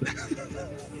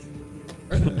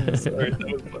 Sorry,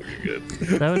 that was fucking good.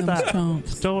 That was not...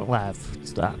 Don't laugh.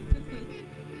 Stop.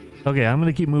 Okay, I'm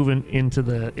going to keep moving into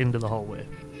the hallway.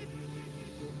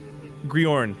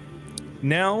 Griorn,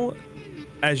 now,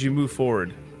 as you move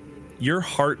forward, your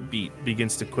heartbeat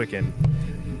begins to quicken.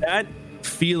 That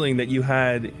feeling that you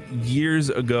had years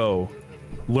ago,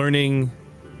 learning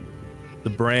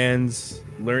the brands,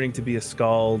 learning to be a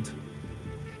skald,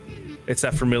 it's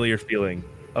that familiar feeling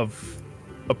of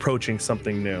approaching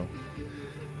something new.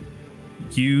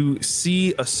 You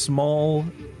see a small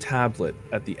tablet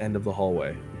at the end of the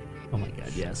hallway. Oh my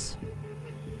God, yes.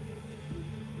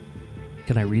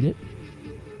 Can I read it?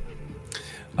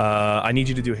 I need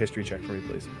you to do a history check for me,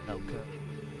 please. Okay.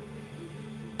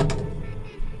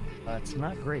 That's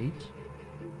not great.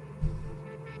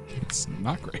 It's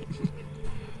not great.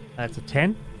 That's a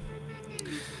 10.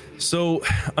 So,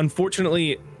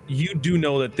 unfortunately, you do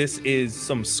know that this is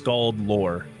some Skald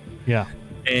lore. Yeah.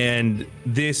 And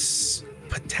this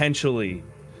potentially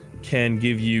can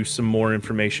give you some more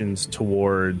information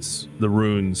towards the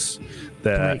runes.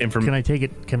 Can I take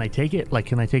it? Can I take it? Like,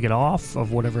 can I take it off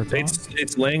of whatever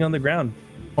it's laying on the ground.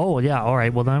 Oh, yeah. All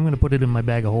right. Well, then I'm going to put it in my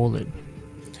bag of holding.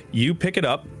 You pick it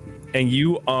up, and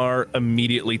you are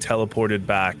immediately teleported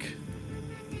back.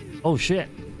 Oh, shit.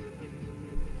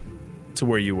 To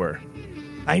where you were.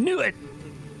 I knew it.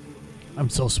 I'm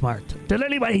so smart. Did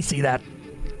anybody see that?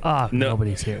 No.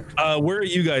 Nobody's here. Where are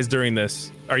you guys during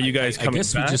this? Are you guys coming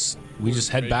back? I guess we just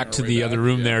head back to the other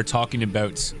room there, talking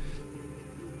about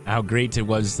how great it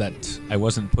was that I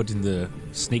wasn't put in the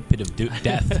snake pit of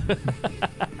death.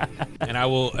 and I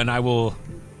will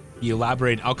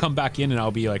elaborate. I'll come back in and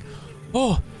I'll be like,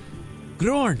 "Oh,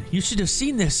 Grorn, you should have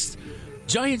seen this.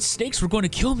 Giant snakes were going to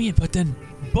kill me, but then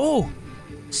Bo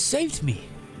saved me.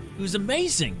 It was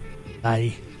amazing."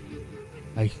 I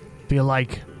feel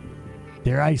like,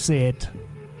 dare I say it,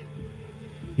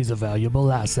 he's a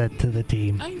valuable asset to the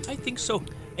team. I think so.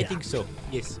 I think so.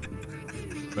 Yes.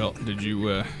 Well, did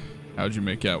you? How'd you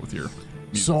make out with your?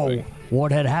 So thing?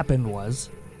 What had happened was,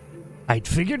 I'd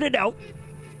figured it out,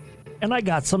 and I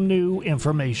got some new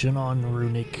information on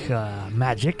runic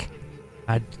magic.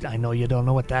 I know you don't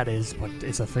know what that is, but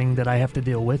it's a thing that I have to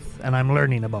deal with, and I'm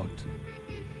learning about.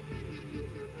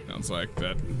 Sounds like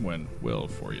that went well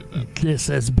for you then. This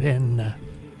has been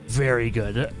very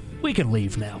good. We can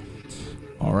leave now.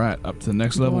 All right, up to the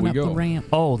next level we go. The ramp.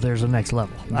 Oh, there's a next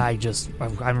level.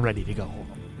 I'm ready to go home.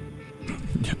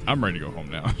 I'm ready to go home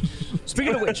now.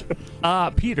 Speaking of which,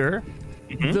 Peter,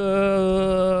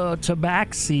 the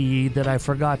tabaxi that I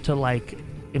forgot to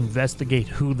investigate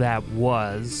who that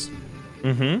was.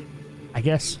 Mm-hmm. I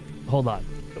guess. Hold on.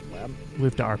 We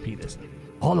have to RP this.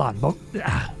 Hold on.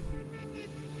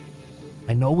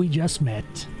 I know we just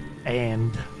met,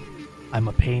 and I'm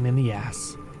a pain in the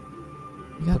ass.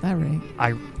 You got that right.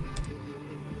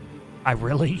 I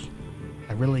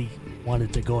really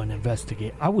wanted to go and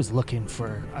investigate. I was looking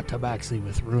for a tabaxi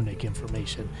with runic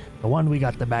information, the one we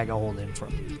got the bag of holding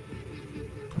from.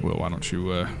 Well, why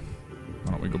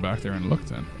don't we go back there and look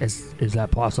then? Is that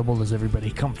possible? Is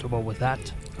everybody comfortable with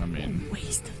that? I mean,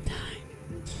 Waste of time.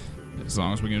 as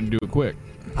long as we're gonna do it quick.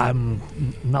 I'm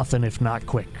nothing if not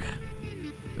quick.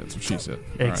 That's what she said.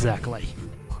 All Exactly.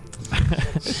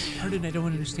 Pardon, I don't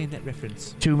understand that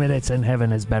reference. 2 minutes in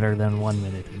heaven is better than 1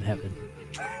 minute in heaven.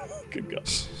 Good God.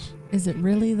 Is it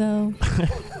really though?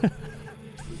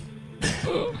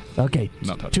 Okay.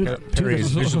 Not touching.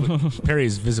 Perry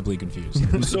is visibly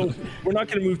confused. So we're not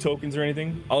going to move tokens or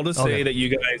anything. I'll just say that you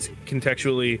guys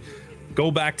contextually go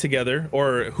back together,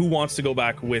 or who wants to go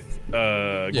back with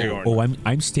Griorn? Oh,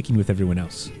 I'm sticking with everyone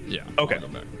else. Yeah. Okay. I'll go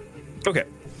back. Okay.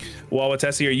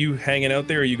 Wawatessi, are you hanging out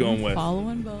there, or are you going with?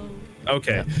 Following Bo.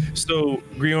 Okay. So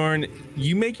Griorn,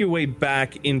 you make your way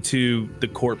back into the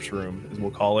corpse room, as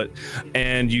we'll call it,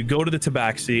 and you go to the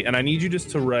tabaxi, and I need you just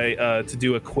to write to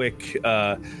do a quick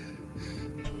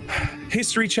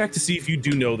history check to see if you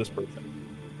do know this person.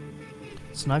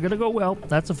 It's not gonna go well.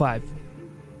 That's a 5.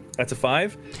 That's a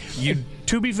 5.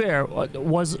 To be fair,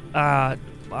 was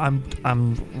I'm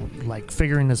like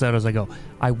figuring this out as I go.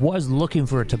 I was looking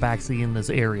for a tabaxi in this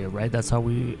area, right? That's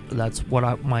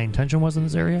what my intention was in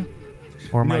this area.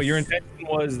 Or no, your intention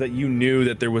was that you knew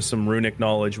that there was some runic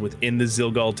knowledge within the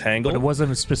Zilgal Tangle. But it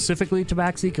wasn't specifically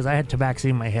tabaxi because I had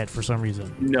tabaxi in my head for some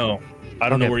reason. No, I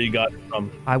don't know where you got it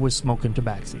from. I was smoking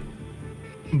tabaxi.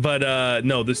 But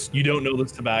no, you don't know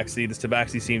this tabaxi. This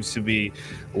tabaxi seems to be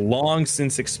long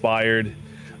since expired.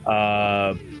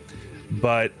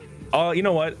 But you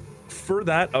know what? For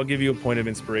that, I'll give you a point of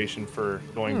inspiration for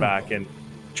going back and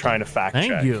trying to fact check.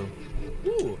 Thank you.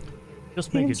 Ooh.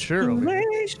 Just making sure.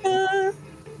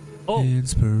 Oh,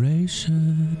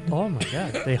 inspiration. Oh my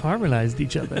God! They harmonized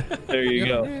each other. There you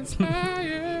go.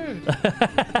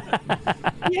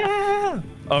 Yeah.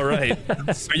 All right.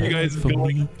 Are you guys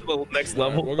going to the next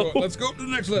level? Let's go up to the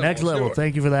next level. Next level.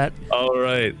 Thank you for that. All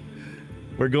right.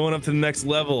 We're going up to the next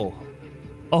level.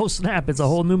 Oh snap! It's a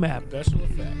whole new map. Special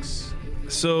effects.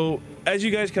 So as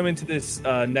you guys come into this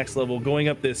next level, going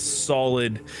up this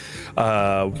solid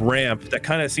ramp that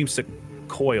kind of seems to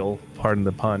coil, pardon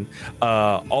the pun,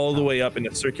 all the way up in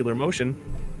a circular motion,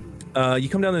 you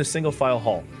come down to a single file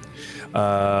hall.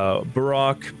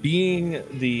 Barak, being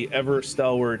the ever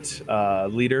stalwart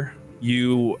leader,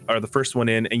 you are the first one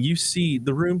in, and you see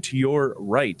the room to your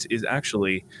right is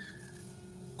actually,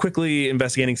 quickly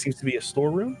investigating, seems to be a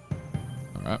storeroom.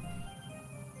 All right.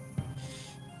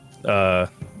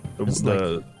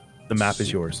 The map is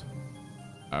yours.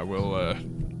 I will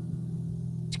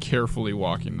carefully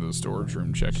walk into the storage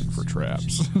room, checking for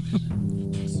traps.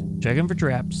 Checking for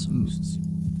traps.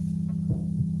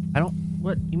 I don't.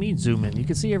 What you mean zoom in? You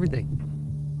can see everything.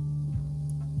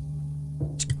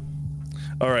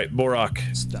 All right,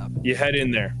 Borak. Stop. You head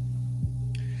in there.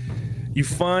 You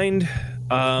find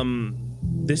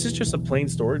this is just a plain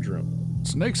storage room.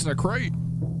 Snakes in a crate.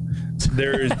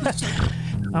 There's.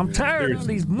 I'm tired of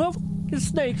these motherfucking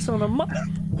snakes on a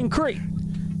motherfucking crate.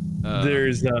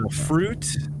 There's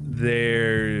fruit.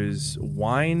 There's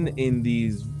wine in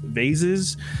these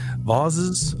vases.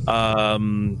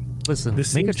 Listen,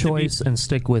 make a choice and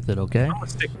stick with it, okay? I'm gonna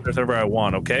stick with whatever I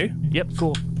want, okay? Yep,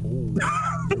 cool.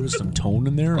 There was some tone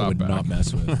in there I would not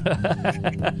mess with.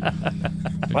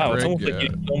 Wow, it's almost like you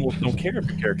almost don't care if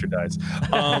your character dies.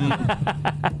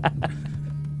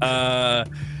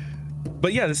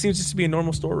 But yeah, this seems just to be a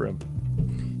normal storeroom.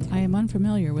 I am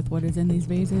unfamiliar with what is in these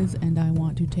vases, and I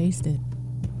want to taste it.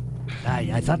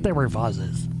 I thought they were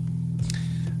vases.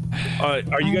 Are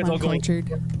you guys all going?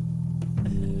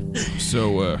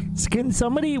 So, can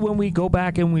somebody, when we go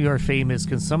back and we are famous,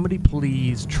 can somebody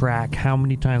please track how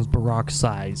many times Barak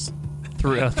sighs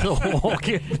throughout the whole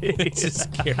campaign? This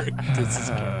character.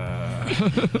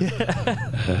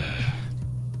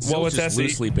 Well, it's just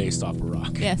loosely based off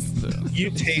Barak. Yes.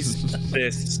 You taste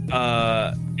this.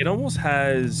 It almost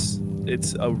has.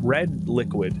 It's a red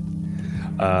liquid.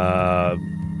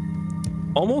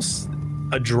 Almost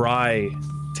a dry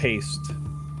taste.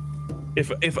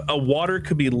 If a water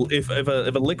could be, if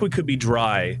a liquid could be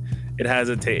dry, it has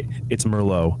a taste. It's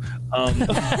Merlot. I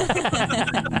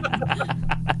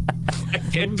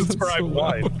can't describe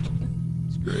wine.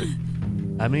 It's great.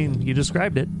 I mean, you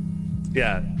described it.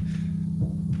 Yeah.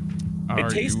 It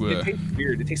tastes you,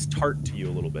 weird. It tastes tart to you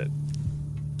a little bit.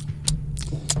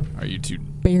 Are you two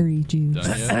berry juice?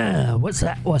 done yet? What's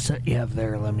that you have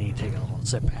there? Let me take a little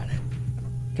sip at it.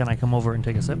 Can I come over and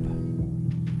take a sip?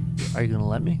 Are you gonna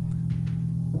let me?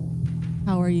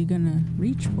 How are you gonna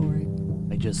reach for it?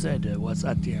 I just said, what's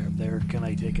that you have there? Can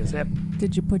I take a sip?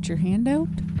 Did you put your hand out?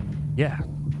 Yeah.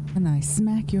 And I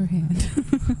smack your hand.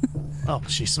 Oh,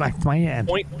 she smacked my hand.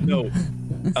 Point note.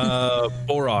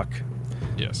 Borak.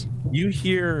 Yes. You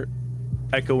hear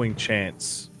echoing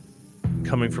chants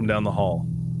coming from down the hall.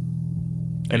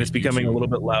 And it's becoming a little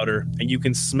bit louder, and you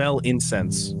can smell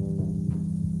incense.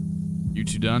 You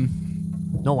two done?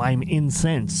 No, I'm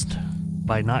incensed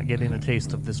by not getting a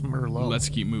taste of this Merlot. Let's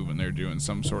keep moving. They're doing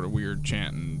some sort of weird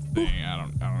chanting thing. I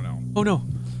don't know. Oh no.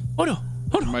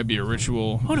 It might be a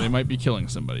ritual. They might be killing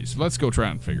somebody. So let's go try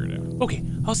and figure it out. Okay,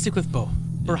 I'll stick with Bo.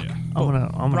 Barak. Yeah.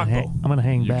 I'm gonna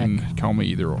hang You back. can call me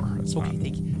either or. That's Okay, fine.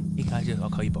 thank you. Hey, I'll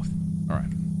call you both. All right.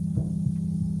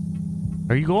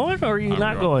 Are you going or are you I'm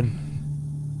not going. going?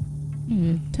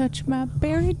 You touch my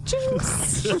berry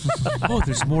juice. Oh,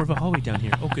 there's more of a hallway down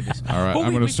here. Oh goodness. All right. Oh,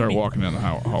 I'm going to wait start for me. walking down the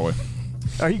hallway.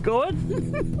 Are you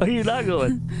going? Are you not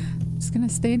going? just gonna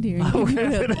stand here and give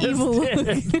you an evil look.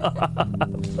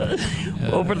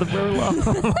 Over the Burlow.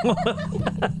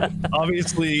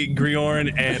 Obviously,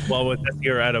 Griorn and Wawatessi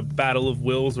are at a battle of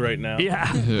wills right now.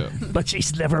 Yeah. But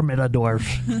she's never met a dwarf.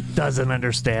 Doesn't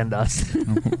understand us.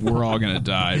 We're all gonna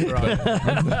die.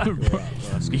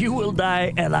 You will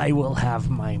die, and I will have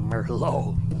my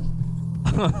Merlot.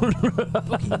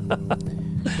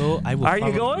 Bo, I will Are you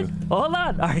follow going? Hold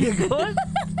on. Are you going?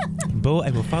 Bo,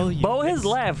 I will follow you. Bo has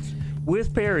left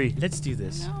with Perry. Let's do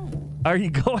this. No, Are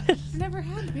you going? I've never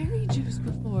had berry juice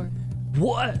before.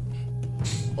 What?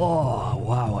 Oh,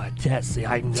 wow, Tessie,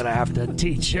 I'm gonna have to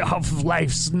teach you of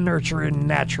life's nurturing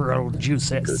natural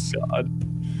juices. Good God.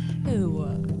 Ew.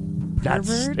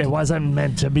 Pervert. It wasn't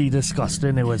meant to be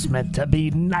disgusting. It was meant to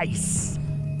be nice.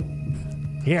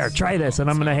 Here, try this, and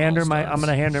I'm gonna hand her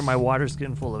my water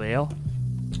skin full of ale.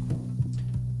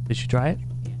 Did she try it?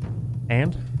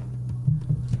 And?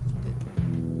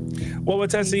 Well,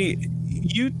 Wawatessi,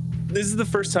 this is the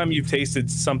first time you've tasted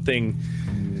something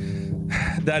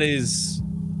that is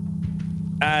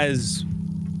as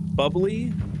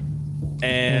bubbly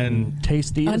and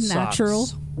tasty as Unnatural.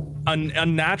 socks.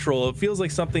 Unnatural. It feels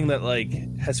like something that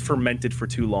has fermented for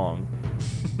too long.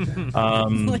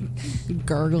 Like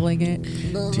gurgling it.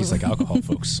 Tastes like alcohol,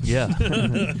 folks. Yeah.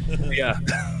 Yeah.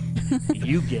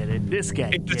 You get it. This guy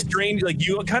It's gets strange. Like,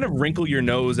 you kind of wrinkle your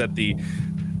nose at the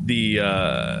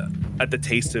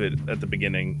taste of it at the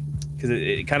beginning, because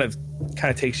it kind of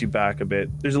takes you back a bit.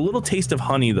 There's a little taste of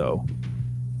honey though.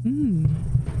 I'm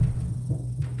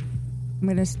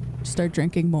gonna start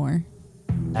drinking more.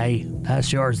 Hey,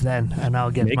 that's yours then, and I'll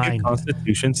get Make mine. a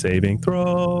Constitution saving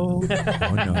throw.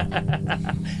 Oh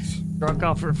no. Drunk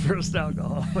off her first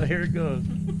alcohol. Here it goes.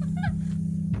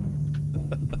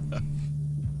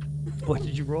 What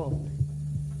did you roll?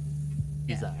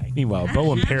 He's all right. Meanwhile,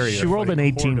 Bo and Perry. She rolled an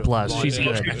 18 plus. She's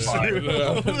good.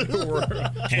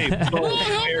 Hey,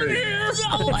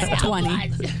 It's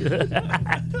 20.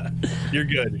 you're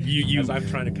good. You As I'm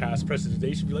trying to cast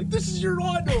prestidigitation, be like, "This is your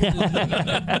honor."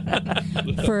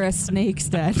 For a snake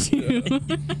statue.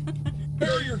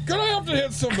 Perry, you're gonna have to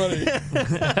hit somebody.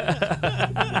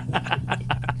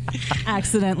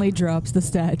 Accidentally drops the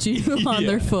statue on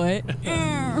their foot.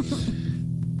 Yeah,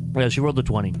 she rolled a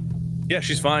 20. Yeah,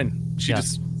 she's fine. She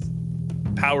just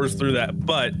powers through that,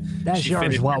 but That's she yours,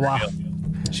 finished Wawa. her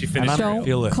meal. She finished her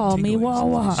meal. Don't call me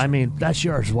Wawa. I mean, that's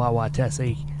yours, Wawa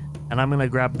Tessie. And I'm gonna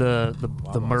grab the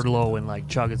Merlot and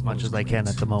chug as much as I can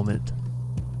at the moment.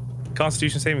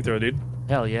 Constitution saving throw, dude.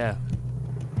 Hell yeah.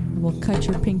 We'll cut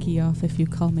your pinky off if you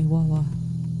call me Wawa.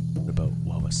 What about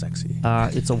Wawa sexy?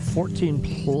 It's a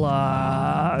 14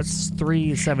 plus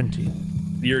 3,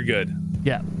 17. You're good.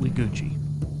 Yeah, we Gucci.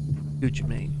 Gucci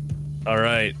Mane. All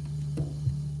right.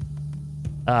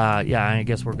 Yeah, I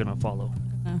guess we're gonna follow.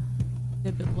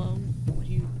 Dip it low.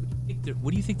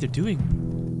 What do you think they're doing?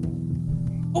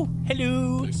 Oh,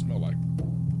 hello. They smell like.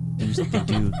 They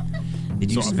do. They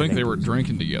do So I smell think like, they were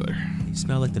drinking together. They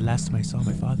smell like the last time I saw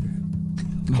my father.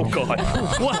 Oh God.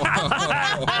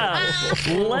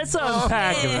 Let's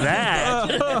unpack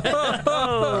that.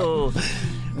 Oh,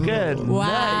 good.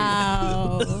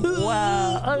 Wow.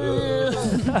 Wow.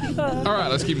 All right,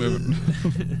 let's keep moving.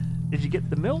 Did you get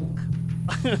the milk?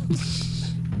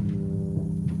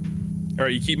 All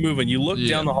right, you keep moving. You look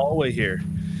down the hallway here,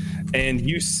 and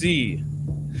you see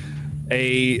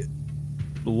a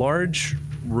large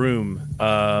room.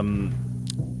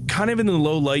 Kind of in the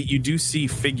low light, you do see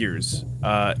figures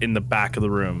in the back of the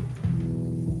room.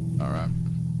 All right.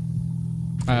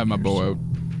 I have my bow out.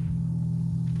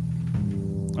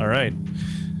 All right.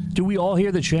 Do we all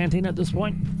hear the chanting at this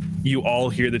point? You all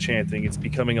hear the chanting. It's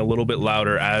becoming a little bit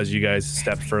louder as you guys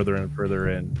step further and further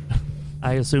in.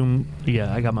 I assume,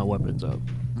 yeah, I got my weapons up.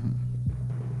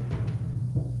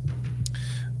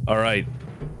 All right.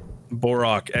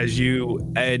 Borok, as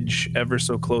you edge ever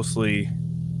so closely,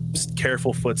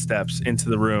 careful footsteps into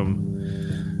the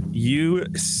room, you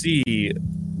see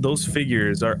those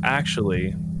figures are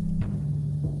actually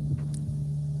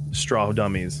straw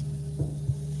dummies.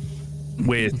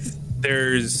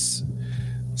 There's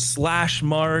slash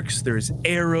marks, there's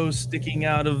arrows sticking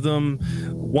out of them.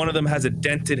 One of them has a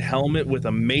dented helmet with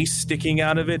a mace sticking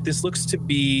out of it. This looks to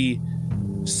be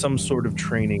some sort of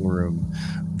training room.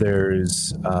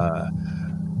 There's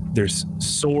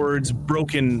swords,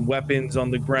 broken weapons on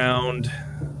the ground,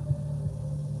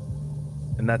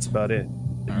 and that's about it.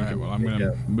 All right, well, I'm going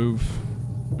to move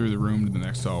through the room to the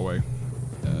next hallway.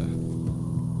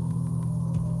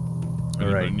 If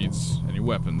anybody needs any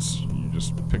weapons, you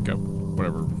just pick up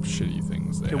whatever shitty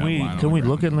things they have lying on Can the we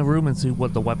ground. look in the room and see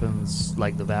what the weapons,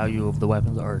 like the value of the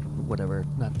weapons are? whatever,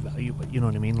 not value, but you know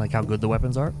what I mean, like how good the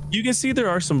weapons are. You can see there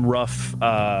are some rough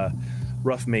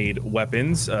made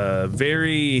weapons.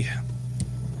 Very,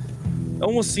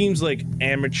 almost seems like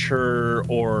amateur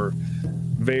or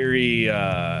very.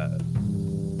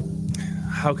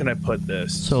 How can I put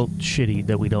this? So shitty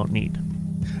that we don't need.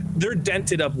 They're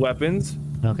dented up weapons.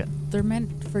 Okay. They're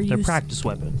meant for They're use practice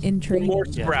weapons. in training. More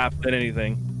scrap than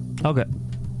anything. Okay.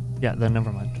 Yeah, then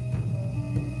never mind.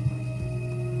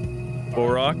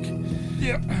 Borak.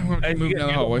 Yeah, I'm As you moving get down the near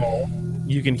the hallway. wall,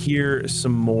 you can hear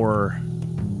some more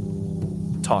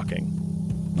talking.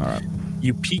 All right,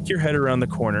 You peek your head around the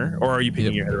corner, or are you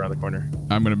peeking Yep. your head around the corner?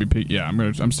 I'm gonna be. Yeah,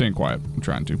 I'm staying quiet. I'm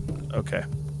trying to. Okay.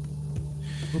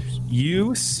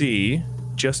 You see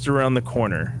just around the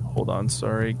corner. Hold on,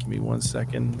 sorry. Give me 1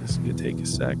 second. This is gonna take a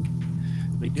sec.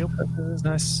 Big deal. Because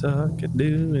I suck at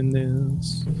doing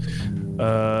this.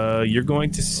 You're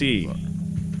going to see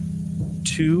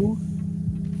 2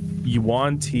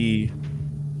 Yuan-Ti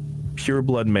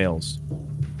pureblood males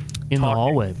In the Talking.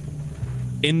 hallway.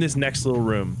 in this next little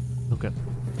room. Okay.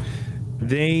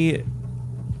 They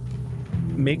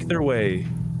make their way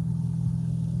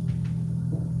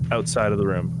outside of the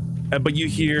room. But you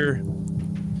hear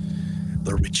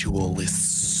the ritual is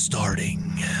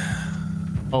starting.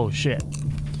 Oh shit.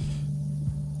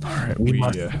 All right, We we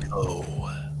must go.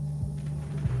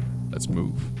 let's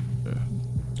move.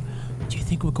 Do you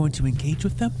think we're going to engage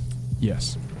with them?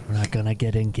 Yes. We're not gonna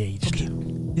get engaged. Okay,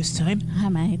 this time I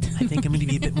might. I think I'm going to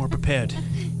be a bit more prepared,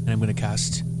 and I'm going to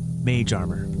cast Mage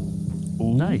Armor.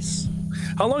 Nice.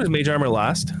 How long does mage armor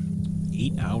last?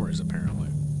 8 hours apparently.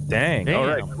 Dang. Damn. All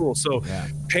right, cool. So Yeah.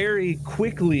 Perry,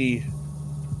 quickly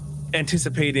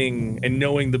anticipating and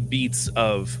knowing the beats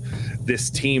of this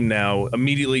team now,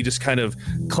 immediately just kind of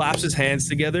claps his hands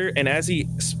together. And as he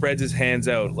spreads his hands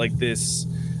out like this,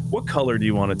 what color do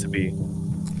you want it to be?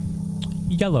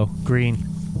 Yellow. Green.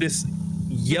 This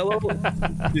yellow,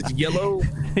 this yellow,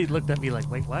 He looked at me like,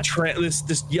 wait, what?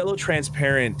 this yellow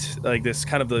transparent, like this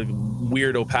kind of the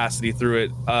weird opacity through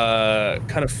it,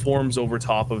 kind of forms over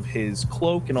top of his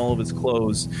cloak and all of his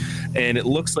clothes, and it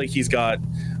looks like he's got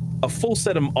a full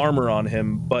set of armor on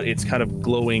him, but it's kind of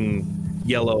glowing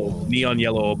yellow, neon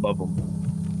yellow above him.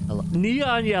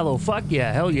 Neon yellow. Fuck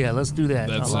yeah. Hell yeah. Let's do that.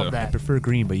 That's, I love I I that. prefer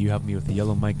green, but you have me with the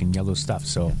yellow mic and yellow stuff,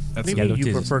 so That's Maybe yellow you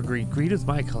tis. prefer green. Green is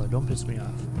my color. Don't piss me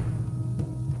off.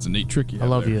 It's a neat trick you I have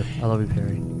love there. you. I love you,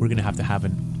 Perry. We're going to have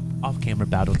an off-camera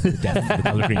battle to the death with the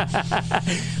color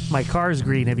green. My car's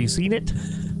green. Have you seen it?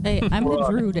 Hey, I'm the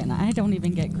druid and I don't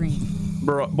even get green.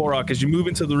 Borak, as you move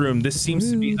into the room, this seems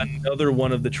to be another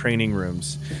one of the training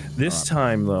rooms. This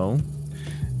time, though,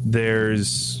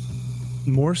 there's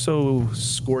more so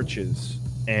scorches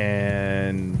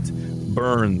and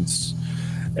burns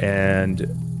and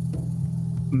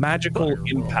magical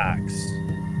impacts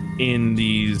in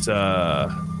these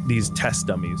test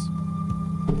dummies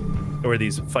or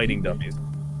these fighting dummies.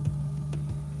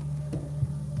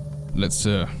 Let's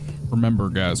remember,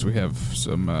 guys. We have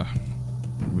some.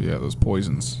 We have those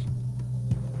poisons,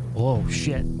 Oh,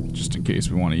 shit. just in case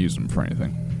we want to use them for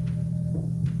anything.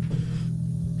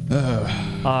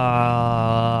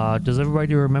 Does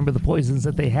everybody remember the poisons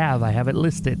that they have? I have it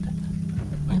listed.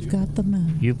 I've got the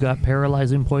moon. You've got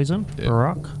paralyzing poison, Yeah.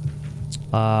 Barak.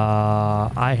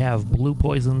 I have blue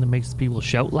poison that makes people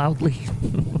shout loudly.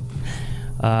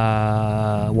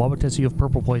 Wabates, you have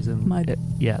purple poison. Mud.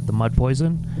 Yeah, the mud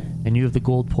poison. And you have the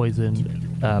gold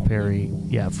poison, Perry.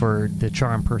 Yeah, for the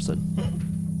charm person.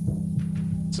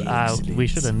 We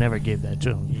should have never gave that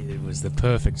to him. It was the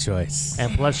perfect choice.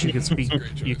 And plus, you could speak.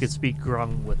 Great choice. You could speak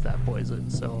grung with that poison.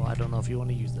 So I don't know if you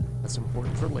want to use that. That's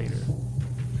important for later.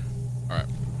 All right,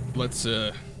 let's.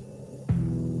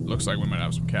 Looks like we might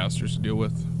have some casters to deal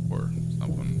with, or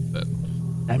something that.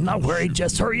 I'm not worried.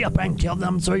 Just hurry up and kill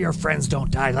them so your friends don't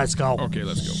die. Let's go. Okay,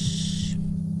 let's go.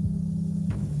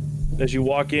 As you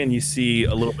walk in, you see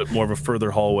a little bit more of a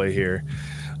further hallway here.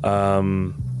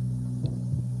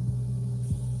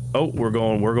 We're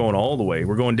going all the way.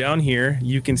 We're going down here.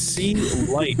 You can see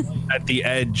light at the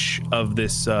edge of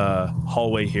this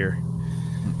hallway here,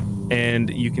 and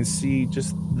you can see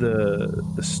just the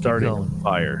starting going. of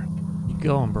fire. Keep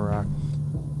going, Barak.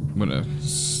 I'm gonna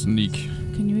sneak.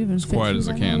 Can you even As fit quiet through as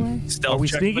I that can. hallway? Stealth Are we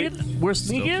check, sneaking? please. We're Stealth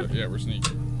sneaking? check. Yeah, we're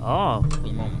sneaking Oh, for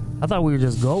the moment. I thought we were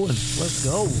just going. Let's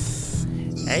go.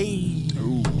 Hey,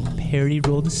 Ooh, Perry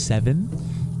rolled a 7.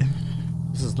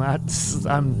 this is not.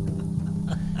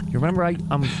 You remember,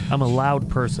 I'm a loud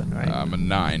person, right? I'm a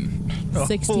 9.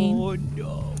 16. Oh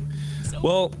no.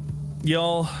 Well,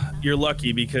 y'all, you're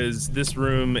lucky because this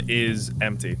room is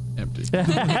empty. Empty.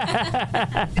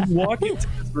 You walk into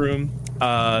this room.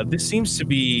 This seems to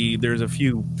be there's a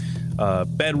few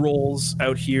bedrolls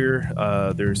out here.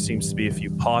 There seems to be a few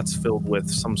pots filled with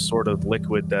some sort of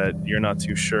liquid that you're not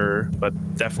too sure, but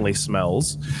definitely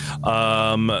smells.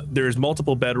 There's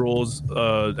multiple bedrolls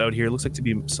out here. It looks like to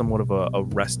be somewhat of a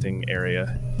resting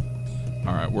area.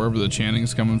 All right, wherever the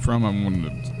chanting's coming from, I'm going to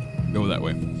go that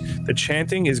way. The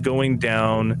chanting is going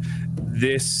down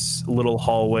this little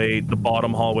hallway, the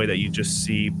bottom hallway that you just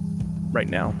see right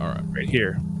now. All right. Right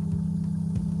here.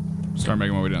 Start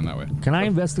making my way down that way. Can I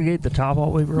investigate the top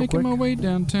hallway real Making quick? my way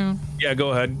downtown. Yeah,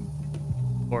 go ahead.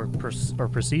 Or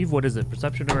perceive? What is it?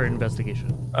 Perception or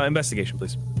investigation? Investigation,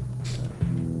 please.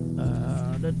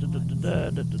 I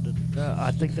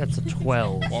think that's a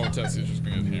 12. While Tessie's just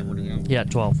being hammered again. Yeah,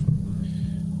 12.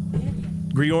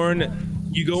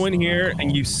 Griorn, you go in here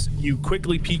and you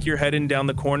quickly peek your head in down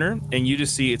the corner and you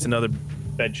just see it's another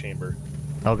bed chamber.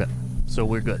 Okay. So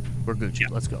we're good. We're Gucci. Yeah.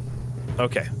 Let's go.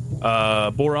 Okay.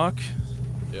 Borak,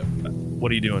 Yep.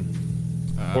 what are you doing?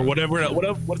 Or whatever.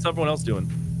 What's everyone else doing?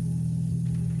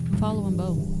 I'm following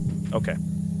Bo. Okay.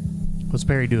 What's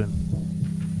Perry doing?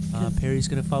 Perry's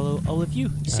gonna follow all of you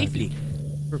safely.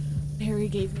 Harry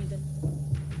gave me the.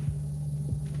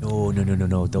 No.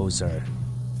 Those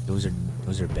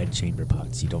are bed chamber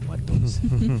pots. You don't want those.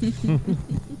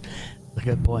 A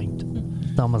good point.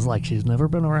 It's almost like she's never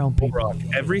been around people.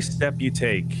 Borak, every step you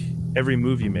take, every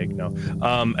move you make,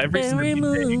 every step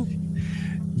you take,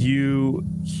 you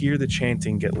hear the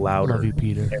chanting get louder. Love you,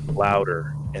 Peter. And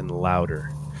louder and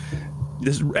louder.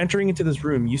 Entering into this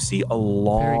room, you see a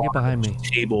long get behind me.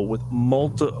 table with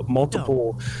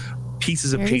multiple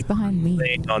pieces of Harry's paper behind me.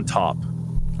 laying on top.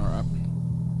 All right.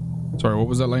 Sorry, what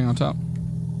was that laying on top?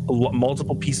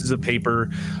 Multiple pieces of paper.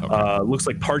 Okay. Looks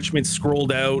like parchment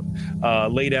scrolled out,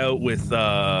 laid out with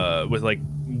like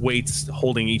weights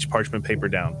holding each parchment paper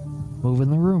down. Move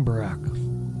in the room, Barack.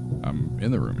 I'm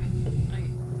in the room.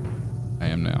 I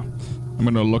am now. I'm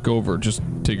going to look over, just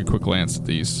take a quick glance at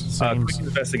these. Quick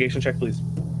investigation check, please.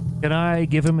 Can I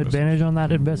give him advantage on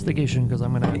that investigation? Because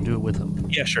I'm going to do it with him.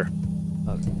 Yeah, sure.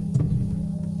 Okay.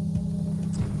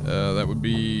 That would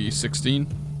be 16.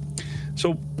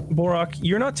 So, Borak,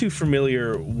 you're not too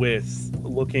familiar with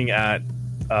looking at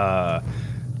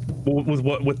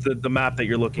with the map that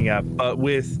you're looking at, but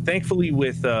thankfully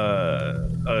with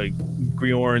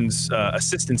Griorn's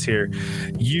assistance here,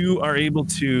 you are able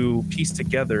to piece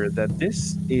together that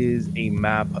this is a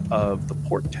map of the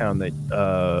port town that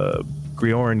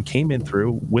Griorn came in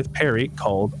through with Perry,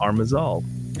 called Armazal.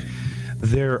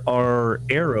 There are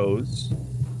arrows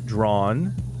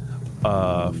drawn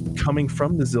coming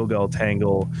from the Zilgal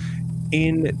Tangle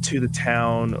into the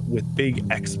town with big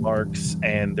X marks,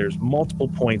 and there's multiple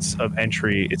points of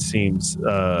entry, it seems,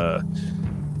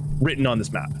 written on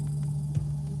this map.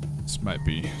 This might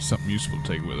be something useful to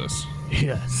take with us.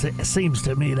 Yeah, it seems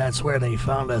to me that's where they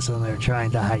found us and they're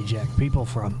trying to hijack people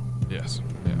from. Yes.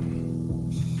 Yeah.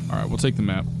 All right, we'll take the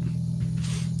map.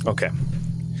 Okay.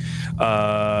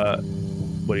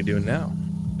 What are you doing now?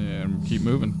 And keep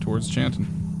moving towards Chanton.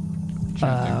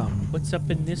 What's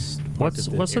up in this?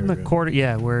 What's in the corner?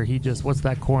 Yeah, where he just. What's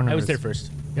that corner? I was there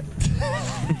first. Yeah.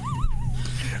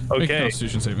 Make a Okay,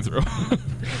 Constitution saving throw.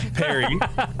 Perry,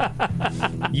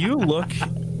 you look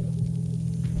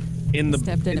in the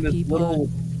Stepped in a this pea little.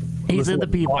 He's this in the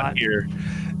little pea pot pot. here,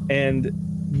 and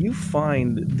you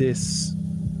find this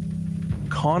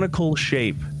conical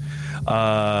shape.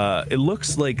 It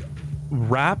looks like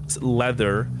wrapped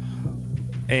leather,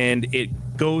 and it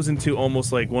goes into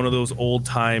almost like one of those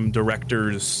old-time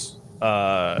directors'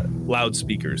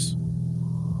 loudspeakers.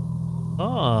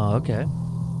 Oh, okay.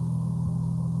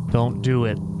 Don't do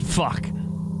it. Fuck.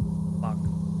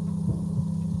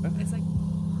 It's like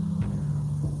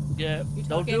Yeah. you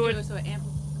Don't talk do into it. it so it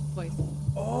amplifies voice.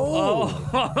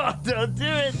 Oh. Don't do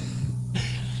it.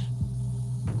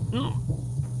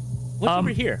 What's over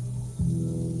here?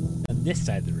 On this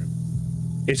side of the room.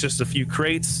 It's just a few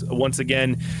crates. Once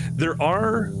again, there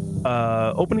are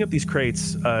opening up these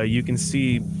crates. You can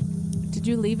see. Did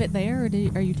you leave it there, or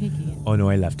are you taking it? Oh no,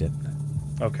 I left it.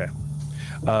 Okay.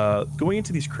 Going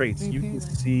into these crates, Very you can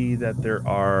Perry-like. see that there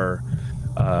are.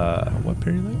 What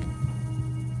Perry-like?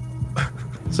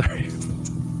 Sorry.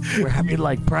 We're having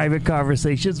like private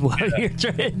conversations while you're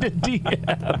trying to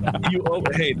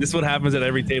DM. Hey, this is what happens at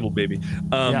every table, baby.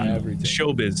 Every table.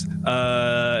 Showbiz.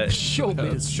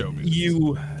 Showbiz. Show me.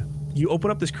 You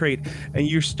open up this crate and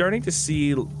you're starting to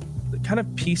see, kind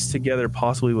of piece together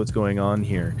possibly what's going on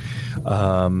here.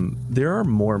 There are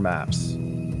more maps.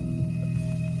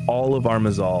 All of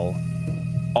Armazal,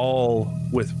 all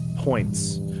with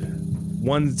points.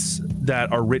 Ones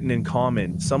that are written in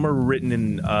common. Some are written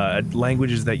in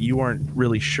languages that you aren't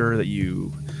really sure that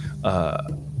you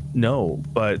know,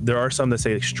 but there are some that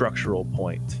say structural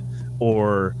point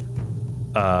or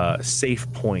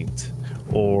safe point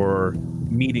or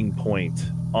meeting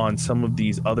point on some of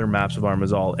these other maps of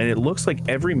Armazal, and it looks like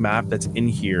every map that's in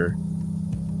here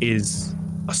is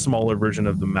a smaller version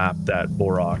of the map that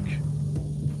Borak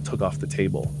took off the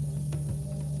table.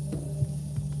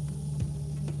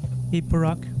 Hey,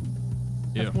 Borak.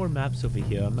 Yeah. There's more maps over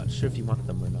here. I'm not sure if you want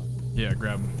them or not. Yeah,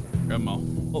 grab them all.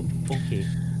 Oh, okay.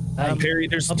 Perry,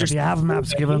 there's If you have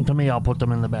maps, give them to me. I'll put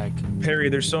them in the bag. Perry,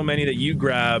 there's so many that you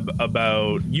grab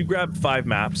 5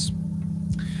 maps.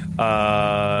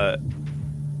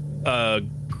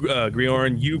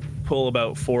 Griorn, you pull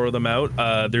about 4 of them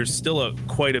out. There's still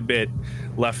quite a bit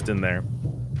left in there.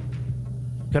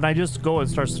 Can I just go and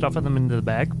start stuffing them into the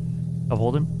bag of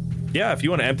holding? Yeah, if you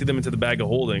want to empty them into the bag of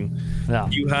holding, Yeah.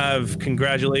 you have,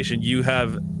 congratulations, you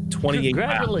have 28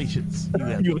 Congratulations.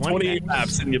 maps. You have 28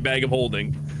 maps in your bag of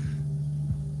holding.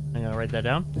 I'm gonna write that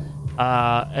down.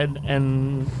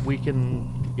 And we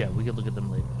can look at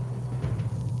them later.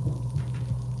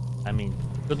 I mean,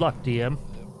 good luck, DM.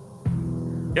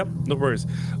 Yep, no worries.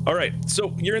 All right,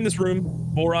 so you're in this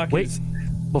room. Borak Wait, is...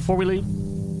 before we leave,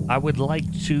 I would like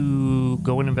to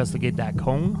go and investigate that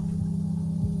cone.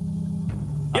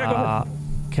 Yeah, go ahead.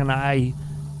 Can I?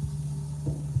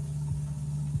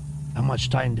 How much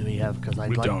time do we have? Because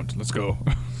We don't. Let's go.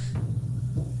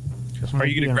 Are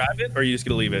you going to grab it, or are you just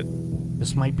going to leave it?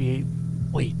 This might be.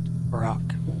 Wait, Brock,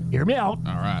 hear me out.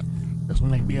 All right. This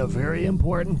might be a very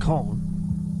important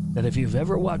cone that, if you've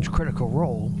ever watched Critical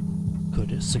Role,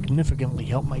 could significantly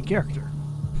help my character.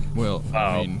 Well,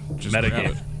 I mean, just grab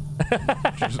metagame.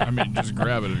 it. Just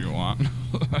grab it if you want.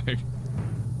 Like,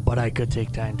 But I could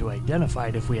take time to identify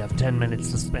it if we have 10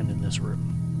 minutes to spend in this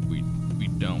room. we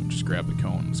don't. Just grab the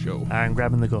cone. Let's go. I'm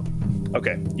grabbing the cone.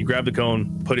 Okay, you grab the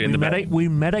cone, put it in the bag. We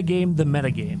metagame the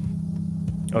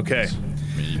metagame. Okay.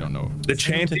 I mean, you don't know. The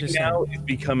chanting now is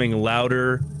becoming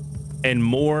louder and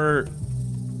more.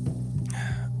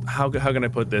 How can I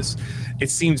put this? It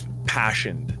seems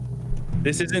passioned.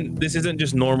 This isn't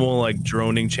just normal like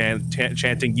droning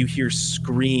chanting. You hear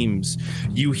screams.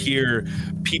 You hear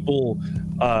people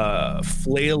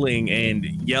flailing and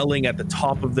yelling at the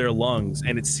top of their lungs,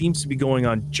 and it seems to be going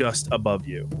on just above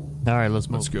you. All right, let's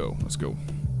move. Let's go.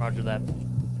 Roger that.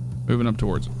 Moving up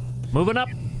towards it. Moving up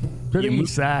to the You move-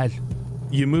 east side.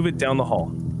 You move it down the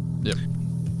hall. Yep.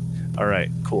 All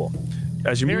right, cool.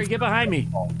 As you Perry, move, get behind me.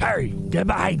 Perry, get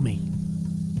behind me.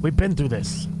 We've been through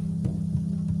this.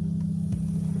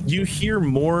 you hear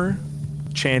more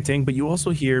chanting, but you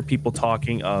also hear people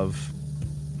talking of.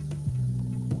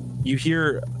 You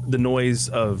hear the noise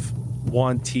of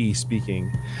Wan Ti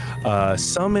speaking,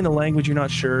 some in a language you're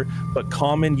not sure, but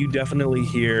common you definitely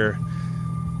hear.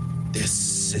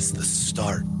 This is the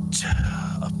start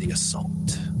of the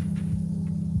assault.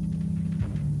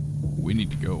 We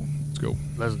need to go. Let's go.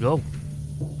 Let's go.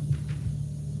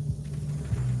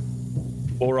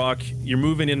 Borak, you're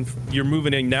moving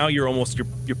in. Now you're almost,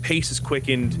 your pace is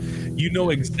quickened. You know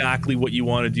exactly what you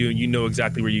want to do, and you know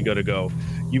exactly where you got to go.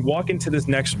 You walk into this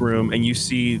next room, and you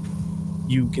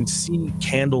can see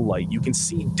candlelight. You can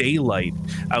see daylight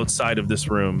outside of this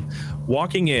room.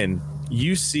 Walking in,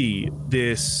 you see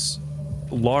this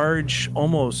large,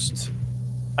 almost,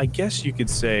 I guess you could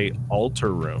say,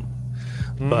 altar room,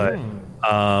 but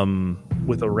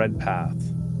with a red path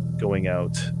going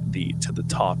out to the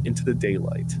top into the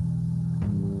daylight.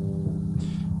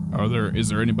 Is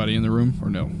there anybody in the room or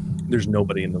no? There's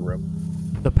nobody in the room.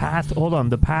 The path, hold on,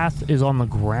 the path is on the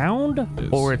ground,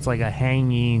 or it's like a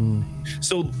hanging.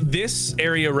 So this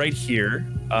area right here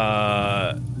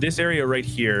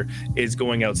is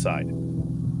going outside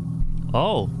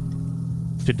Oh,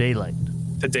 to daylight.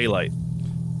 to daylight.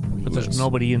 But there's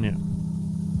nobody in here.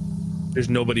 There's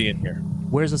nobody in here.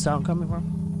 Where's the sound coming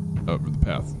from? Over the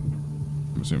path,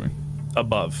 I'm assuming.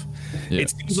 Above. Yeah.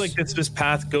 It seems like this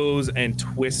path goes and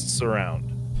twists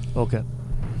around. Okay.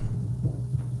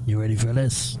 You ready for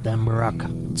this, Dan Barak?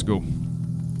 Let's go.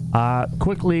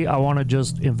 Quickly, I want to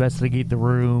just investigate the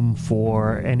room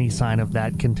for any sign of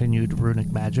that continued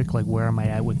runic magic. Like, where am I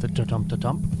at with the ta-tump?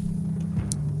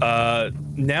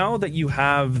 Now that you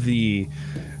have the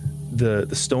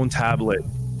stone tablet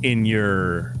in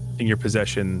your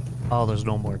possession, Oh, there's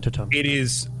no more ta-tump. it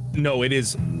is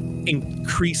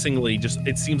increasingly just,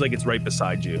 it seems like it's right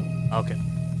beside you. Okay.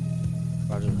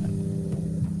 Roger that.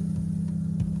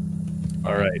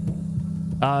 All right.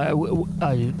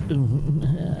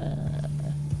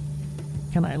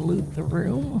 Can I loot the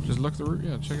room? Just look the room.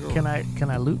 Yeah, check it out. Can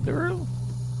I loot the room?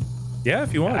 Yeah,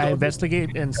 if you want. I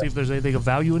investigate and see if there's anything of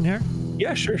value in here.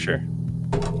 Yeah, sure.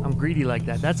 I'm greedy like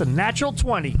that. That's a natural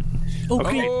 20.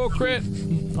 Okay. Oh, crit!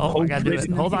 Oh, I gotta do it.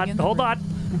 Hold on.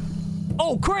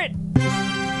 Oh, crit!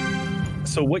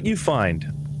 So what you find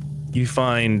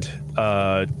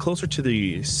closer to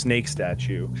the snake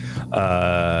statue,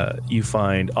 you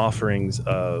find offerings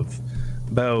of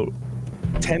about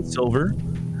 10 silver.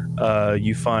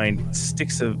 You find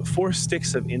 4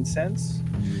 sticks of incense,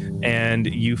 and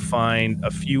you find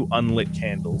a few unlit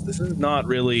candles. This is not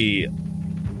really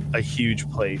a huge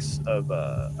place of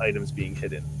items being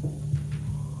hidden.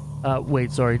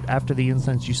 Wait, sorry. After the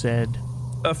incense, you said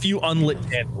A few unlit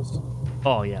candles.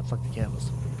 Oh yeah, fuck the candles.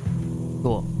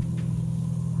 Cool.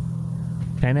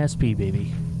 10 SP,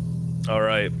 baby. All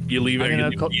right, you leave it.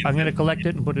 I'm gonna collect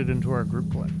it and put it into our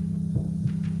group collect.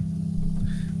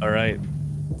 All right,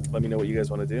 let me know what you guys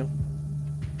want to do.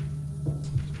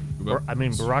 I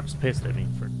mean, Barack's pissed at me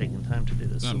for taking time to do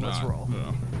this. So let's roll.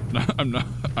 No,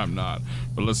 I'm not.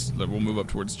 But we'll move up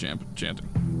towards chanting.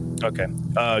 Okay,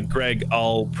 Greg,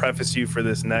 I'll preface you for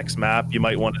this next map. You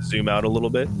might want to zoom out a little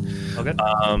bit. Okay.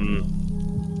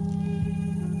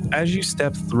 As you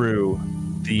step through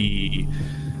the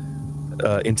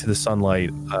into the sunlight,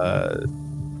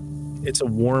 it's a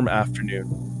warm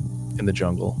afternoon in the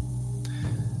jungle,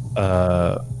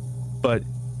 but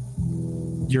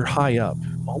you're high up,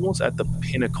 almost at the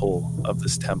pinnacle of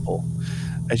this temple.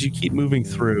 As you keep moving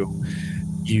through,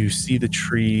 you see the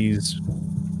trees,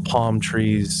 palm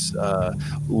trees,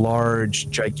 large,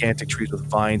 gigantic trees with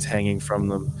vines hanging from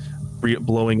them,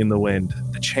 blowing in the wind.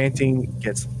 The chanting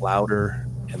gets louder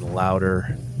and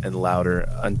louder and louder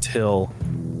until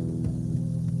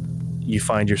you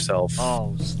find yourself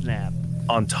Oh, snap.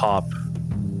 on top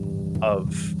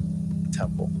of the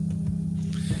temple.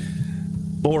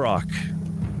 Borak,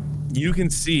 you can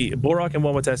see Borak and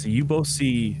Wawatesi. You both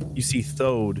see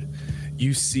Thode,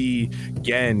 you see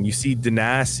Gen, you see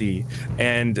Denasi,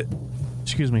 and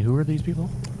Excuse me, who are these people?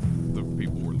 The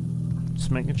people were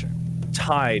Just making sure.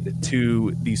 tied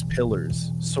to these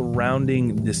pillars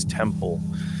surrounding this temple.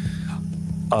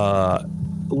 A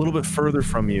little bit further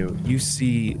from you, you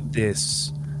see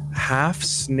this half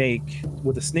snake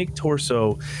with a snake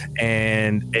torso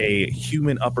and a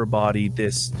human upper body.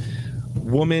 This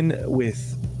woman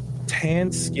with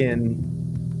tan skin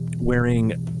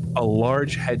wearing a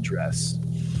large headdress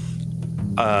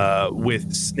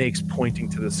with snakes pointing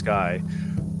to the sky,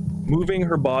 moving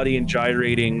her body and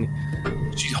gyrating.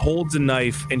 She holds a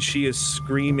knife and she is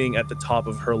screaming at the top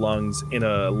of her lungs in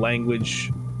a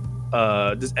language.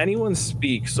 Does anyone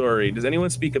speak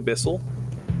Abyssal?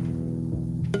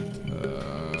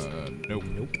 nope.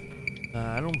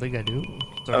 I don't think I do.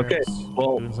 Sorry, Okay, I was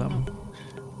well, doing something.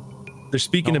 They're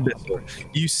speaking Oh. Abyssal.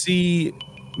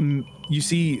 You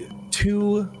see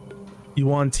 2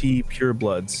 Yuan-Ti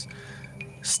purebloods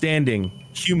standing,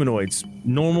 humanoids,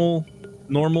 normal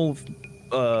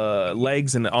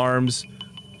legs and arms.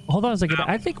 Hold on a second.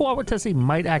 I think Wawatesi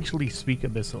might actually speak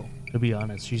Abyssal, to be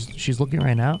honest. She's looking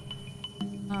right now.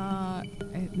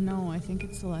 No, I think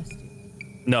it's Celestial.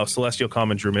 No, Celestial,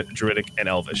 Common, Druidic, and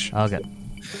Elvish. Okay.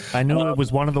 I knew it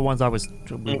was one of the ones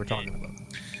we were talking about.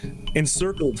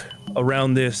 Encircled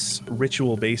around this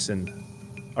ritual basin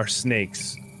are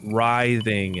snakes,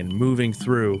 writhing and moving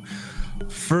through.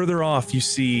 Further off, you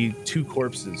see 2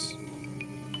 corpses,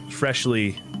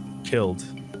 freshly killed,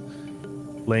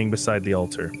 laying beside the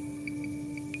altar.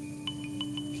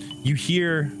 You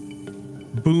hear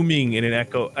booming in an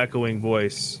echoing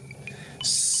voice,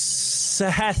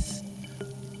 Seth,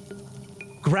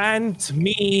 grant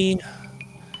me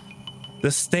the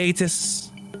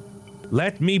status.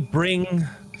 Let me bring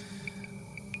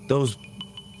those.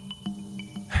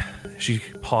 She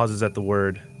pauses at the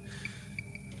word.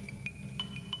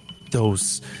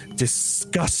 Those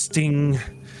disgusting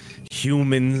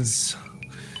humans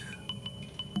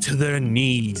to their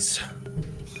knees.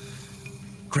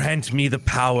 Grant me the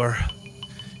power.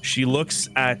 She looks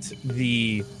at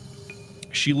the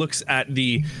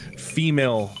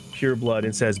female pureblood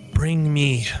and says, "Bring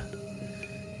me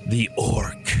the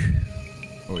orc."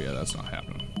 Oh yeah, that's not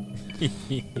happening.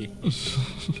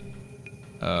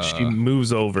 She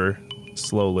moves over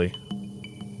slowly.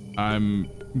 I'm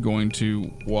going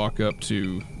to walk up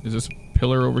to. Is this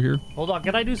pillar over here? Hold on.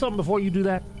 Can I do something before you do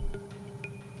that?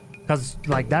 Because,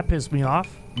 like, that pissed me off.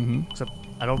 Mm-hmm. Except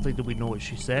I don't think that we know what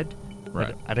she said.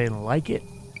 Right. I didn't like it.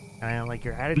 I didn't like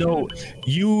your attitude. No,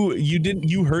 you didn't.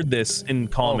 You heard this in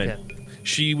common. Okay.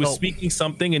 She was speaking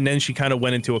something, and then she kind of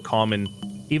went into a common.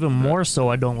 Even more so,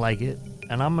 I don't like it.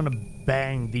 And I'm going to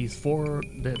bang these 4,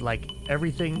 like,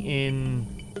 everything in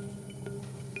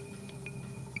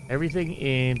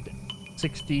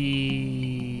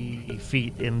 60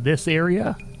 feet in this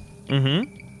area Mm-hmm.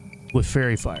 with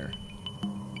fairy fire.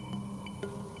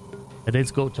 It is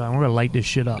go time. We're gonna light this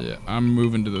shit up. Yeah, I'm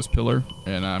moving to this pillar,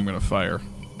 and I'm gonna fire.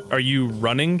 Are you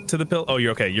running to the pill? Oh,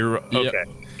 you're okay. You're okay. Yep.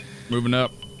 Moving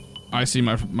up. I see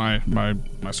my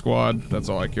squad. That's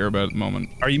all I care about at the moment.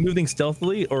 Are you moving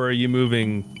stealthily or are you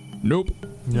moving? Nope.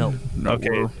 No.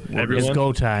 Okay. We're It's good.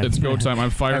 go time. It's go time.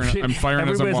 I'm firing. I'm firing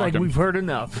as I'm Everybody's like, walking. we've heard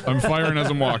enough. I'm firing as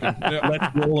I'm walking. Yeah.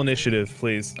 Let's roll initiative,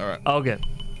 please. All right. Okay.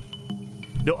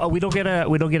 No, we don't get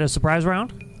a surprise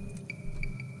round.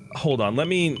 Hold on. Let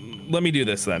me do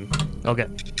this then. Okay.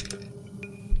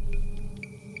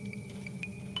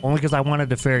 Only because I wanted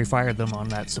to fairy fire them on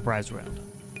that surprise round.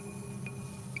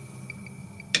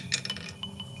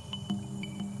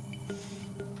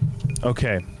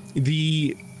 Okay.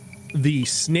 The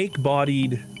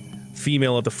snake-bodied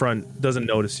female at the front doesn't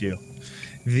notice you.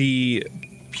 The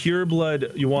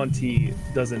pureblood Yuan-Ti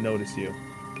doesn't notice you.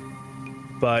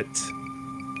 But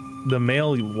the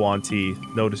male Yuan-Ti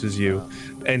notices you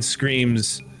and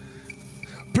screams,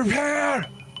 "Prepare!"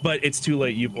 But it's too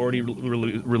late. You've already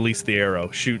released the arrow.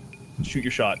 Shoot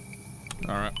your shot.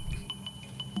 All right.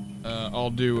 I'll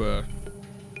do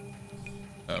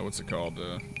what's it called?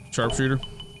 Sharpshooter.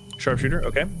 Sharpshooter.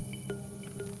 Okay.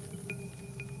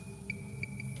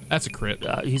 That's a crit.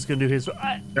 He's gonna do his.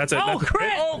 That's a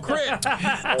crit! Oh, crit!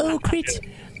 Oh, crit!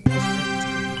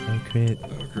 Oh, crit. Oh, crit.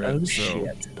 Oh, So,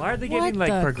 shit. Why are they What getting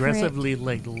like the progressively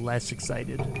like less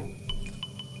excited? I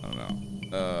don't know.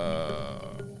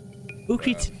 Oh,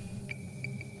 crit!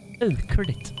 Oh,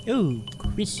 crit! Oh,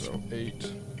 crit! So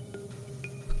 8.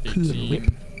 Cool 18. whip.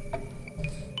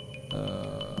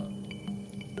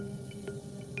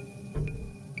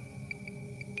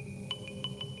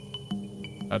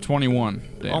 21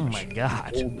 damage. Oh my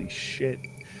god! Holy shit.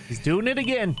 He's doing it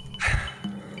again.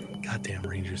 Goddamn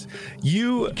Rangers!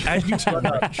 As you start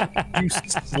up, you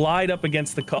slide up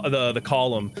against the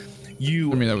column. I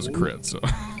mean, that was a crit, so.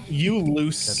 You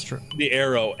loose That's true. the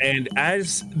arrow, and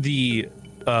as the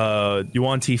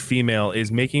Yuan-Ti female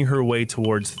is making her way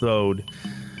towards Thode,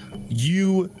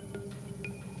 you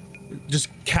just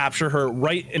capture her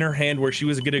right in her hand where she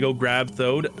was gonna go grab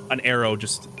Thode. An arrow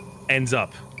just ends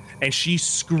up, and she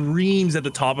screams at the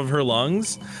top of her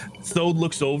lungs. Thode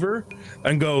looks over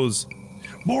and goes,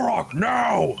 "Borok,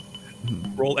 now!"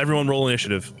 Everyone roll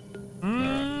initiative.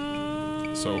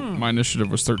 So my initiative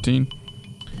was 13.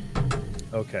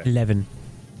 Okay. 11.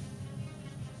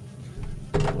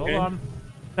 Hold on.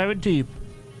 17.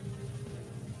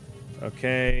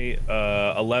 Okay.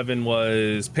 11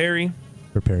 was Perry.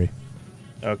 For Perry.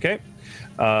 Okay.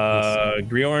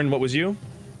 Griorn, what was you?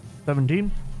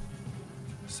 17.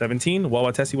 17.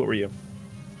 Wawatesi, what were you?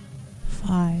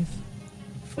 5.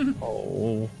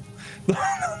 Oh.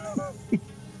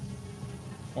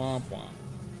 Womp womp.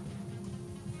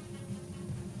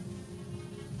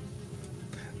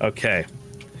 Okay.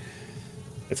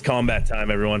 It's combat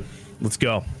time, everyone. Let's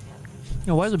go.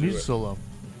 Oh, why is the music so low?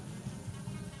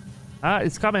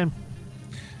 It's coming.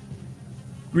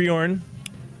 Griorn,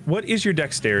 what is your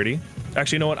dexterity?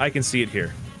 Actually, you know what? I can see it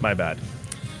here. My bad.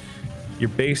 Your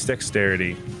base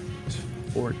dexterity is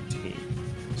 14.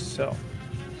 So.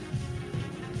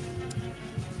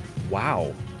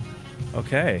 Wow.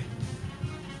 Okay.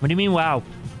 What do you mean, wow?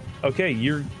 Okay,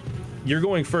 you're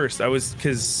going first.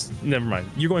 Never mind.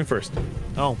 You're going first.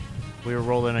 Oh, we were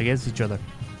rolling against each other.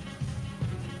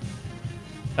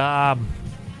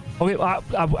 Okay,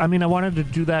 I mean, I wanted to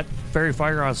do that fairy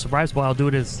fire on surprise, but I'll do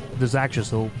it as this action.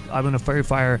 So I'm gonna fairy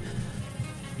fire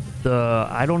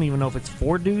I don't even know if it's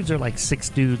 4 dudes or like 6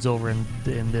 dudes over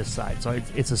in this side. So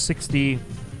it's a 60.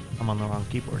 I'm on the wrong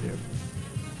keyboard here.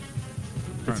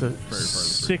 It's a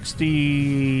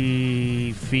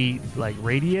 60 feet like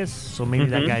radius, so maybe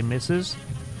that guy misses.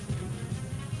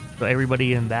 So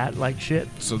everybody in that like shit.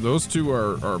 So those two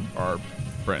are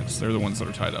friends. They're the ones that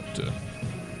are tied up to.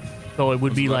 So it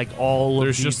would be like all of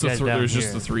There's these just guys down there's here.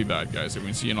 just the 3 bad guys that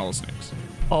we see in all the snakes.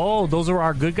 Oh, those are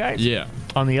our good guys? Yeah.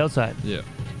 On the outside. Yeah.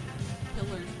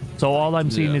 So all I'm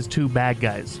seeing Yeah. is 2 bad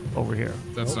guys over here.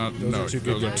 That's not. those No, are 2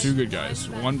 good those are guys. 2 good guys.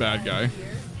 1 bad guy.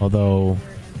 Although,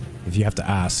 if you have to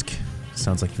ask,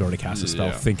 sounds like you've already cast a spell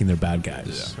Yeah. thinking they're bad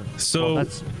guys. Yeah. So Well,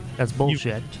 that's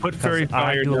bullshit. put 'Cause fairy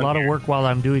fire I do a down lot of here. work while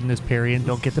I'm doing this, Perry, and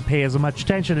don't get to pay as much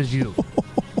attention as you.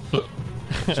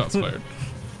 Shots fired.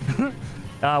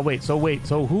 Wait. So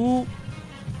who?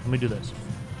 Let me do this.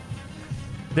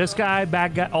 This guy,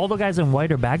 bad guy. All the guys in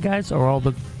white are bad guys, or all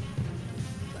the?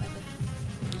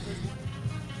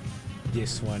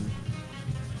 This one.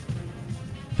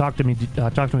 Talk to me,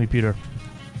 Peter.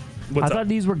 what's I up? thought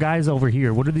these were guys over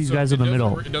here. What are these So guys in the it doesn't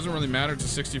middle? It doesn't really matter.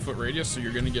 It's a 60-foot radius, so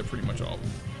you're going to get pretty much all of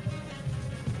them.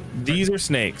 These are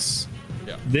snakes.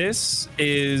 Yeah. This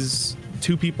is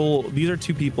 2 people. These are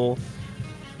 2 people.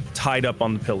 tied up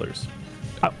on the pillars.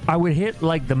 I would hit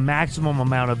like the maximum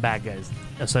amount of bad guys,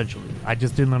 essentially. I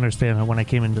just didn't understand how when I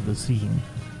came into the scene.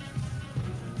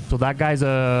 So that guy's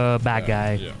a bad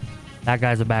guy. Yeah. That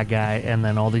guy's a bad guy, and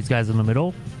then all these guys in the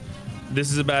middle.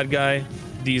 This is a bad guy.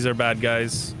 These are bad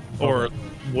guys, or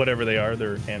whatever they are.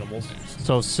 They're animals.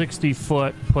 So 60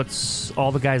 foot puts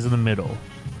all the guys in the middle.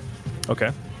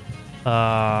 Okay.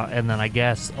 And then I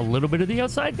guess a little bit of the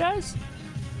outside guys?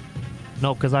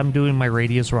 No, because I'm doing my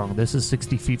radius wrong. This is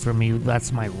 60 feet from me.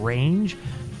 That's my range.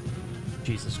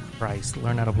 Jesus Christ.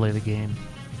 Learn how to play the game.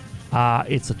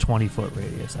 It's a 20-foot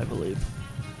radius, I believe.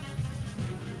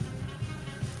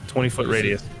 20-foot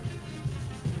radius.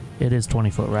 It is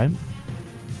 20 foot, right?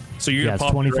 So you're Yeah, gonna it's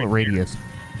pop 20 it foot right radius.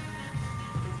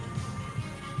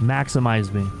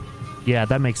 Maximize me. Yeah,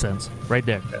 that makes sense. Right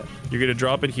there. here. You're gonna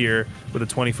drop it here with a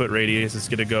 20-foot radius. It's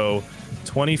gonna go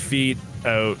 20 feet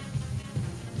out.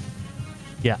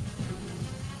 Yeah.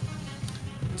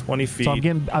 20 feet. So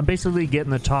I'm basically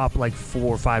getting the top like 4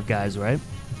 or 5 guys, right?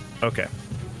 Okay.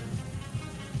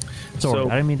 Sorry, So-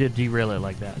 I didn't mean to derail it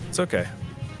like that. It's okay.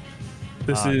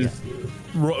 This is.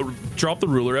 Drop the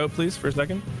ruler out, please, for a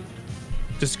second.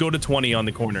 Just go to 20 on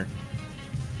the corner.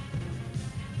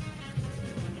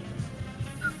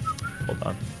 Hold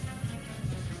on.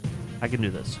 I can do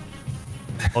this.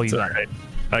 Oh, you It's got all right.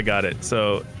 I got it.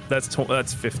 So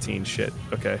that's 15. Shit.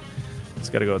 Okay.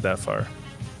 Just got to go that far.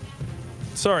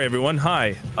 Sorry, everyone.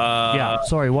 Hi. Yeah,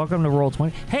 sorry. Welcome to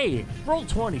Roll20. Hey,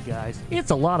 Roll20, guys. It's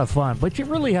a lot of fun, but you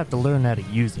really have to learn how to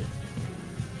use it.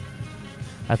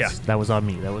 That was on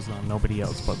me. That was on nobody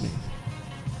else but me.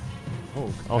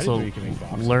 Oh, Also, you can make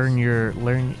boxes.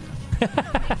 learn.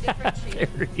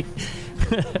 Different shape.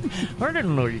 I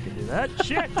didn't know you could do that.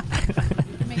 Shit.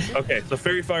 Okay. So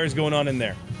fairy fire is going on in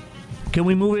there. Can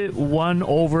we move it one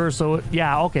over? So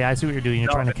yeah, okay. I see what you're doing. You're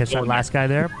No, trying to it's catch that going last guy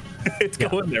there. It's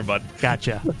going there, bud.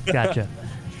 Gotcha.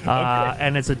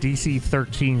 And it's a DC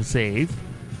 13 save,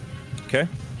 Okay.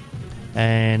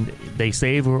 and they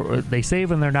save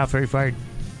and they're not fairy fired.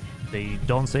 They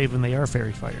don't save and they are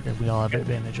fairy fired, and we all have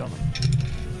advantage on them.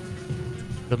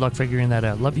 Good luck figuring that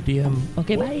out. Love you, DM.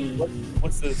 Okay, bye.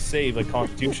 What's the save? Like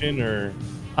Constitution or?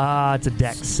 It's a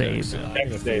dex save. I'm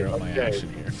gonna figure out my Okay.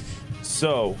 action here.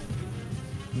 So,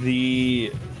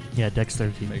 the Yeah, dex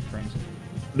 13. Make friends.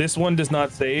 this one does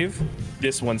not save.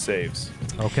 This one saves.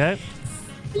 Okay.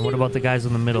 And what about the guys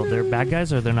in the middle? They're bad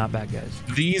guys or they're not bad guys?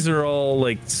 These are all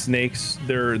like snakes.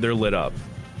 They're lit up.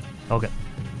 Okay.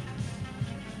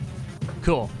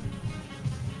 Cool.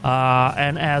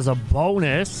 And as a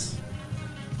bonus,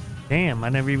 damn, I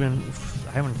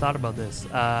haven't thought about this.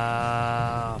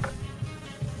 I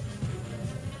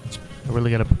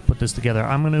really gotta put this together.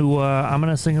 I'm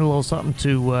gonna sing a little something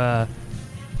to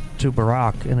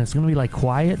Barack, and it's gonna be like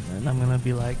quiet, and I'm gonna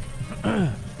be like,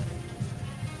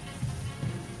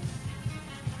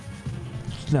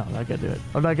 no, I can't do it.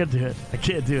 I'm not gonna do it. I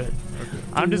can't do it.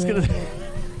 I'm just gonna.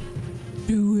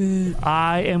 Do it.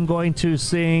 I am going to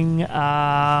sing.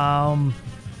 I'm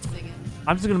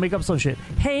just gonna make up some shit.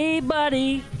 Hey,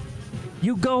 buddy,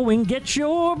 you go and get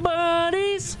your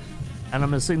buddies, and I'm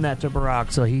gonna sing that to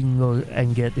Barack so he can go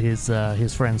and get his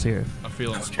friends here, I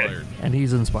feel inspired. and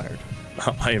he's inspired.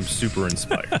 I am super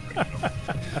inspired.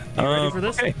 You ready for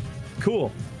this? Okay,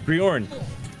 cool. Griorn.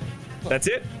 That's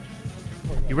it?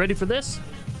 You ready for this?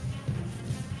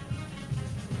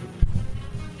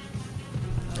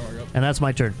 And that's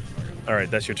my turn. All right,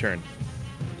 that's your turn.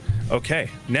 Okay,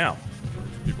 now.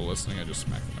 For people listening, I just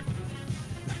smacked the mic.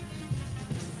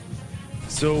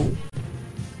 So,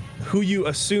 who you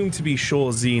assume to be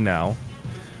Shoal Z now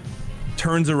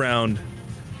turns around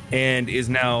and is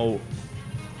now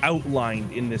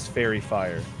outlined in this fairy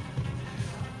fire.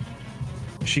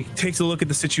 She takes a look at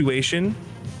the situation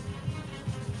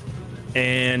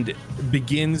and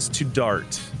begins to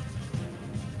dart.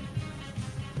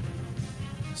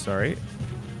 Sorry.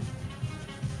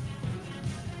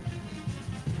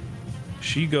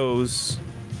 She goes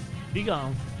Be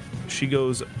gone. she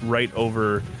goes right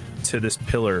over to this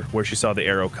pillar where she saw the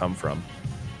arrow come from.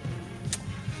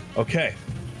 Okay.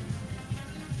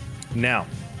 Now,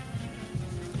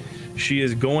 she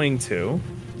is going to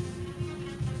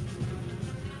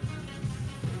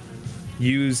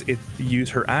use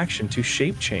her action to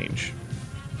shape change.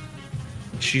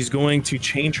 She's going to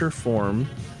change her form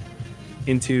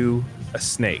into a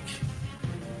snake.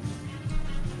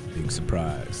 Big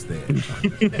surprise there.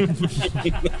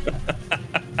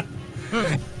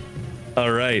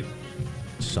 All right.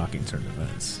 Shocking turn of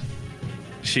events.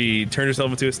 She turned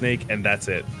herself into a snake, and that's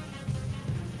it.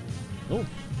 Oh.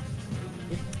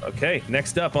 Okay,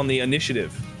 next up on the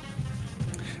initiative,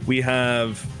 we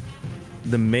have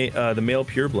the male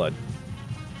pureblood.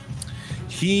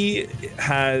 He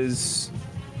has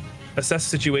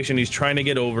assessed the situation. He's trying to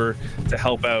get over to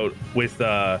help out with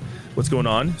what's going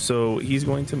on. So he's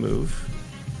going to move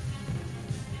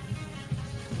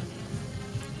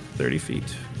 30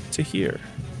 feet to here.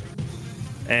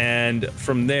 And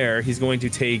from there, he's going to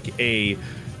take a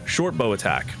short bow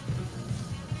attack.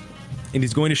 And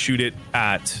he's going to shoot it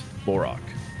at Borok.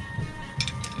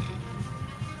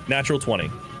 Natural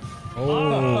 20.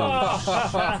 Oh.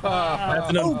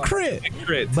 Oh, crit.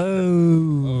 Crit.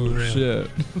 Boom. Oh, shit.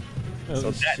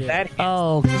 So that hits.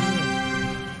 Oh,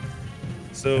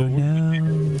 So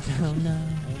no. Oh, no.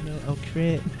 Oh,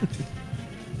 crit.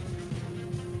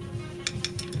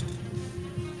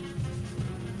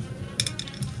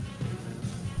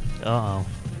 uh-oh.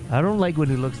 I don't like when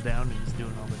he looks down and he's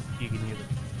doing all this. You can hear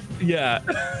the yeah.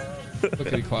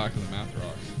 Look clock in the math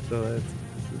rocks. So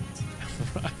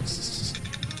that's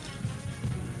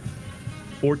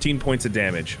 14 points of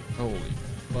damage. Holy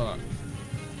fuck.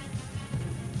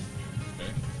 Okay.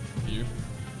 You.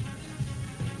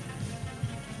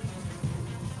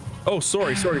 Oh,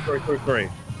 sorry.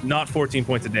 Not 14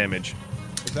 points of damage.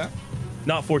 What's that?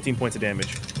 Not 14 points of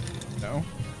damage. No.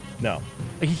 No.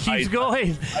 He keeps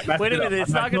going. Wait a minute,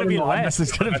 it's not going to be less.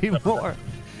 It's going to be more.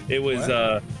 It was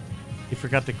You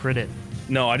forgot to crit it.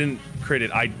 no, I didn't crit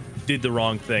it. I did the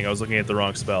wrong thing. I was looking at the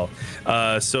wrong spell.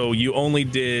 So you only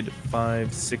did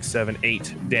 5, 6, 7,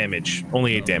 8 damage.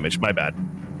 Only 8 damage. My bad.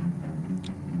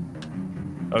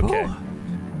 Okay.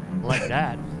 Like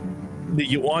that. The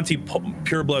Yuan-Ti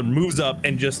pureblood moves up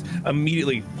and just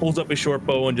immediately pulls up his short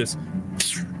bow and just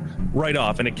right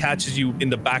off, and it catches you in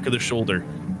the back of the shoulder.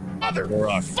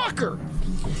 Motherfucker!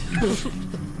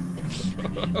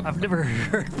 I've never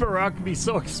heard Barack be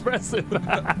so expressive.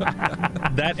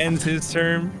 That ends his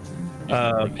turn.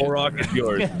 Borok, it's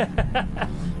yours.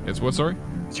 It's what, sorry?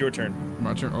 It's your turn.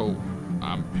 My turn. Oh,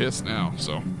 I'm pissed now,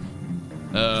 so.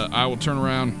 I will turn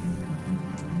around.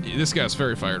 This guy's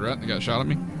fairy fired, right? The guy shot at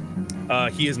me?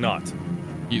 He is not.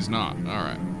 He's not.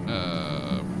 Alright.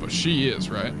 But she is,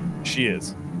 right? She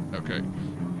is. Okay.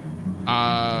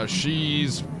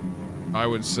 She's, I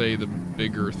would say, the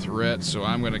bigger threat, so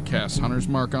I'm going to cast Hunter's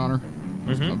Mark on her.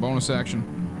 A bonus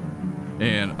action.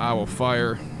 And I will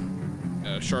fire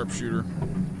a sharpshooter.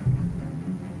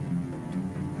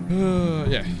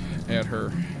 Yeah, at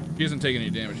her. She hasn't taken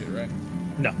any damage yet, right?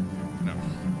 No. No.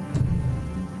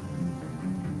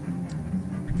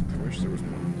 I wish there was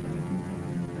more.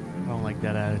 I don't like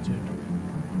that attitude.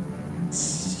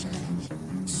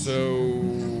 So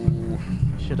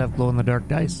Should have glow in the dark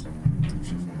dice.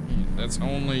 that's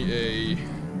only a.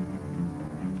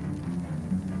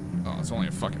 Oh, it's only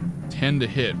a fucking 10 to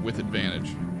hit with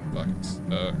advantage. Fucking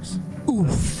sucks.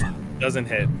 Oof. Doesn't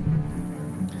hit.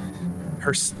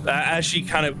 Her as she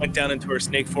kind of went down into her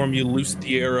snake form, you loose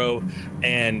the arrow,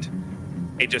 and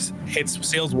it just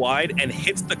sails wide and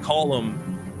hits the column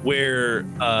where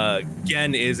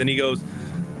Gen is, and he goes,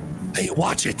 "Hey,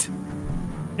 watch it."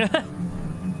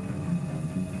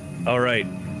 All right,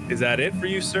 is that it for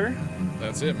you, sir?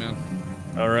 That's it, man.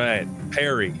 All right,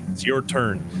 Perry, it's your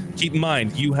turn. Keep in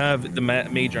mind, you have the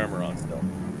mage armor on still.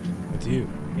 I do,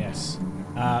 yes.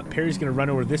 Perry's gonna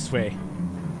run over this way.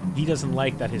 He doesn't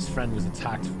like that his friend was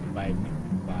attacked by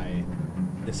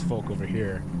this folk over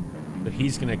here. So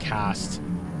he's gonna cast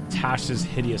Tasha's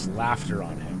Hideous Laughter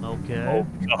on him. Okay. Oh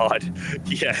God,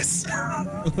 yes.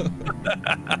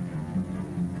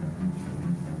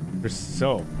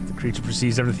 So, the creature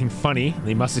perceives everything funny.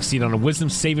 They must succeed on a wisdom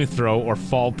saving throw or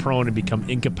fall prone and become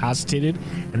incapacitated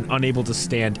and unable to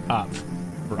stand up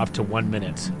for up to 1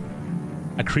 minute.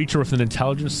 A creature with an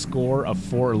intelligence score of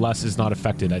 4 or less is not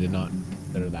affected. I did not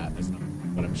consider that,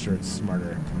 but I'm sure it's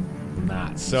smarter than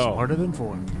that. So, Smarter than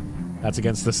 4. that's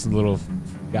against this little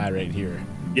guy right here.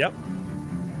 Yep.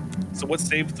 So what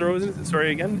save throw is it? Sorry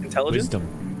again. Intelligence.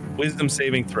 Wisdom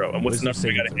saving throw. And what's the number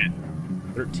we gotta hit?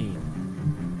 13.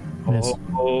 Miss.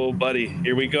 Oh, buddy.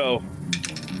 Here we go.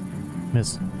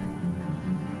 Miss.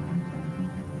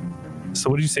 So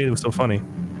what did you say that was so funny?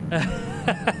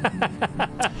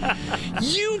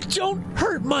 You don't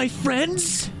hurt my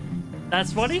friends.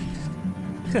 That's funny?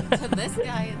 To this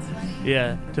guy, it's funny.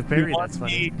 Yeah, to Perry, that's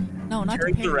funny. No, not to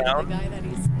Turns Perry, around. the guy that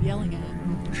he's yelling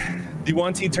at.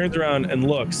 Yuan-Ti turns around and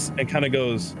looks and kind of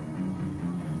goes.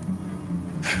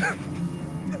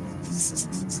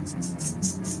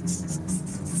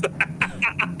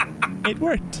 It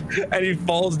worked. And he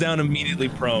falls down immediately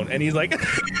prone. And he's like,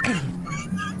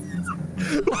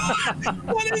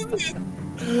 what is this?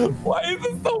 Why is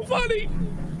this so funny?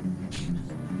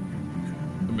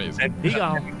 Amazing. And He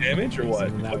gone. damage or what?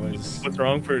 And that was- What's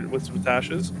wrong what's with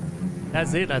Tasha's?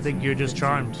 That's it. I think you're just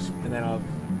charmed. And then I'll.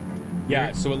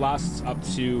 Yeah, so it lasts up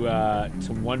to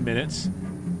 1 minute.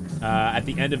 At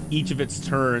the end of each of its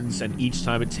turns, and each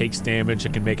time it takes damage,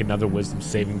 it can make another Wisdom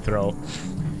saving throw.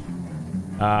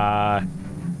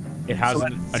 It has So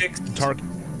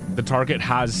the target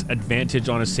has advantage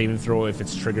on a saving throw if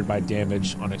it's triggered by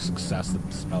damage. On a success, the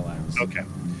spell ends. Okay.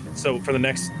 So for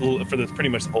pretty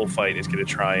much the whole fight, is going to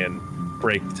try and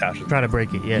break Tasha's. Try to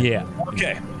break it. Yeah. Yeah.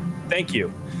 Okay. Thank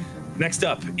you. Next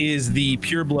up is the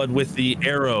pureblood with the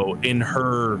arrow in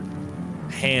her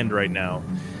hand right now.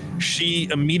 She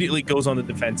immediately goes on the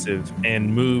defensive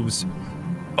and moves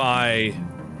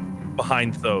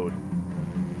behind Thode.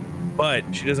 But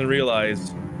she doesn't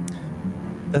realize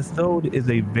that Thode is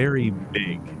a very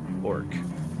big orc.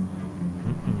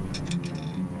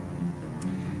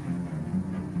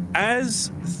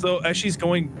 As she's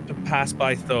going to pass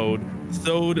by Thode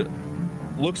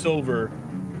looks over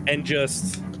and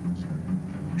just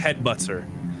headbutts her.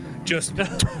 Just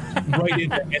right in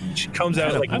the and she comes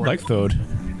out like I like Thode.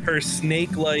 her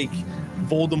snake-like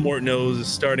Voldemort nose is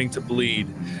starting to bleed,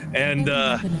 and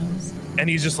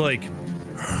he's just like,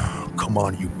 "Come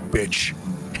on, you bitch!"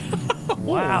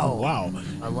 Wow. Wow.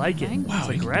 I like it. Wow. It's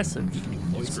aggressive.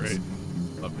 He's great.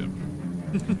 Love him.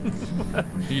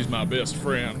 He's my best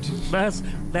friend. That's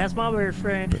my best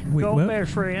friend. Wait, Go what?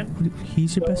 best friend.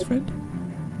 He's your best friend?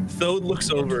 Thode looks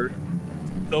over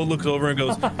and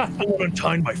goes, "Don't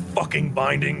untie my fucking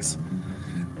bindings,"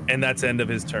 and that's the end of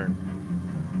his turn.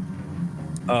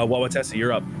 Wawatessa,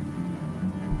 you're up.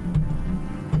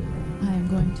 I'm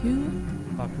going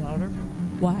to Talk louder.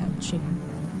 wild shape.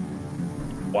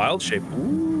 Wild shape.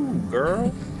 Ooh,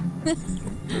 girl.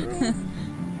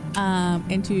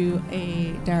 Into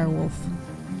a dire wolf.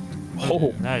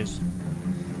 Oh, Nice.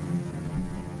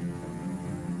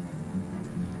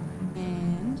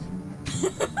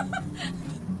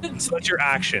 And so that's your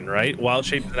action, right? Wild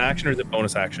shape is an action, or is it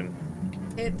bonus action?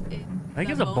 it I think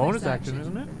it's a bonus action,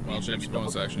 isn't it? Wild shape's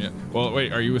bonus action, yeah. Well,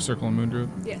 wait, are you a Circle and Moon Druid?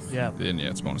 Yes. Yeah. Then yeah,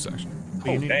 it's bonus action.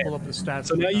 But you need to damn. pull up the stats.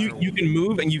 So for now the you dire can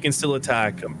move and you can still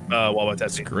attack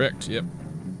Wawatessa. Correct. Yep. wolf.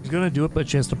 He's gonna do it, but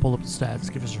she has to pull up the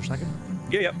stats. Give us a second.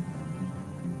 Yeah.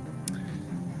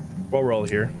 While we're all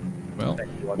here. Well,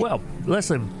 Well,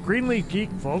 listen, Greenleaf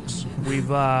Geek, folks, we've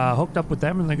hooked up with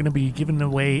them, and they're going to be giving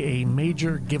away a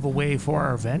major giveaway for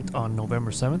our event on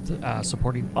November 7th,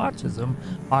 supporting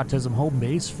Autism Home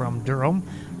Base from Durham.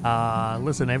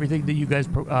 Listen, everything that you guys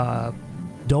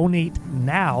donate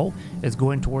now is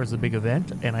going towards the big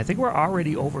event, and I think we're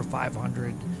already over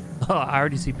 500. I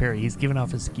already see Perry. He's giving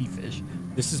off his ski fish.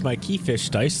 This is my keyfish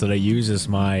dice that I use as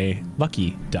my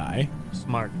lucky die,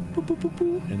 Smart.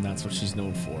 and that's what she's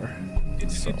known for.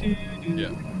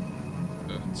 yeah.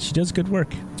 She does good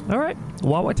work. All right.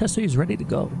 Wawatessa is ready to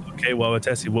go. Okay,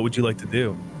 Wawatessa, what would you like to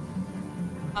do?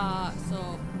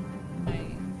 So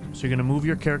So you're going to move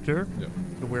your character Yep.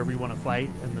 to wherever you want to fight,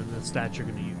 and then the stats you're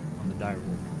going to use on the dire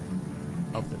wolf.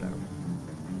 Of the dire wolf.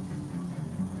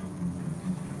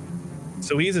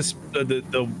 So he has the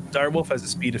direwolf has a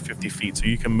speed of 50 feet, so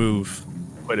you can move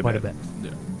quite a bit.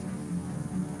 Yeah.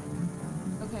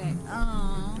 okay.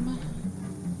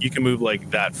 You can move like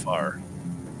that far.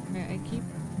 I keep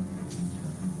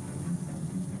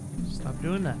Stop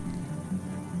doing that.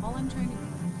 all I'm trying to.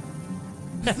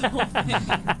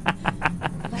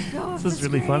 Let go of This is the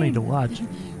really funny to screen. watch.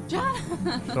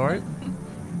 John. Sorry?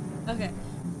 Okay.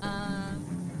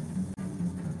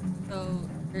 So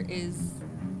there is.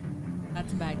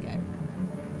 That's a bad guy.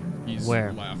 He's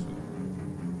Where? laughing.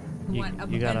 The You- one up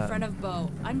you in gotta- front of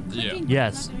Bo. I'm Yeah. clicking.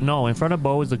 Yes. I'm not doing No, in front of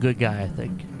Bo is a good guy, I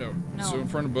think. No. No. So in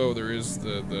front of Bo, there is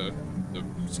the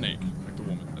snake, like the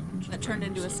woman That turned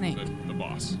into a snake. The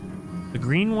boss. The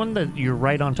green one that you're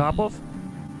right on top of? it.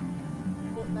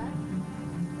 Oh, that?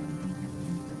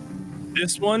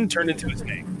 This one turned into a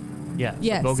snake. Yeah. so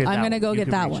Yes, go get I'm that gonna go You get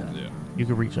can that reach one. Yeah. You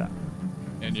can reach that.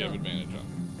 And you have advantage on.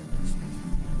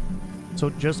 So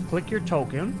just click your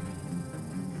token.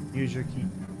 Use your key.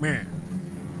 Meh.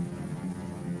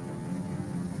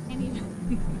 Can't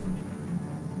even.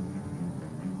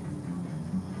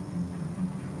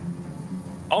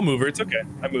 I'll move her. It's okay.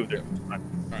 I moved her. It's fine.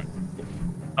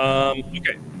 All right.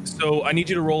 Okay. So I need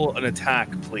you to roll an attack,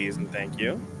 please, and thank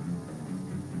you.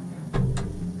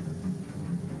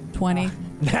 20.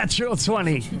 Natural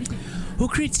 20. Who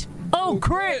crits? Oh,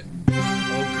 crit!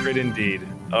 Oh, crit indeed.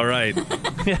 All right.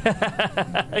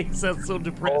 He sounds so All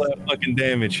depressed. that fucking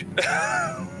damage.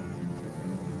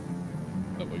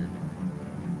 Double your.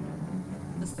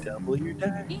 Double your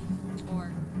die.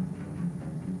 Or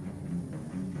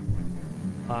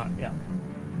Yeah.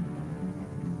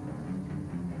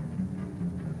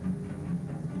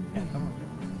 Yeah, come on.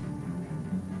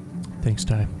 Thanks,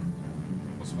 Ty.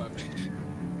 Plus 5.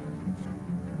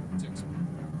 6.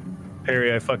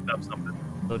 Perry, I fucked up something.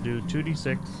 So do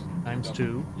 2d6 times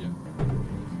 2. Yeah.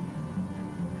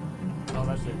 Oh,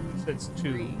 that's it. It's 2.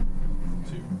 2.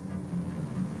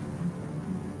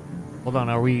 Hold on,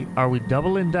 are we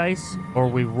doubling dice or are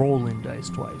we rolling dice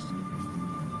twice?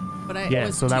 But I Yeah, it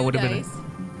was so that 2 would have been dice,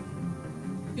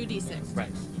 2d6.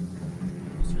 Right.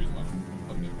 3 is left.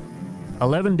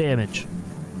 11 damage.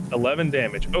 11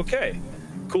 damage. Okay,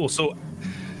 cool. So,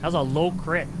 That's a low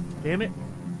crit. Damn it.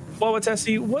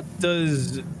 Wawatessi, what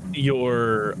does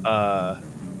your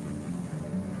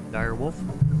Dire Wolf.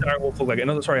 dire wolf look like?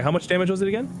 Another. Sorry, how much damage was it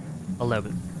again?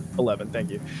 11. 11. Thank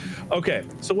you. Okay,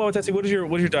 so Wawatessi, what does your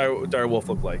dire wolf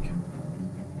look like?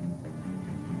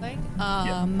 Like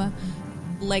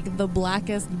like the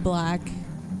blackest black.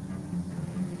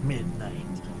 Midnight.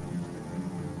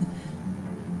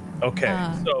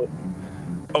 Okay, so.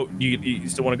 Oh, you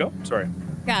still want to go? Sorry.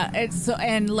 Yeah, it's so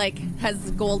and like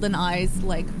has golden eyes,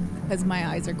 like because my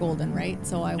eyes are golden, right?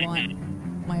 So I want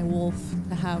my wolf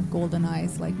to have golden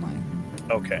eyes like mine.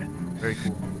 Okay. Very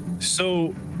cool.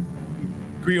 So,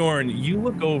 Griorn, you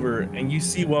look over and you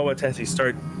see Wawatessi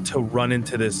start to run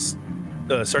into this,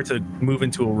 start to move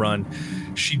into a run.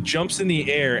 She jumps in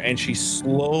the air and she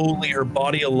slowly, her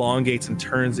body elongates and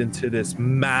turns into this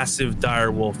massive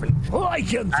dire wolf. And I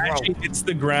can as she hits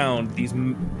the ground, these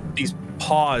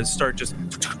paws start just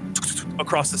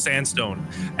across the sandstone,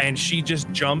 and she just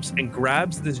jumps and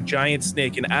grabs this giant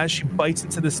snake. And as she bites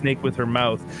into the snake with her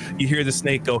mouth, you hear the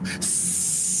snake go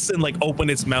and like open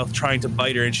its mouth trying to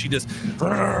bite her, and she just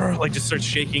like just starts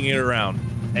shaking it around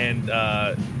and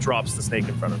drops the snake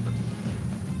in front of her.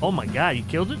 Oh my god, you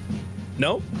killed it?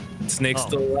 No, snake's Oh.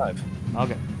 still alive.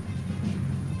 Okay.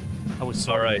 I was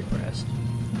so All right. impressed.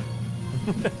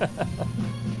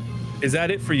 Is that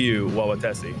it for you,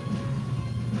 Wawatessi?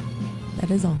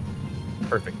 That is all.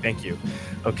 Perfect, thank you.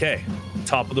 Okay,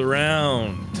 top of the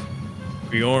round.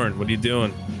 Bjorn, what are you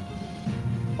doing?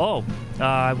 Oh,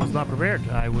 I was not prepared.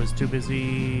 I was too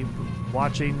busy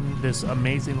watching this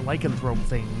amazing lycanthrope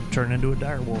thing turn into a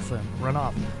dire wolf and run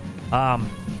off.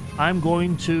 I'm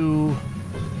going to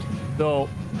go.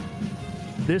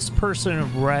 This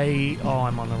person right. Oh,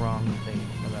 I'm on the wrong thing.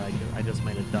 I just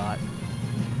made a dot.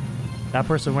 That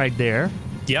person right there.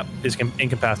 Yep, is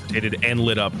incapacitated and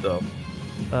lit up though.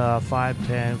 5,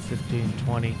 10, 15,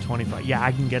 20, 25. Yeah,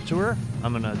 I can get to her.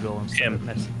 I'm gonna go and start Him.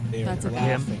 next. That's a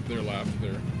Him. They're left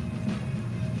there.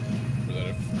 For that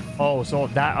if- Oh, so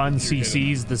that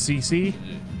un-CCs the CC?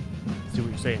 See what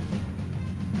you're saying.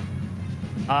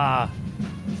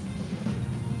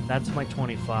 That's my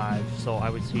 25. So I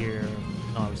was here.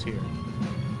 No, I was here.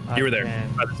 You were there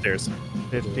 10, by the stairs.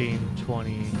 15,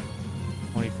 20,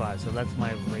 25. So that's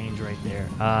my range right there.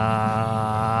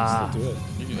 Still do it.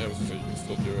 You can, I was gonna say you can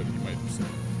still do it. You might.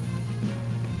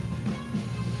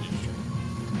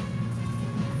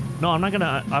 No,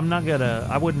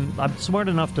 I wouldn't. I'm smart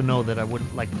enough to know that I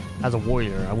wouldn't, like, as a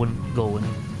warrior, I wouldn't go and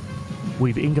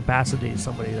we've incapacitated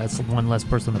somebody. That's one less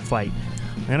person to fight.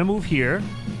 I'm gonna move here.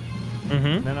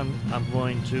 Mm-hmm. Then I'm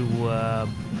going to.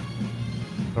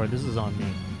 Sorry, this is on me.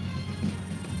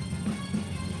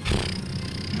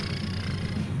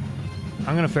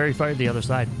 I'm gonna fairy fire the other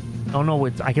side. Oh no,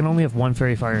 I can only have one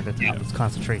fairy fire at a time. It's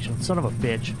concentration. Son of a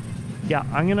bitch. Yeah,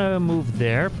 I'm gonna move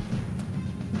there.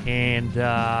 And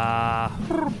I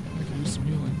can use some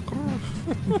healing.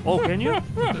 oh, can you?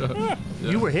 Yeah.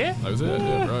 You were hit? I was hit.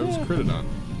 Yeah, bro, I was critted on.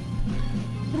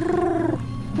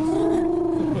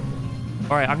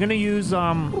 All right, I'm gonna use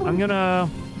I'm gonna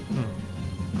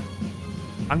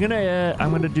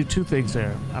do two things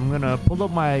there. I'm gonna pull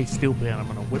up my steel pan. I'm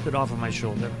gonna whip it off of my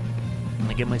shoulder. I'm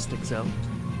gonna get my sticks out.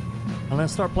 I'm gonna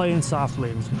start playing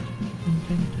softly.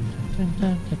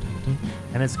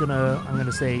 And I'm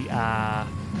gonna say,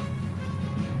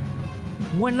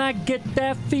 when I get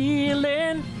that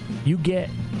feeling, you get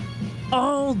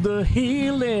all the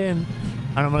healing.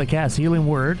 And I'm gonna cast Healing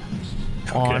Word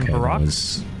on Okay, Barak. that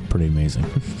was pretty amazing.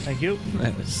 Thank you.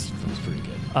 that was pretty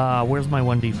good. Where's my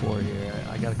 1d4 here?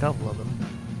 I got a couple of them.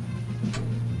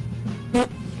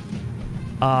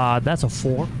 That's a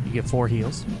 4. You get 4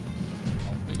 heals.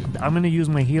 I'm gonna use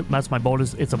my heal. That's my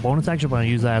bonus. It's a bonus action, but I'm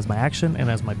gonna use that as my action. And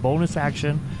as my bonus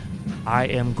action, I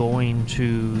am going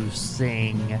to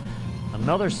sing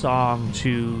another song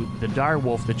to the dire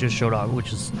wolf that just showed up,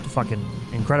 which is fucking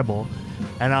incredible.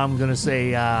 And I'm gonna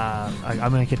say, I'm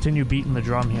gonna continue beating the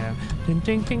drum here. Ding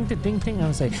ding ding ding ding ding. I'm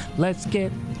gonna say, let's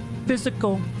get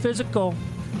physical, physical.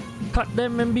 Cut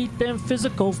them and beat them,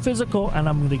 physical, physical. And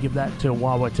I'm gonna give that to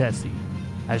Wawatessi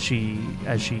as she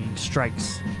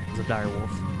strikes the dire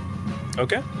wolf.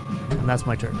 Okay. And that's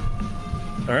my turn.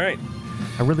 All right.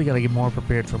 I really got to get more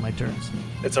prepared for my turns.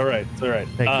 It's all right. It's all right.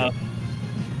 Thank you.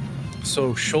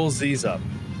 So Shoal Z's up,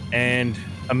 and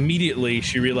immediately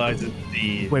she realizes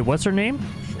the Wait, what's her name?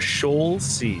 Shoal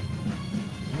C.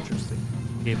 Interesting.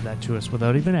 Gave that to us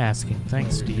without even asking.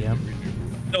 Thanks, DM.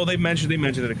 No, they mentioned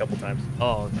it a couple times.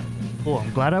 Oh, okay. Cool.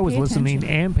 I'm glad I was Pay listening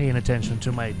attention. and paying attention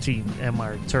to my team and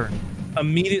my turn.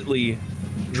 Immediately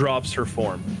drops her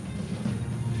form,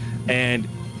 and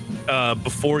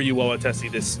before you,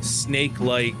 Wawatesi, this snake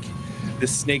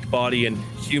body and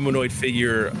humanoid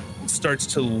figure starts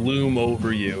to loom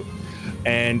over you,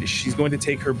 and she's going to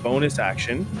take her bonus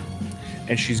action,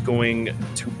 and she's going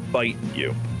to bite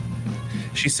you.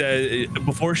 She says,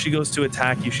 before she goes to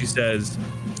attack you, she says,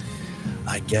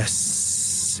 "I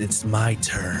guess it's my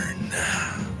turn."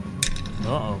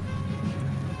 Uh-oh.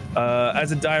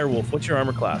 As a direwolf, what's your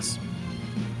armor class?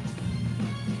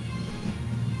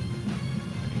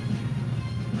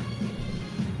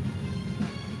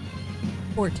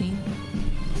 14.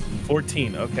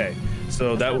 14. Okay,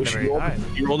 so that not was very high.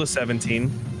 you rolled a 17.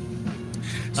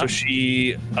 So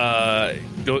she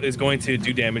is going to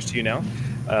do damage to you now.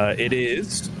 It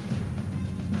is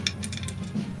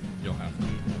You'll have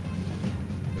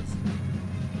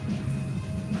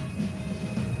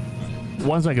to.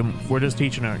 One second. We're just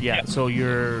teaching her. Yeah. Yeah. So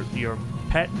your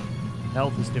pet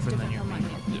health is different than your from mine.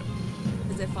 Yeah.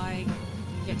 Because if I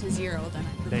get to 0, then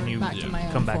I Then you revert back to my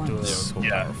own come back form. to a So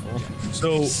Yeah. powerful.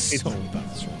 so it's So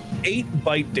powerful. 8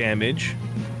 bite damage,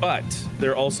 but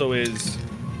there also is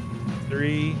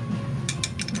 3,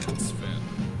 It's fan.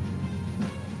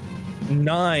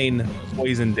 9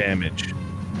 poison damage,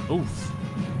 Oof.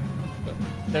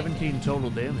 17 total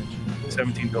damage.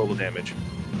 17 total damage.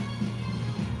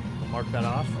 I'll mark that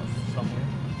off somewhere.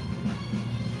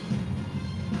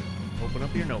 Open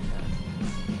up your notepad.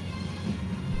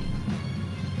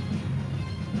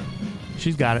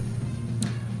 She's got it.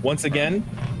 Once again,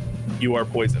 you are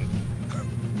poisoned.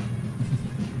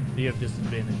 You have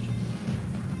disadvantage.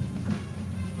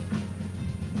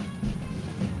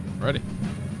 Ready?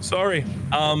 Sorry.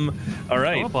 All I'll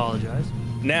right. apologize.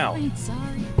 Now Wait,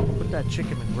 sorry. Put that chick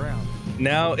in the ground.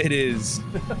 now it is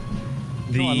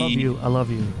the No, I love you. I love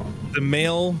you. the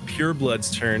male pureblood's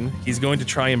turn. He's going to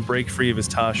try and break free of his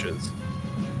Tasha's.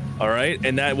 All right,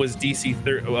 and that was DC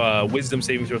Wisdom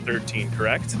saving throw 13,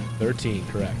 correct? 13,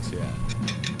 correct, yeah.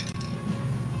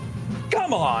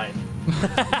 Come on.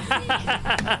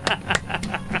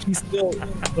 He's still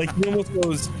like he almost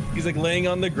goes. He's like laying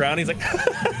on the ground. He's like,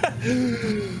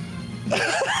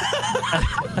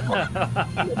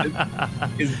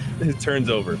 his turn's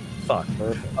over. Fuck.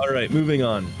 Perfect. All right, moving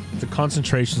on. It's a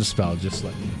concentration spell, just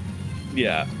let me.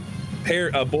 Yeah,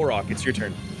 Borok, it's your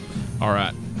turn. All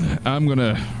right. I'm going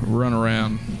to run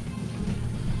around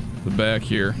the back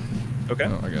here. Okay.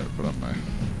 Oh, I got to put up my...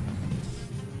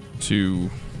 To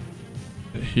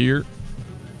here.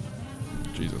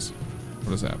 Jesus.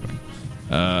 What is happening?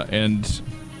 And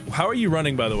How are you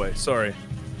running, by the way? Sorry.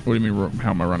 what do you mean,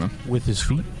 how am I running? With his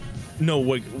feet? No,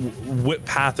 what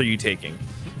path are you taking?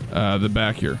 The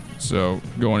back here. So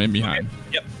going in behind.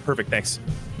 Yep, perfect. Thanks.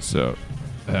 So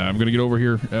I'm going to get over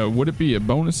here. Would it be a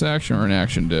bonus action or an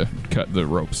action to cut the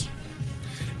ropes?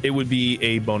 It would be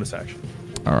a bonus action.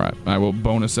 All right. I will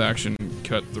bonus action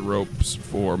cut the ropes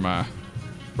for my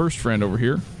first friend over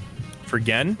here. For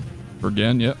Gen? For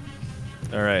Gen, yep.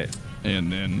 All right.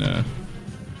 And then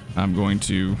I'm going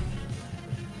to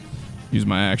use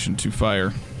my action to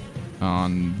fire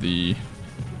on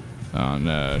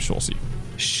Schulze.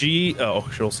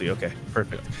 She'll see. Okay,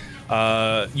 perfect.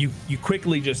 You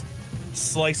quickly just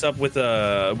slice up with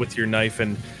your knife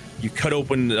and you cut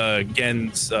open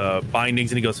Gen's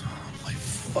bindings, and he goes, "Oh, my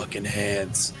fucking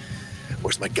hands.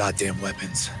 Where's my goddamn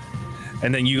weapons?"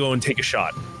 And then you go and take a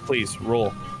shot. Please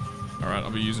roll. All right,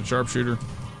 I'll be using sharpshooter.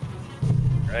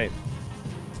 All right.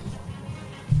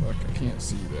 Fuck, I can't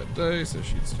see that dice. I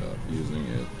should stop using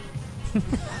it.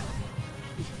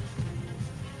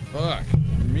 Fuck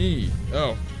me.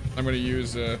 Oh, I'm gonna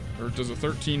use or does a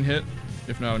 13 hit?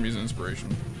 If not, I'm using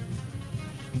inspiration.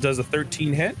 Does a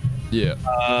 13 hit? Yeah.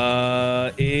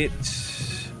 It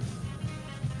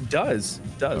does.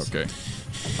 Okay.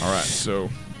 All right. So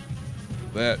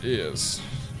that is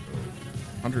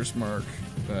Hunter's Mark.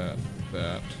 That.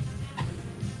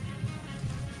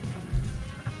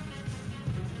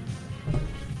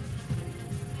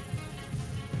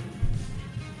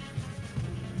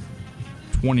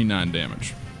 29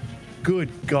 damage. Good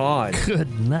God.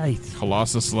 Good night.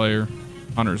 Colossus Slayer,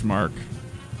 Hunter's Mark,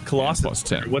 Colossus. plus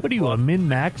 10. What are you, a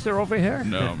min-maxer over here?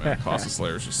 No, man. Colossus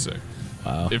Slayer is just sick.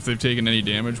 Wow. If they've taken any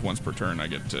damage once per turn, I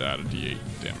get to add a d8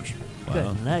 damage.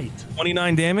 Good night.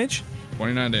 29 damage.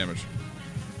 29 damage.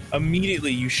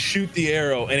 Immediately you shoot the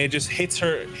arrow and it just hits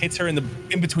her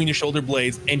in between your shoulder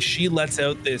blades, and she lets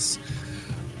out this,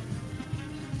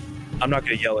 I'm not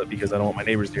gonna yell it because I don't want my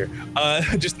neighbors to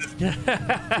hear, just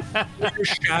this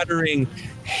shattering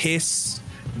hiss,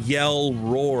 yell,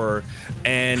 roar,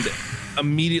 and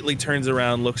immediately turns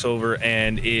around, looks over,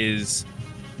 and is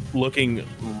looking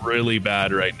really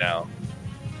bad right now.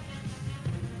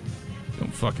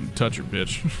 Don't fucking touch her,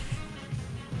 bitch.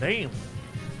 Damn.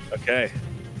 Okay,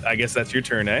 I guess that's your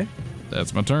turn, eh?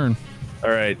 That's my turn. All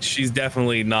right, she's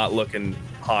definitely not looking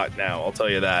hot now, I'll tell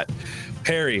you that.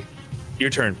 Perry, your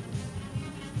turn.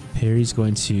 Perry's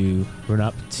going to run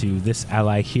up to this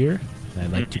ally here. And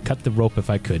I'd like to cut the rope if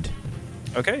I could.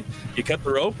 Okay, you cut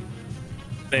the rope.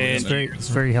 And It's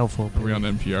very helpful. Are we on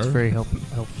NPR? It's very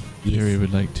helpful. Perry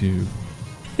would like to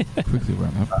quickly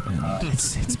run up and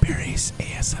It's Perry's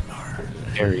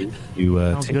ASMR. Perry, you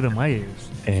Sounds good in my ears.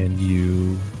 and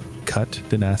you cut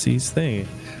Denassi's thing.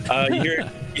 You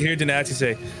hear Denassi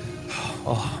say,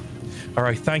 "Oh, all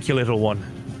right, thank you, little one.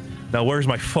 Now where's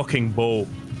my fucking bow?"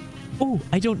 Oh,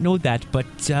 I don't know that,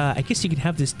 but I guess you can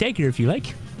have this dagger if you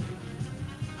like.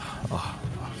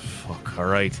 Fuck. All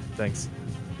right, thanks.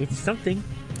 It's something.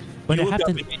 But You I look have up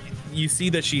to. and you see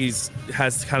that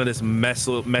has kind of this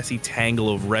messy tangle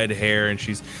of red hair, and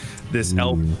she's this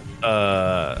elf.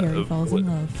 Harry falls in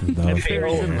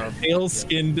love. Pale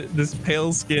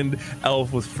skinned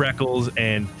elf with freckles,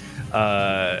 and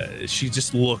she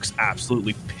just looks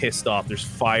absolutely pissed off. There's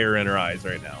fire in her eyes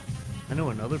right now. I know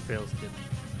another pale skin.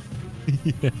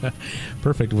 Yeah.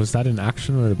 Perfect. Was that an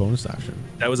action or a bonus action?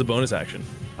 That was a bonus action.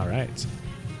 All right.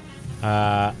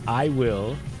 I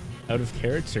will, out of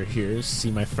character here,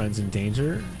 see my friends in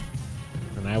danger,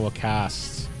 and I will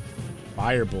cast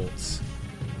Firebolt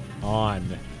on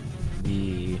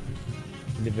the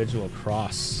individual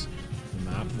across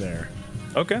the map there.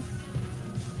 Okay.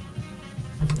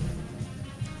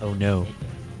 Oh no.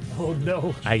 Oh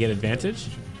no. I get advantage.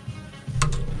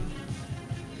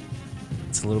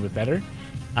 It's a little bit better.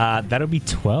 That'll be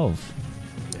 12.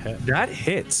 That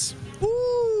hits.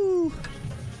 Woo!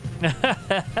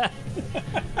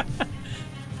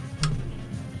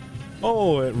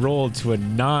 Oh, it rolled to a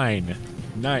 9.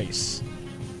 Nice.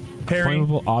 Perry,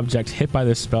 Flammable object hit by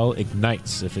the spell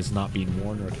ignites if it's not being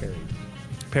worn or carried.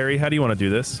 Perry, how do you want to do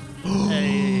this?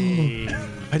 Hey.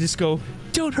 I just go,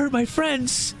 don't hurt my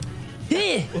friends.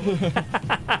 Eh.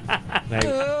 And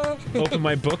I open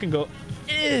my book and go,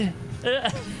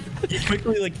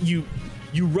 Quickly, like you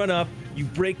run up, you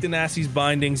break Denassi's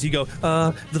bindings, you go,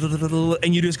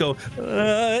 and you just go,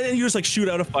 and you just like shoot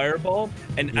out a fireball.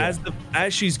 And as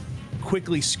she's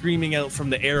quickly screaming out from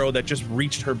the arrow that just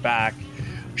reached her back,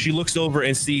 she looks over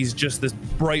and sees just this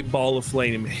bright ball of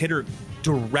flame hit her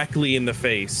directly in the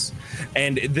face,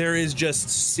 and there is just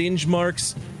singe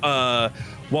marks.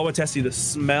 Wawatessi, the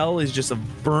smell is just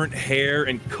of burnt hair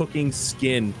and cooking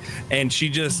skin, and she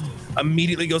just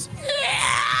immediately goes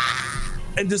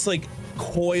and just like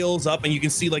coils up, and you can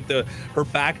see like her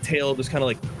back tail just kind of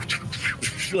like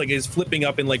is flipping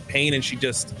up in like pain, and she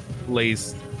just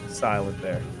lays silent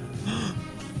there.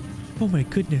 oh my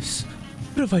goodness,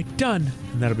 what have I done?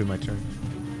 And that'll be my turn.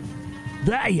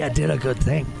 That you did a good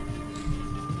thing.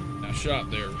 Now shot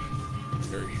there.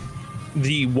 Perry.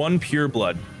 The one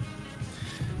pureblood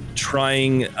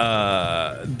trying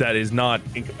that is not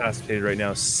incapacitated right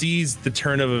now sees the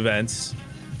turn of events,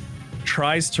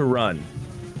 tries to run.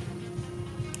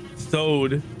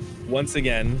 Thode once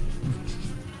again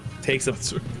takes a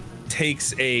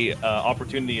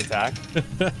opportunity attack,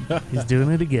 He's doing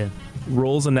it again.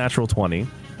 rolls a natural 20,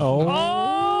 Oh,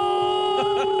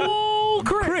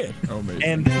 crit. Oh, amazing.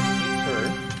 and then hits her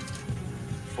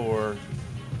for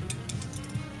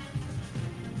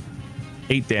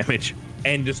 8 damage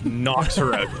and just knocks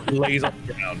her out, lays on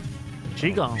the ground.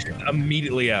 She gone.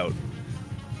 Immediately out.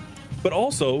 But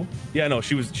also,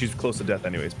 she's close to death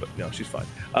anyways, but no, she's fine.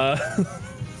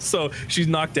 So she's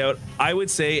knocked out. I would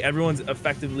say everyone's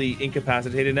effectively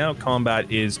incapacitated now.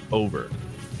 Combat is over.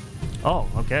 Oh,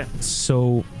 okay.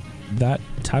 So that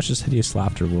Tasha's Hideous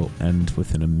Laughter will end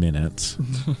within a minute.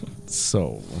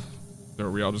 So Are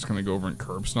we all just gonna go over and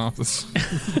curb stomp this?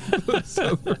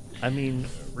 I mean,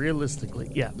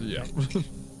 realistically, yeah. Yeah.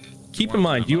 Keep in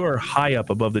mind, you are high up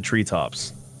above the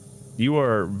treetops. You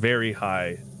are very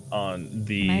high on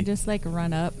the. Can I just like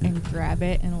run up and grab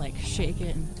it and like shake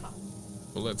it and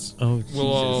Well, let's. Oh,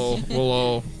 We'll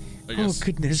all. I oh guess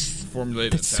goodness,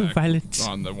 formulate that's so attack violent.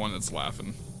 on the one that's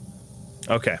laughing.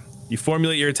 Okay. You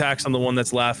formulate your attacks on the one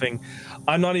that's laughing.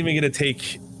 I'm not even going to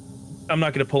take I'm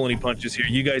not going to pull any punches here.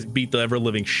 You guys beat the ever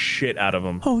living shit out of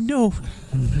him. Oh no!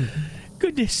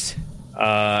 Goodness.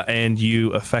 And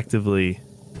you effectively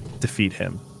defeat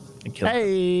him and kill him.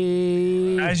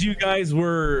 Hey. As you guys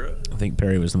were, I think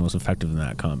Perry was the most effective in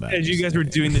that combat. as you guys were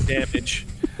doing the damage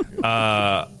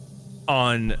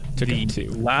on him the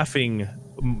two. laughing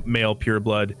male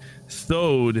pureblood,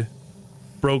 Thode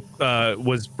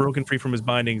was broken free from his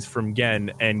bindings from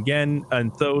Gen,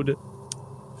 and Thode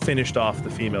finished off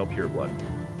the female pureblood.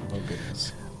 Oh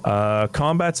goodness.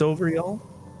 Combat's over, y'all,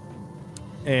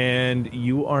 and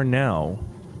you are now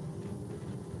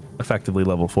effectively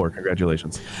level 4.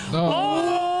 Congratulations. No.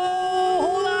 Oh,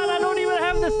 hold on. I don't even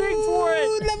have the thing for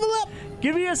it. Level up.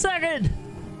 Give me a second.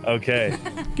 Okay.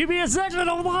 Give me a second.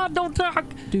 Hold on. Don't talk.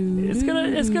 It's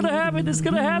gonna happen. It's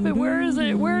gonna happen. Where is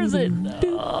it? Where is it?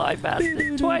 Oh, I passed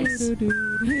it twice.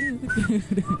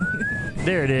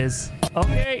 There it is.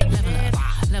 Okay.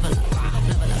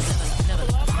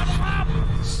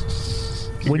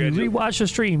 When you rewatch the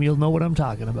stream, you'll know what I'm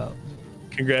talking about.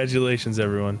 Congratulations,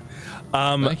 everyone.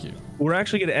 Thank you. We're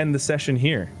actually going to end the session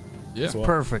here, Yeah.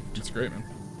 Perfect. That's great, man.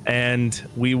 and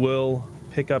we will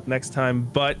pick up next time.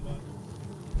 But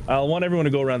I want everyone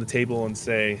to go around the table and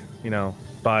say,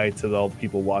 bye to all the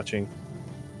people watching.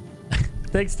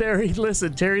 Thanks, Terry.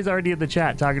 Listen, Terry's already in the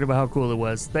chat talking about how cool it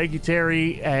was. Thank you,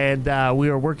 Terry. And we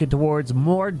are working towards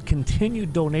more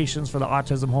continued donations for the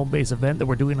Autism Home Base event that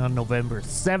we're doing on November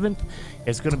 7th.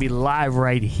 It's going to be live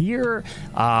right here.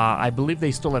 I believe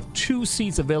they still have 2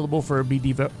 seats available for a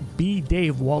B.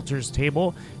 Dave Walters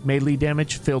table. Melee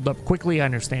damage filled up quickly. I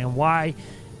understand why.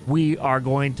 We are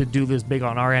going to do this big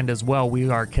on our end as well.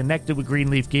 We are connected with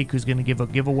Greenleaf Geek, who's going to give a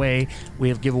giveaway. We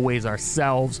have giveaways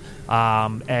ourselves.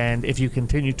 And if you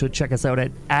continue to check us out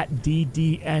at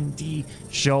DDND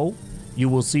Show, you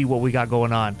will see what we got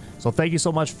going on. So thank you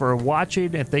so much for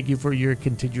watching, and thank you for your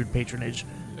continued patronage.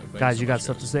 Guys, you got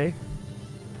stuff to say?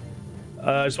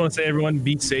 I just want to say, everyone,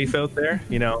 be safe out there.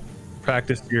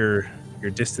 Practice your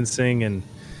distancing and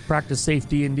Practice safe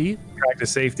D&D.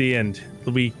 practice safety, and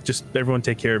everyone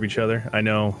take care of each other. I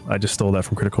know I just stole that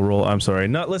from Critical Role. I'm sorry.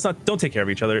 Don't take care of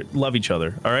each other. Love each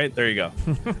other. All right, there you go.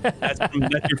 That's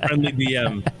your friendly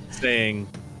DM saying,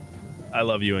 "I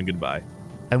love you and goodbye."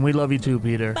 And we love you too,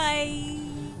 Peter. Bye.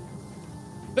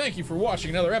 Thank you for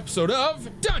watching another episode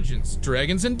of Dungeons,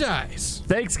 Dragons, and Dice.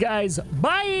 Thanks, guys.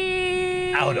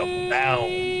 Bye. Out of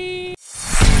bounds.